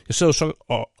 jeg sidder så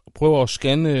og prøver at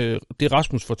scanne det,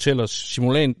 Rasmus fortæller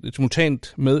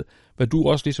simultant med, hvad du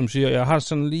også ligesom siger. Jeg har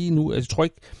sådan lige nu, jeg tror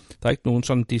ikke, der er ikke nogen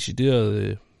sådan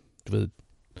decideret, du ved,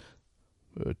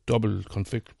 dobbelt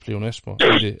konflikt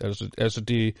pleonasmer i det. Altså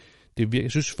det virker,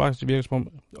 jeg synes faktisk, det virker som om,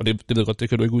 og det ved jeg godt, det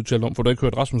kan du ikke udtale om, for du har ikke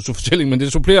hørt Rasmus' fortælling, men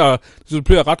det supplerer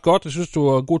ret godt. Jeg synes, du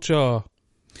er god til at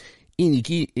egentlig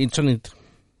give en sådan et,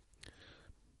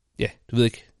 ja, det ved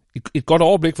ikke, et godt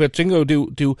overblik, for jeg tænker jo,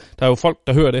 der er jo folk,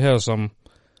 der hører det her, som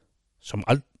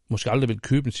måske aldrig vil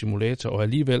købe en simulator, og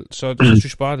alligevel, så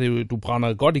synes bare, du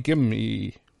brænder godt igennem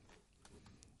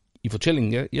i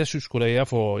fortællingen. Jeg synes sgu da, jeg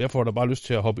får da bare lyst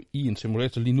til at hoppe i en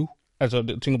simulator lige nu. Altså,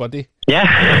 jeg tænker bare det. Ja,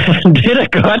 det er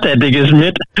da godt, at det kan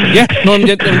smitte. Ja,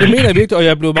 det mener jeg virkelig, og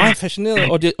jeg er blevet meget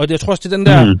fascineret, og jeg tror også, det er den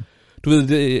der, du ved,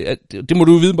 det må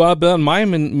du vide bare bedre end mig,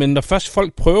 men når først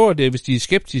folk prøver det, hvis de er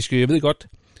skeptiske, jeg ved godt,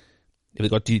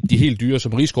 de helt dyre,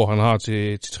 som Rigsgaard han har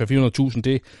til 300-400.000,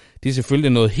 det er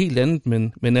selvfølgelig noget helt andet,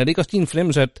 men er det ikke også din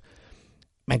fornemmelse, at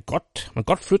man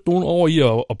godt flytte nogen over i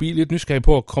og blive lidt nysgerrig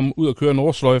på at komme ud og køre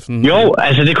Nordsløjfen? Jo,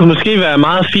 altså det kunne måske være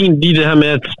meget fint lige det her med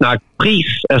at snakke pris,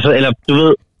 altså, eller du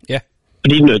ved, ja.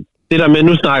 Fordi det der med,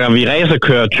 nu snakker vi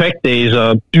racerkører, track days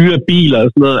og dyre biler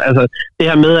og sådan noget, altså det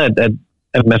her med,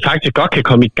 at man faktisk godt kan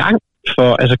komme i gang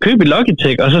for, altså købe et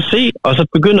Logitech og så se, og så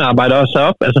begynde at arbejde også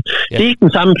op, altså det er ikke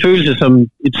den samme følelse som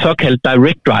et såkaldt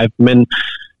direct drive, men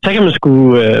så kan man sgu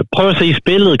prøve at se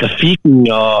spillet,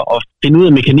 grafikken og finde ud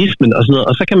af mekanismen og sådan noget,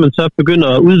 og så kan man så begynde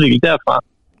at udvikle derfra.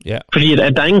 Ja. Fordi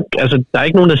at der er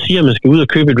ikke nogen, der siger, at man skal ud og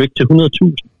købe et rig til 100.000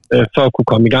 for at kunne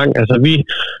komme i gang. Altså vi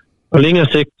på længere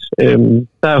sigt,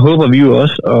 der håber vi jo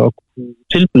også at kunne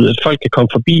tilbyde, at folk kan komme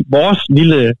forbi vores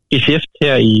lille geschæft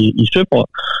her i Søborg,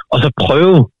 og så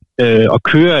prøve at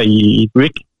køre i et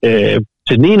rig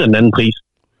til den ene eller den anden pris.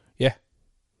 Ja.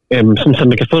 Så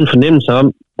man kan få en fornemmelse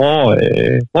om,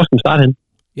 hvor skal man starte hen?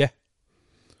 Ja.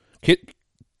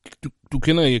 Du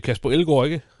kender Kasper Elgaard,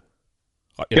 ikke?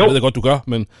 Jeg ved godt, du gør,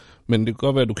 men det kan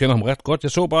godt være, at du kender ham ret godt.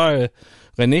 Jeg så bare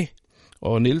René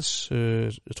og Niels,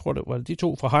 jeg tror, det var de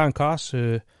to fra Hire Cars,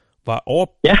 var over.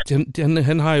 Ja.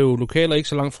 Han har jo lokaler ikke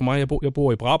så langt fra mig. Jeg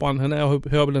bor i Brabrand. Han er heroppe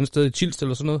et eller andet sted i Tilst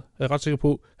eller sådan noget. Jeg er ret sikker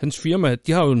på. Hans firma,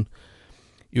 de har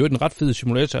jo en ret fed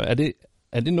simulator. Er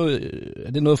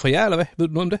det noget fra jer, eller hvad? Ved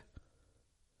du noget om det?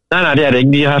 Nej, det er det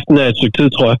ikke. De har haft den der et stykke tid,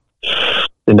 tror jeg.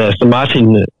 Den der Aston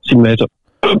Martin simulator.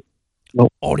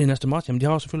 Det er Aston Martin. Men de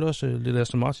har jo selvfølgelig også lidt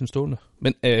Aston Martin stående.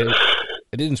 Men er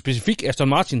det en specifik Aston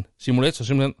Martin simulator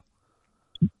simpelthen?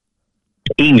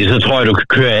 Egentlig så tror jeg, du kan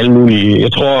køre alle mulige.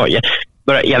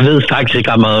 Jeg ved faktisk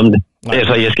ikke ret meget om det.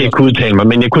 Altså, jeg skal ikke udtale mig,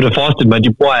 men jeg kunne da forestille mig, at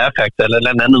de bruger Airfax eller et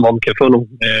eller andet, hvor man kan få nogle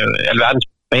alverdens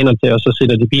baner til, og så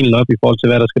sætter de bilen op i forhold til,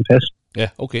 hvad der skal passe. Ja,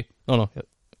 okay. Ja.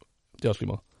 Det er også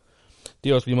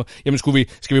lige meget. Jamen,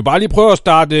 skal vi bare lige prøve at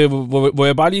starte, hvor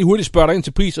jeg bare lige hurtigt spørger dig ind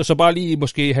til pris, og så bare lige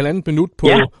måske 1,5 minut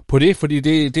på det, fordi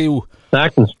det er jo...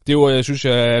 Sagtens. Det er jo, jeg synes,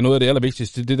 er noget af det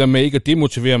allervigtigste. Det der med ikke at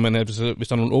demotivere, men at hvis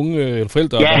der er nogle unge eller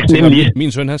forældre, der tænker,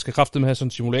 min søn, han skal kraftedeme have sådan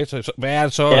en simulator, så hvad er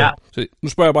det så? Ja. Så nu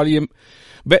spørger jeg bare lige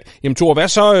jamen Thor, hvad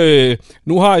så?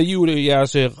 Nu har I jo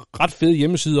jeres ret fede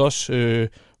hjemmeside også,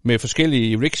 med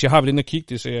forskellige rigs. Jeg har vel inde og kigge,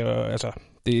 det ser altså...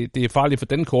 Det er farligt for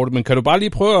den korte, men kan du bare lige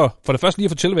prøve for det første lige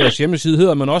at fortælle, hvad jeres hjemmeside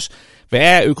hedder, men også, hvad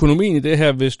er økonomien i det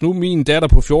her, hvis nu min datter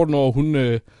på 14 år, hun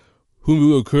vil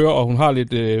ud og køre, og hun har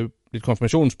lidt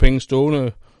konfirmationspenge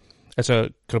stående. Altså, kan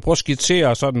du prøve at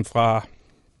skitsere sådan fra,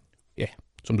 ja,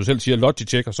 som du selv siger,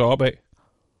 Logitech og så opad?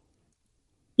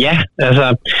 Ja,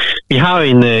 altså, vi har jo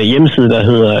en hjemmeside, der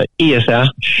hedder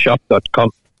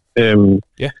esrshop.com,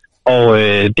 og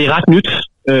det er ret nyt.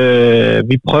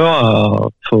 Vi prøver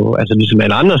at få, altså ligesom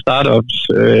alle andre startups,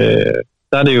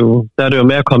 der er det jo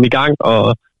med at komme i gang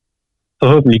og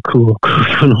forhåbentlig kunne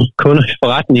få nogle kunder i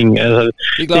forretningen. Altså,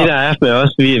 det der er med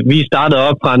os, vi startede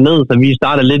op fra ned, så vi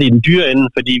startede lidt i den dyre ende,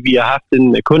 fordi vi har haft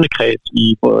en kundekreds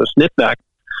i vores netværk,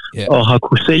 og har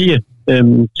kunne sælge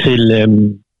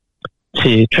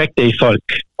til trackday-folk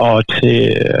og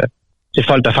til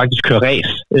folk, der faktisk kører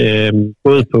race,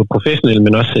 både på professionel,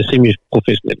 men også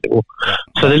semi-professionel niveau.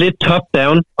 Så det er lidt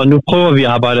top-down, og nu prøver vi at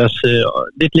arbejde os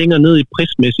lidt længere ned i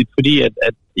prismæssigt, fordi at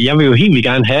jeg vil jo helt vildt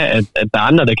gerne have, at der er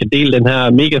andre, der kan dele den her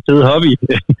mega fede hobby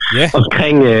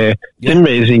omkring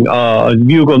simracing, og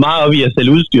vi er jo gået meget op i at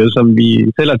sælge udstyr, som vi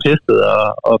selv har testet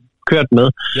og kørt med.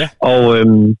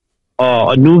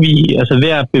 Og nu er vi altså ved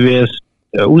at bevæge os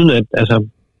uden at, altså,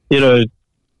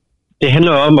 det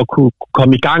handler jo om at kunne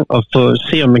komme i gang og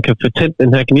se, om man kan få tændt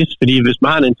den her gnist, fordi hvis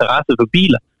man har en interesse for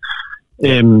biler,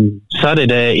 så er det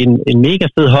da en mega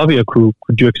fed hobby at kunne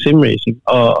dyrke simracing.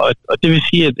 Og det vil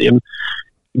sige, at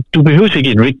du behøver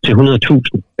ikke et rig til 100.000.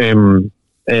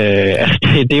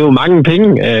 Det er jo mange penge.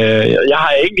 Jeg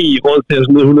har ikke lige råd til at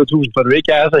smide 100.000 for det rig.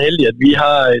 Jeg er så heldig, at vi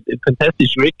har et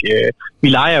fantastisk rig. Vi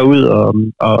leger ud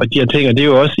og de her ting, og det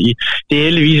er jo også det er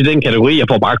heldigvis i den kategori. Jeg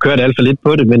får bare kørt alt for lidt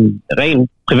på det, men rent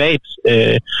privat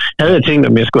havde jeg tænkt,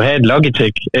 om jeg skulle have et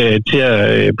Logitech til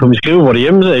at, på min skrivebord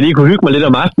derhjemme, så jeg lige kunne hygge mig lidt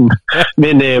om aftenen.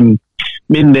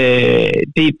 Men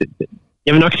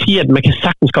jeg vil nok sige, at man kan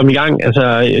sagtens komme i gang. Altså,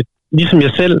 ligesom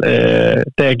jeg selv,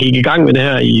 da jeg gik i gang med det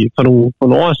her for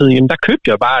nogle år siden, jamen, der købte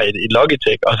jeg bare et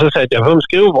Logitech, og så satte jeg på mit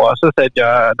skrivebord, og så satte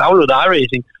jeg download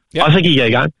iRacing, og så gik jeg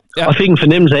i gang. Ja. Og fik en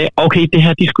fornemmelse af, okay, det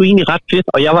her, det skulle egentlig ret fedt,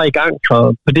 og jeg var i gang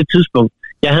på det tidspunkt.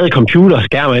 Jeg havde computer,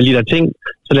 skærm og alle de der ting,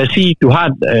 så lad os sige, du har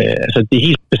altså det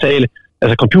helt basale,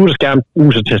 altså computerskærm,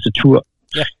 mus og tastatur.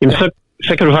 Ja. Jamen,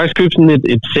 så kan du faktisk købe sådan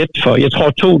et sæt for, jeg tror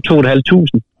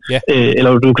 2.500, ja.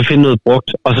 Eller du kan finde noget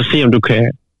brugt, og så se,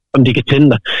 om det kan tænde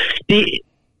dig. Det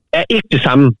er ikke det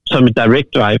samme som et direct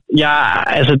drive.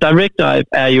 Altså direct drive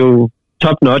er jo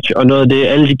top notch, og noget af det,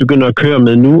 alle de begynder at køre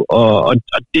med nu, og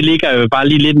det ligger jo bare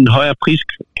lige lidt en højere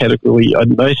priskategori. Og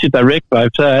når jeg siger direct drive,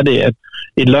 så er det, at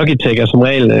et Logitech er som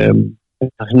regel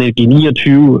sådan et G29,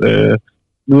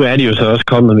 nu er de jo så også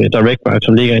kommet med direct drive,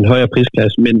 som ligger i en højere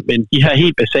prisklasse, men de her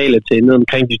helt basale til ned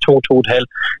omkring de 2-2,5,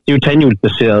 det er jo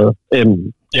tandhjulsbaserede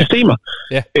systemer.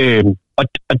 Ja.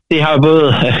 Og det har jo både,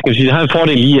 det har en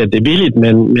fordel i, at det er billigt,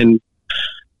 men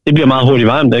det bliver meget hurtigt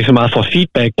varmt. Der er ikke så meget for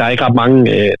feedback. Der er ikke ret mange,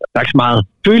 der er ikke så meget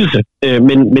følelse.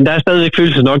 Men der er stadigvæk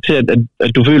følelse nok til,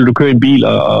 at du føler, at du kører en bil,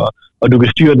 og du kan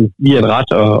styre den via et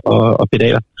rat og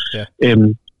pedaler. Ja.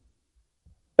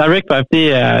 Direct drive,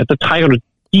 der trækker du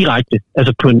direkte,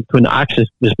 altså på en akse,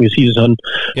 hvis man kan sige det sådan.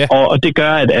 Ja. Og det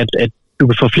gør, at du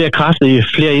kan få flere kræfter,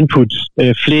 flere inputs,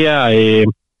 flere,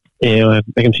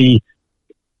 hvad kan man sige,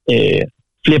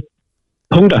 flere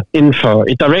punkter inden for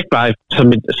et direct drive,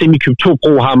 som et SemiCube 2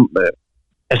 Pro har,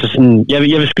 altså sådan, jeg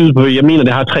vil skyde på, jeg mener,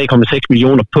 det har 3,6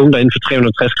 millioner punkter inden for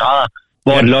 360 grader,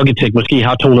 hvor et Logitech måske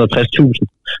har 260.000.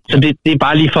 Så det er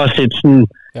bare lige for at sætte sådan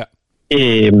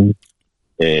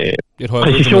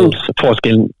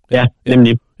præcisionsforskellen. Ja,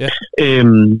 nemlig. Ja.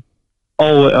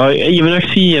 Og jeg vil nok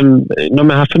sige, når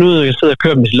man har fundet ud af, at jeg sidder og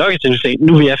kører med sin Logitech,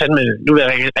 nu vil jeg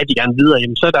rigtig gerne videre,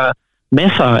 jamen, så er der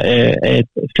masser af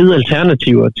fede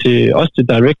alternativer til også til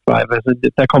direct drive. Altså,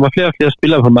 der kommer flere og flere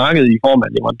spillere på markedet i form af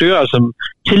leverandører, som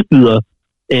tilbyder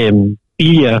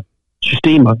billigere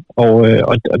systemer,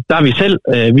 og der er vi selv.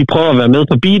 Vi prøver at være med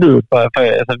på beatet.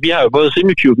 Altså, vi har jo både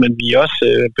SemiCube, men vi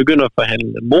også begynder at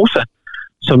forhandle Mosa,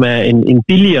 som er en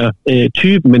billigere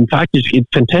type, men faktisk et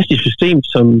fantastisk system,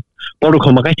 hvor du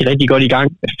kommer rigtig, rigtig godt i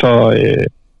gang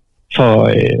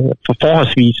for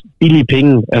forholdsvis billige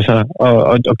penge, altså,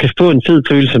 og kan få en fed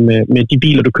følelse med de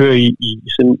biler, du kører i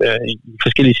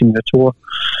forskellige simulatorer.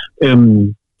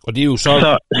 Og det er jo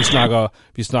så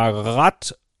vi snakker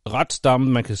ret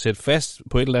stamme, man kan sætte fast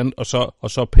på et eller andet, og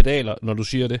så pedaler, når du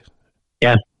siger det.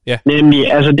 Ja,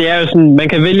 nemlig, altså det er jo sådan, man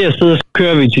kan vælge at sidde og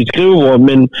køre ved sit skrivebord,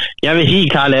 men jeg vil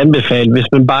helt klart anbefale, hvis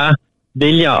man bare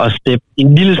vælger at steppe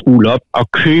en lille smule op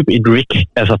og købe et rig,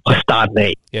 altså fra starten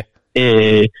af. Ja.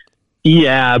 De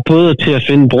er både til at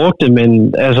finde brugte,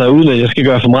 men altså uden at jeg skal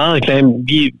gøre for meget reklame,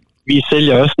 vi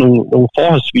sælger også nogle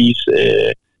forholdsvis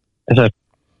altså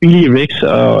billige rigs,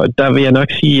 og der vil jeg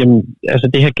nok sige, altså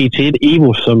det her GT1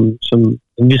 Evo, som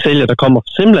vi sælger, der kommer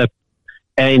fra Simlab,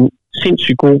 er en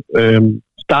sindssygt god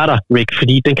starter rig,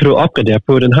 fordi den kan du opgradere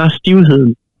på. Den har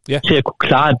stivheden til at kunne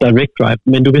klare et direct drive,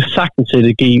 men du kan sagtens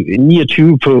sætte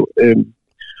G29 på.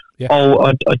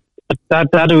 Og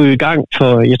der er du i gang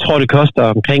for, jeg tror det koster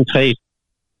omkring 3.300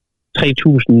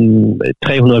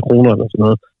 kroner eller sådan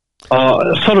noget.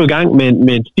 Og så er du i gang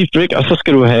med et stift rig, og så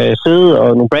skal du have sæde og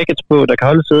nogle brackets på, der kan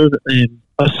holde sædet,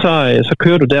 og så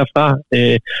kører du derfra.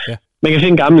 Man kan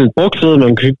finde en gammel brugtsæde,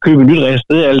 man kan købe et nyt ræs,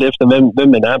 det er alt efter, hvem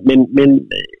man er.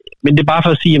 Men det er bare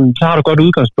for at sige, jamen, så har du godt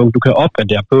udgangspunkt, du kan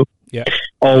opgradere på. Yeah.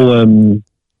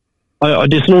 Og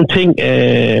det er sådan nogle ting,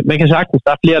 man kan sagtens,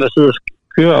 der er flere, der sidder og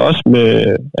kører også med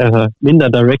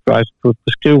mindre direct drive på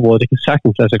skrivebordet, det kan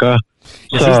sagtens lade sig gøre.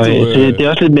 Det er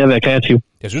også lidt mere at være kreativ.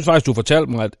 Jeg synes faktisk, du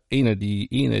fortalte mig, at en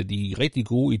af de rigtig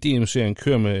gode i DM-serien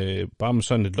kører bare med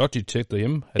sådan et Logitech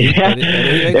derhjemme.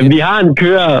 Jamen, vi har en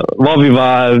kører, hvor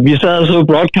vi sad og så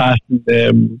broadcasten,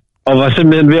 og var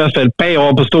simpelthen ved at falde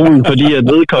bagover på stolen, fordi at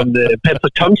vedkommende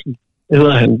Patrick Thompson,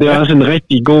 hedder han. Det er også en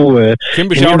rigtig god...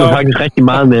 Kæmpe shout-out. Faktisk rigtig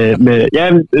meget med ja,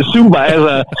 super,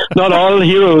 altså, not all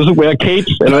heroes wear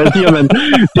capes, eller hvad siger man?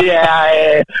 Det er...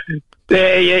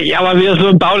 jeg var ved at slå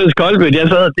en baglæns koldbød. Jeg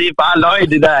sad, det er bare løgn,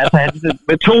 det der. Altså, han,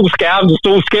 med 2 skærme, der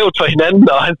stod skævt for hinanden,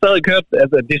 og han stadig kørt.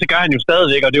 Altså, det så gør han jo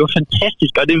stadigvæk, og det er jo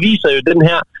fantastisk, og det viser jo den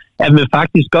her, at man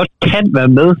faktisk godt kan være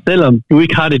med, selvom du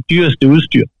ikke har det dyreste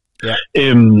udstyr. Ja.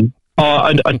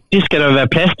 Og det skal der være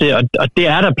plads til, og det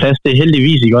er der plads til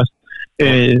heldigvis, ikke også?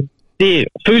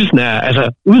 Følelsen er altså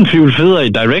uden tvivl federe i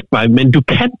direct vej, men du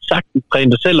kan sagtens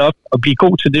træne dig selv op og blive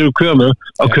god til det, du kører med,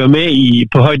 og køre med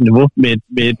på højt niveau med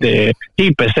et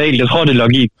helt basalt, jeg tror det er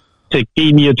logik til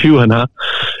G29, han har.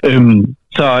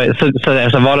 Så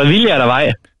altså, hvor der vilje er der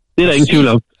vej. Det er der ingen tvivl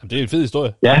om. Det er en fed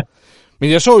historie. Ja.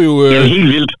 Men jeg så jo... det er helt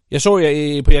vildt. Jeg så,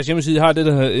 på jeres hjemmeside har det,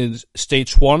 der hedder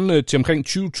Stage 1 til omkring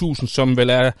 20.000, som vel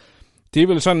er... Det er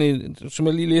vel sådan, som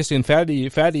jeg lige læste, et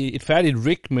færdigt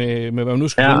rig med hvad man nu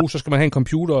skal bruge. Så skal man have en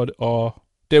computer og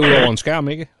derudover en skærm,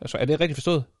 ikke? Altså, er det rigtigt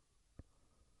forstået?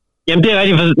 Jamen, det er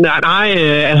rigtigt forstået. Nej,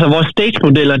 altså vores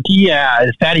stage-modeller, de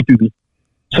er færdigbygget.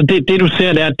 Så det du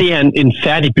ser der, det er en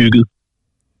færdigbygget.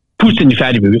 Fuldstændig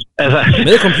færdigbygget. Altså,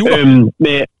 med computer?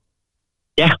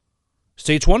 Ja.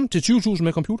 Stage 1 til 20.000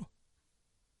 med computer?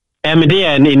 Ja, men det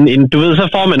er en du ved, så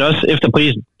får man også efter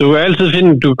prisen. Du kan altid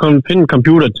finde en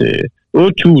computer til 8.000,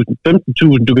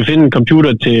 15.000, du kan finde en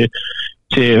computer til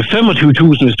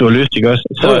 25.000, hvis du har lyst, ikke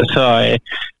også?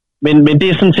 Men det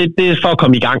er sådan set, det er for at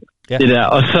komme i gang, det der.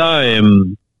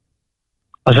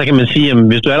 Og så kan man sige, jamen,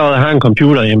 hvis du allerede har en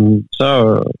computer, jamen, så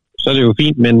er det jo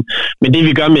fint. Men det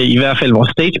vi gør med i hvert fald vores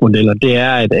stage-modeller, det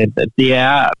er, at det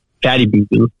er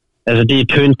færdigbygget. Altså det er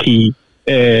turnkey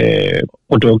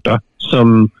produkter,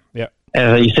 som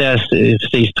altså især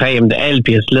stage 3, men alt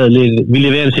bliver lavet lidt. Vi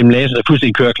leverer en simulator, der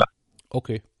fuldstændig kører klar.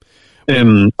 Okay.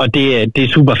 Og det er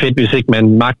super fedt, hvis ikke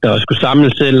man magter at skulle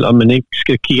samle selv, og man ikke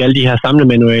skal kigge alle de her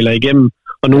samlemanualer igennem.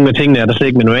 Og nogle af tingene er der slet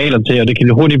ikke manualer til, og det kan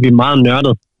hurtigt blive meget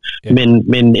nørdet. Ja.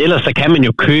 Men ellers så kan man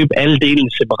jo købe alle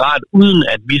delene separat, uden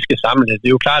at vi skal samle det. Det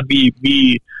er jo klart, at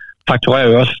vi fakturerer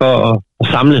jo også for at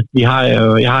samle.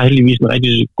 Jeg har heldigvis en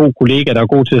rigtig god kollega, der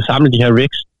er god til at samle de her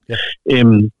rigs. Ja.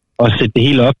 Og sætte det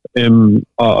hele op.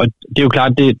 Og det er jo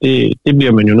klart, det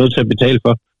bliver man jo nødt til at betale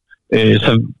for.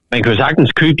 Så man kan jo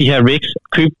sagtens købe de her rigs,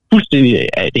 købe fuldstændig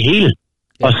af det hele,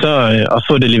 og så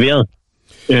få det leveret.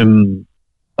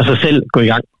 Og så selv gå i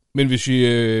gang. Men hvis vi...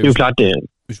 det er jo klart, det...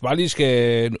 Hvis vi bare lige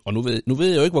skal... Og nu ved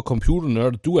jeg jo ikke, hvor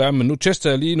computernørdet du er, men nu tester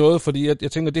jeg lige noget, fordi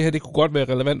jeg tænker, at det her det kunne godt være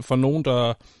relevant for nogen,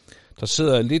 der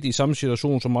sidder lidt i samme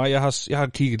situation som mig. Jeg har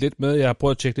kigget lidt med, jeg har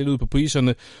prøvet at tjekke lidt ud på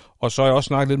priserne, og så har jeg også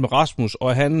snakket lidt med Rasmus,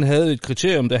 og han havde et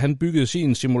kriterium, da han byggede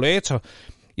sin simulator.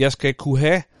 Jeg skal kunne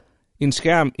have en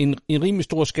skærm, en rimelig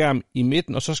stor skærm i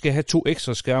midten, og så skal jeg have 2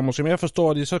 ekstra skærme. Som jeg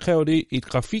forstår det, så kræver det et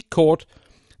grafikkort,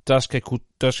 der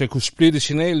skal kunne splitte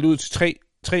signalet ud til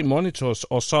tre monitors,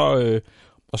 og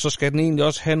så skal den egentlig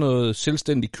også have noget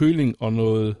selvstændig køling og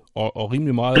noget og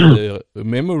rimelig meget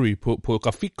memory på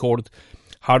grafikkortet.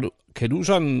 Har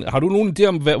du nogen idé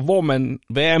om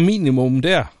hvad er minimum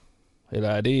der? Eller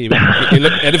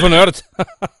er det for nørdet?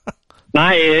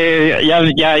 Nej,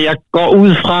 jeg går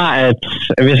ud fra, at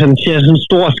hvis han siger sådan en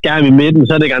stor skærm i midten,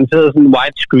 så er det garanteret sådan en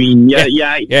widescreen.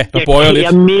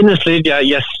 Jeg mindes lidt,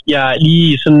 jeg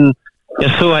lige sådan,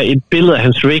 jeg så et billede af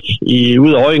hans rig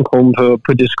ud af øjenkrogen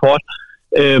på Discord.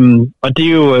 Og det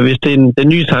er jo, hvis det er den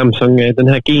nye Samsung, den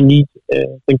her G9,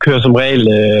 den kører som regel,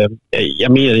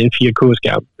 jeg mener det er en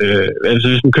 4K-skærm. Altså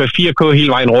hvis den kører 4K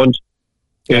hele vejen rundt,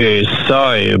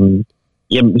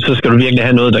 så skal du virkelig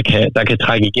have noget, der kan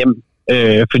trække igennem.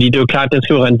 Fordi det er jo klart, at den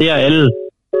skal jo rendere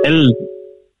alle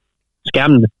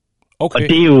skærmene. Okay. Og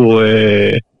det er jo,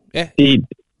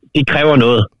 det kræver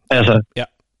noget. Altså,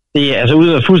 det er altså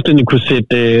uden at fuldstændig kunne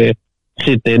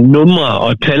sætte numre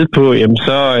og tal på, jamen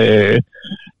så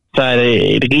er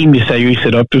det et rimelig seriøst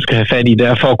setup, du skal have fat i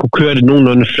der, for at kunne køre det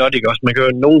nogenlunde flot, ikke også? Man kan jo,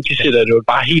 nogen de sætter det jo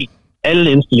bare helt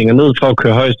alle indstillinger ned for at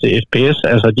køre højeste FPS,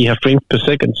 altså de her frames per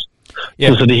seconds,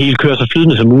 så det hele kører så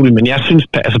flydende som muligt. Men jeg synes,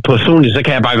 altså personligt, så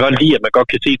kan jeg bare godt lide, at man godt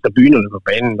kan se tribunerne på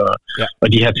banen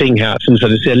og de her ting her, sådan, så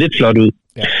det ser lidt flot ud.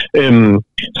 Ja.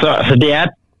 Så det er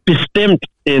bestemt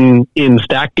en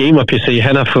stærk gamer-PC,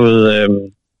 han har fået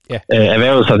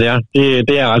erhvervet sig der. Det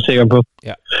er jeg ret sikker på.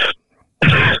 Ja.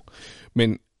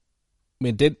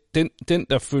 Men den,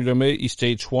 der følger med i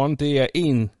Stage 1, det er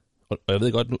en, og jeg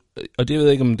ved godt nu, og det ved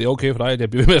jeg ikke, om det er okay for dig, at jeg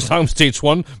bliver ved med at snakke om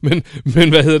Stage 1, men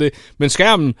hvad hedder det? Men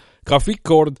skærmen,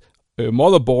 grafikkortet,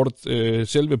 motherboardet,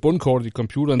 selve bundkortet i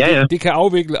computeren, det kan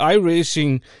afvikle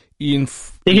iRacing i en...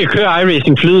 Det kan køre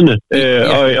iRacing flydende,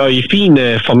 og i fin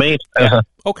format. Altså.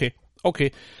 Ja, okay.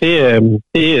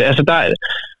 Det altså der...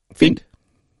 Fint.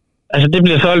 Altså det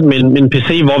bliver solgt med en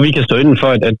PC, hvor vi kan stå inden for,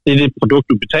 at det er det produkt,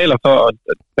 du betaler for, og,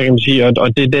 hvad kan man sige,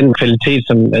 og det er den kvalitet,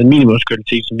 som er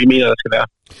minimumskvalitet, som vi mener, der skal være.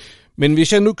 Men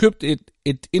hvis jeg nu købte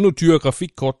et endnu dyrere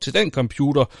grafikkort til den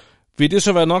computer, vil det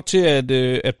så være nok til,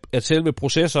 at selve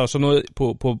processor og sådan noget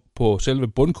på selve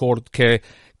bundkortet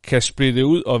kan splitte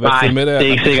ud og være Nej, med der. det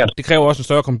er ikke sikkert. Det kræver også en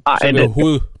større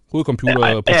hovedcomputer.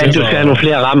 Ja, du skal have nogle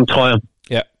flere RAM, tror jeg.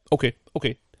 Ja, okay.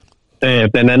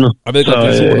 Blandt andet. Jeg ved godt, det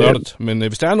er super nørdet, men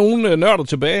hvis der er nogen nørder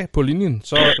tilbage på linjen,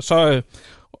 så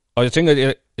og jeg tænker,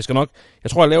 at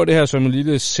jeg tror, jeg laver det her som en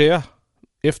lille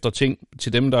efter ting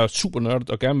til dem, der er super nørdet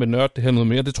og gerne vil nørde det her noget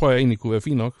mere. Det tror jeg egentlig kunne være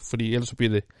fint nok, fordi ellers så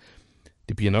bliver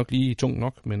det bliver nok lige tungt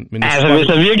nok. Men altså, hvis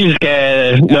der virkelig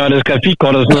skal nørdes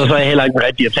grafikkort og sådan noget, så er jeg heller ikke den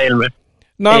rigtige at tale med.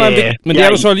 Nej, men det er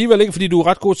du så alligevel ikke, fordi du er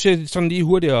ret god til sådan lige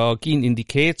hurtigt at give en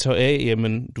indikator af,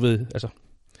 jamen, du ved, altså,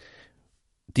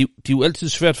 det er jo altid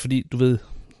svært, fordi, du ved,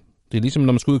 det er ligesom,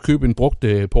 når man skal ud og købe en brugt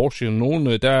Porsche.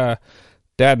 Nogle, der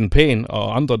er den pæn,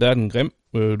 og andre, der er den grim.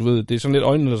 Du ved, det er sådan lidt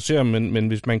øjnene, der ser, men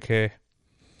hvis man kan,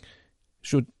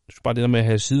 så bare det der med at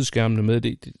have sideskærmene med,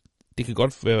 det kan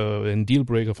godt være en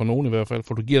dealbreaker for nogen i hvert fald,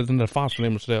 for du giver den der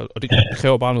fartsfornemmelse der, og det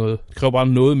kræver bare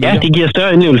noget mere. Ja, det giver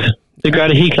større indlevelse. Det gør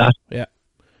det helt klart. Ja.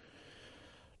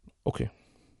 Okay.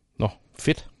 Nå,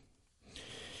 fedt.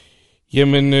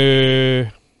 Jamen,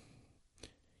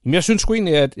 jeg synes sgu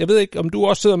egentlig, at jeg ved ikke, om du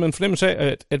også sidder med en fornemmelse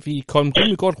af, at vi kom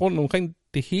rimelig godt rundt omkring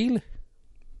det hele.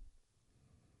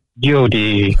 Jo,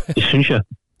 det synes jeg.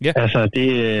 Ja. Altså,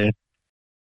 det...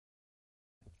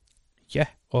 Ja,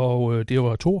 og det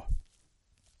var Thor.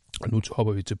 Og nu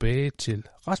hopper vi tilbage til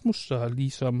Rasmus, der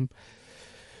ligesom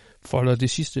folder det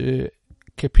sidste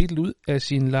kapitel ud af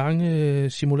sin lange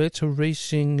simulator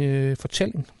racing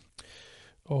fortælling.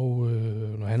 Og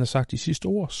når han har sagt de sidste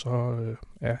ord, så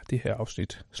er det her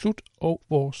afsnit slut. Og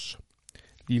vores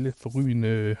lille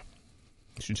forrygende,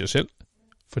 synes jeg selv,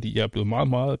 fordi jeg er blevet meget,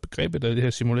 meget begrebet af det her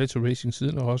simulator racing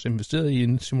siden, og også investeret i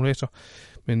en simulator.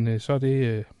 Men så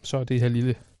er det her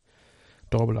lille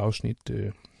dobbeltafsnit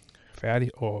færdig,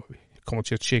 og vi kommer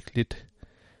til at tjekke lidt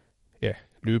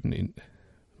løbende ind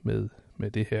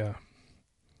med det her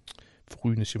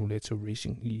forrygende simulator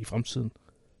racing i fremtiden.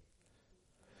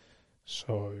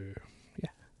 Så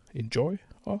enjoy,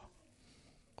 og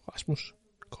Rasmus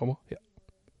kommer her.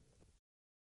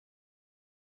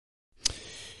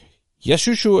 Jeg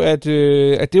synes jo, at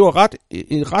det var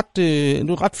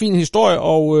en ret fin historie,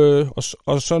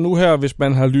 og så nu her, hvis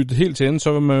man har lyttet helt til enden,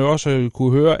 så vil man jo også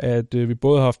kunne høre, at vi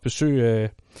både har haft besøg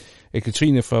af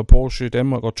Katrine fra Porsche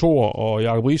Danmark og Thor og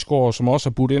Jakob Risgaard, som også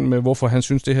har budt ind med, hvorfor han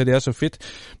synes, det her det er så fedt.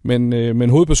 Men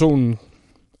hovedpersonen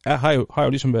har jo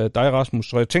ligesom været dig, Rasmus.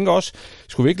 Så jeg tænker også,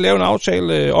 skulle vi ikke lave en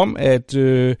aftale om, at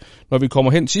når vi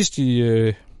kommer hen sidst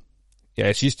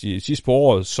på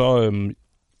året, så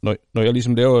når jeg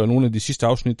ligesom laver nogle af de sidste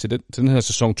afsnit til den her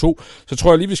sæson 2, så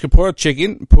tror jeg lige, vi skal prøve at tjekke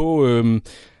ind på,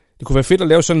 det kunne være fedt at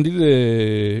lave sådan en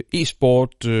lille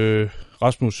e-sport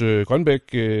Rasmus Grønbæk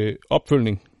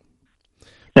opfølgning.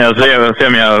 Ja, så jeg se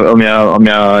om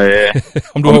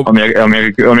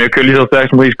jeg kører lige så stærkt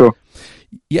som Risgaard.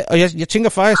 Ja, og jeg tænker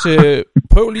faktisk,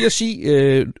 prøv lige at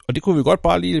sige, og det kunne vi godt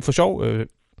bare lige for sjov,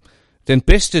 den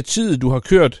bedste tid, du har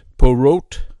kørt på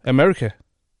Road America,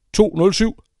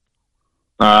 2.07?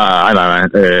 Nej.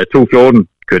 2.14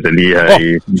 kørte jeg lige her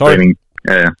i træning.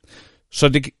 Ja. Så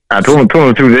det... Ja, 2.07,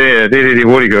 det er det, de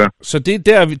hurtigt gør. Så det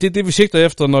er det, vi sigter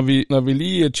efter, når vi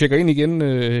lige tjekker ind igen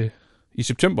i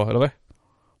september, eller hvad?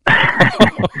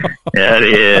 Ja,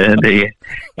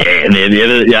 jeg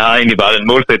ved, jeg har egentlig bare den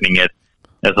målsætning, at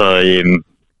altså,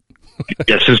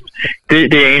 jeg synes,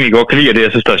 det jeg egentlig godt kan lide, og det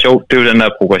jeg synes, der er sjovt, det er jo den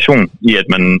der progression i, at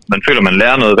man føler, man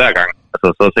lærer noget hver gang. Altså,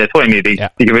 så jeg tror egentlig,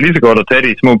 det kan være lige så godt at tage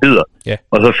det i små bidder,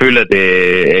 og så føle, at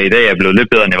i dag er blevet lidt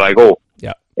bedre, end jeg var i går.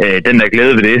 Ja. Den der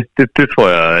glæde ved det tror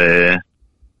jeg,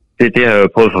 det har jeg jo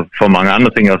prøvet for mange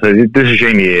andre ting, og så det synes jeg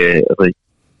egentlig, altså,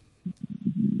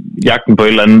 jagten på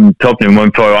et eller andet topniveau,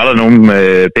 man får jo aldrig nogen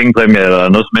pengepræmie eller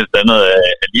noget som helst andet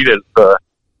alligevel,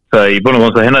 så i bund og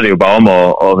grund, så handler det jo bare om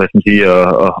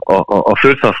at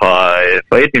flytte sig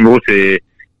fra et niveau til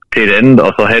et andet,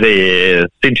 og så have det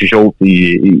sindssygt sjovt i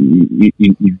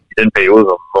den periode,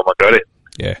 hvor man gør det.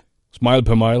 Ja, smile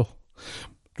per mile.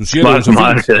 Du siger smile det så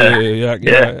fint.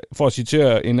 Jeg for at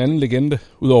citere en anden legende,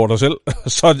 udover dig selv,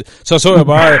 så jeg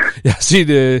bare, jeg har set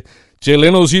Jay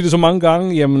Leno sige det så mange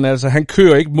gange, jamen altså, han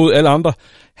kører ikke mod alle andre,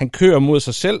 han kører mod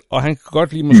sig selv, og han kan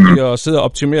godt lige måske at sidde og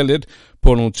optimere lidt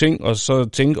på nogle ting, og så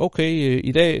tænke, okay,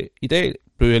 i dag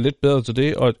blev jeg lidt bedre til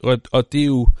det, og det er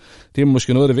jo det er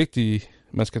måske noget af det vigtige,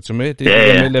 man skal tage med. Det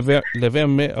er med lade være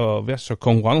med at være så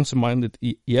konkurrencemindet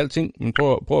i alting, men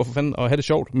prøv at få fanden at have det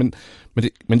sjovt, men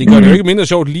det gør det jo ikke mindre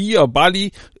sjovt lige, og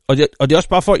det er også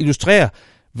bare for at illustrere,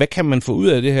 hvad kan man få ud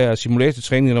af det her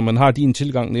simulatortræning, når man har din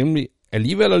tilgang, nemlig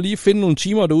alligevel at lige finde nogle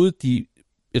timer derude,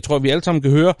 jeg tror, vi alle sammen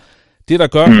kan høre, det der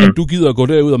gør, at du gider at gå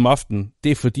derud om aftenen,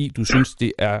 det er fordi, du synes,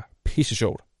 det er pisse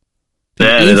sjovt.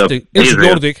 Ellers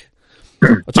gjorde du det ikke.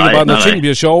 Og tænker bare, når ting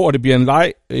bliver sjove, og det bliver en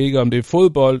leg, ikke om det er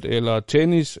fodbold, eller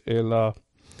tennis, eller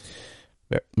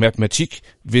matematik,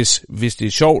 hvis det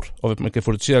er sjovt, og man kan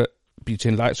få det til at blive til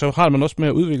en leg, så har man også med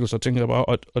at udvikle sig, tænker jeg bare.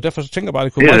 Og derfor så tænker jeg bare,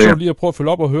 det kunne være sjovt lige at prøve at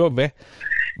følge op og høre, hvad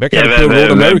kan du på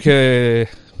Road America?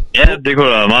 Ja, det kunne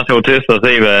være meget sjovt test at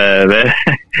se,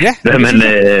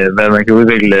 hvad man kan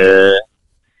udvikle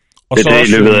og så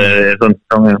i løbet af sådan en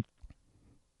sæson.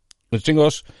 Jeg tænker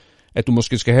også, at du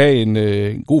måske skal have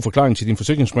en god forklaring til din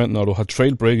forsikringsmand, når du har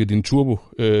trailbreaket din turbo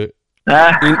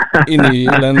ind i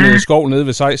en eller anden skov nede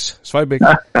ved Svejbæk.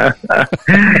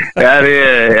 Jeg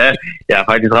er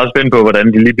faktisk ret spændt på, hvordan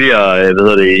de lige bliver,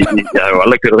 jeg har jo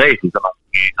aldrig kørt race i sådan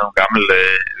nogle gamle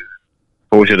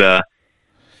Porsche der.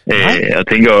 Jeg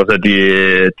tænker også, at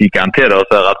de garanteret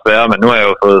også er ret svære, men nu har jeg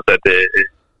jo fået sat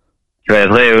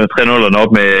 3-0'erne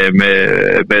op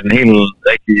med den helt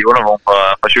rigtige undervogn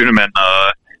fra Schønemann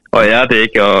og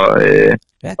Hjertet,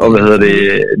 og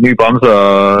nye bremser,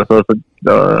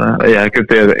 og jeg har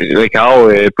købt det Recaro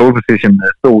pole position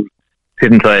stol til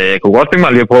den, så jeg kunne godt tænke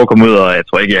mig lige at prøve at komme ud, og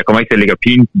jeg kommer ikke til at ligge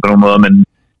pine på nogen måde, men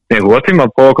jeg kunne godt tænke mig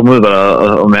at prøve at komme ud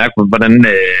og mærke,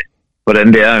 hvordan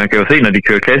det er. Man kan jo se, når de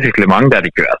kører klassisk Le Mans, der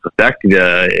de kører så stærkt, de der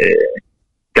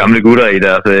gamle gutter i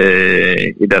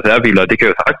deres airbiler, og det kan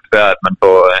jo faktisk være, at man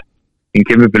får en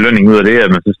kæmpe belønning ud af det,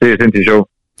 at man synes, det er sindssygt sjovt.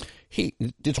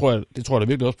 Det tror jeg da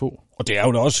virkelig også på. Og det er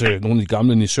jo da også nogle af de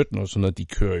gamle 17 og sådan noget, de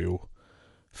kører jo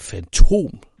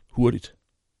fantom hurtigt.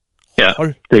 Ja,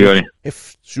 det gør de.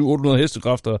 700-800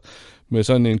 hestekræfter med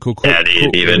sådan en KK. Ja,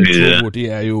 det er vanvittigt.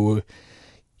 Det er jo,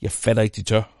 jeg fatter ikke, de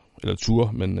tør, eller ture,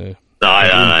 men... Nej,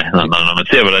 når man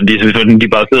ser, hvordan de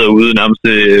bare sidder ude nærmest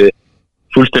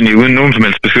fuldstændig uden nogen som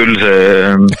helst beskyttelse.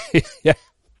 Ja,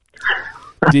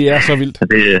 det er så vildt.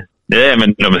 Ja,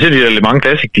 men når man ser de der Le Mans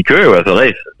Classic, de kører jo altså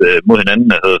race mod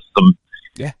hinanden, altså, som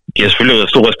de har selvfølgelig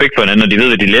stor respekt for hinanden, og de ved,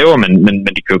 hvad de laver, men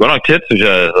de kører godt nok tæt, synes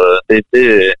jeg. Altså,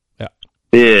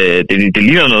 det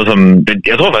ligner noget, som...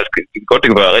 jeg tror faktisk godt, det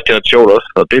kan være rigtig, rigtig sjovt også,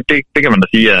 og det kan man da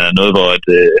sige er noget, hvor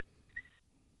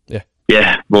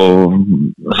hvor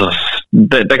altså,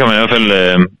 der kan man i hvert fald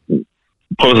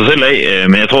prøve sig selv af,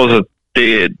 men jeg tror også,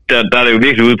 der er det jo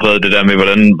virkelig udbredt det der med,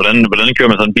 hvordan kører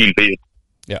man sådan en bil,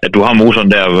 at du har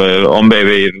motoren der om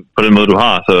bagved på den måde, du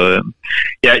har. Så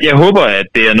jeg håber, at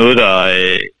det er noget, der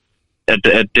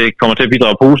at det kommer til at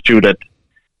bidrage positivt,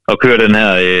 at køre den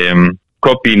her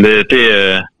kopbil. Det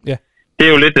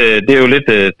er jo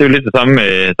lidt det samme.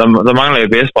 Der mangler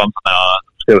ABS-bremserne, og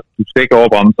du skal ikke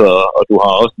overbremse, og du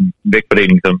har også en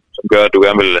vægtfordeling, som gør, at du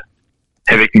gerne vil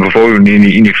have vægten på forhjulen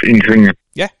ind i svingen.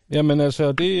 Ja, jamen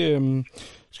altså, det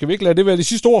skal vi ikke lade det være de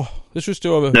sidste ord? Jeg synes,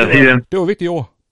 det var vigtige ord.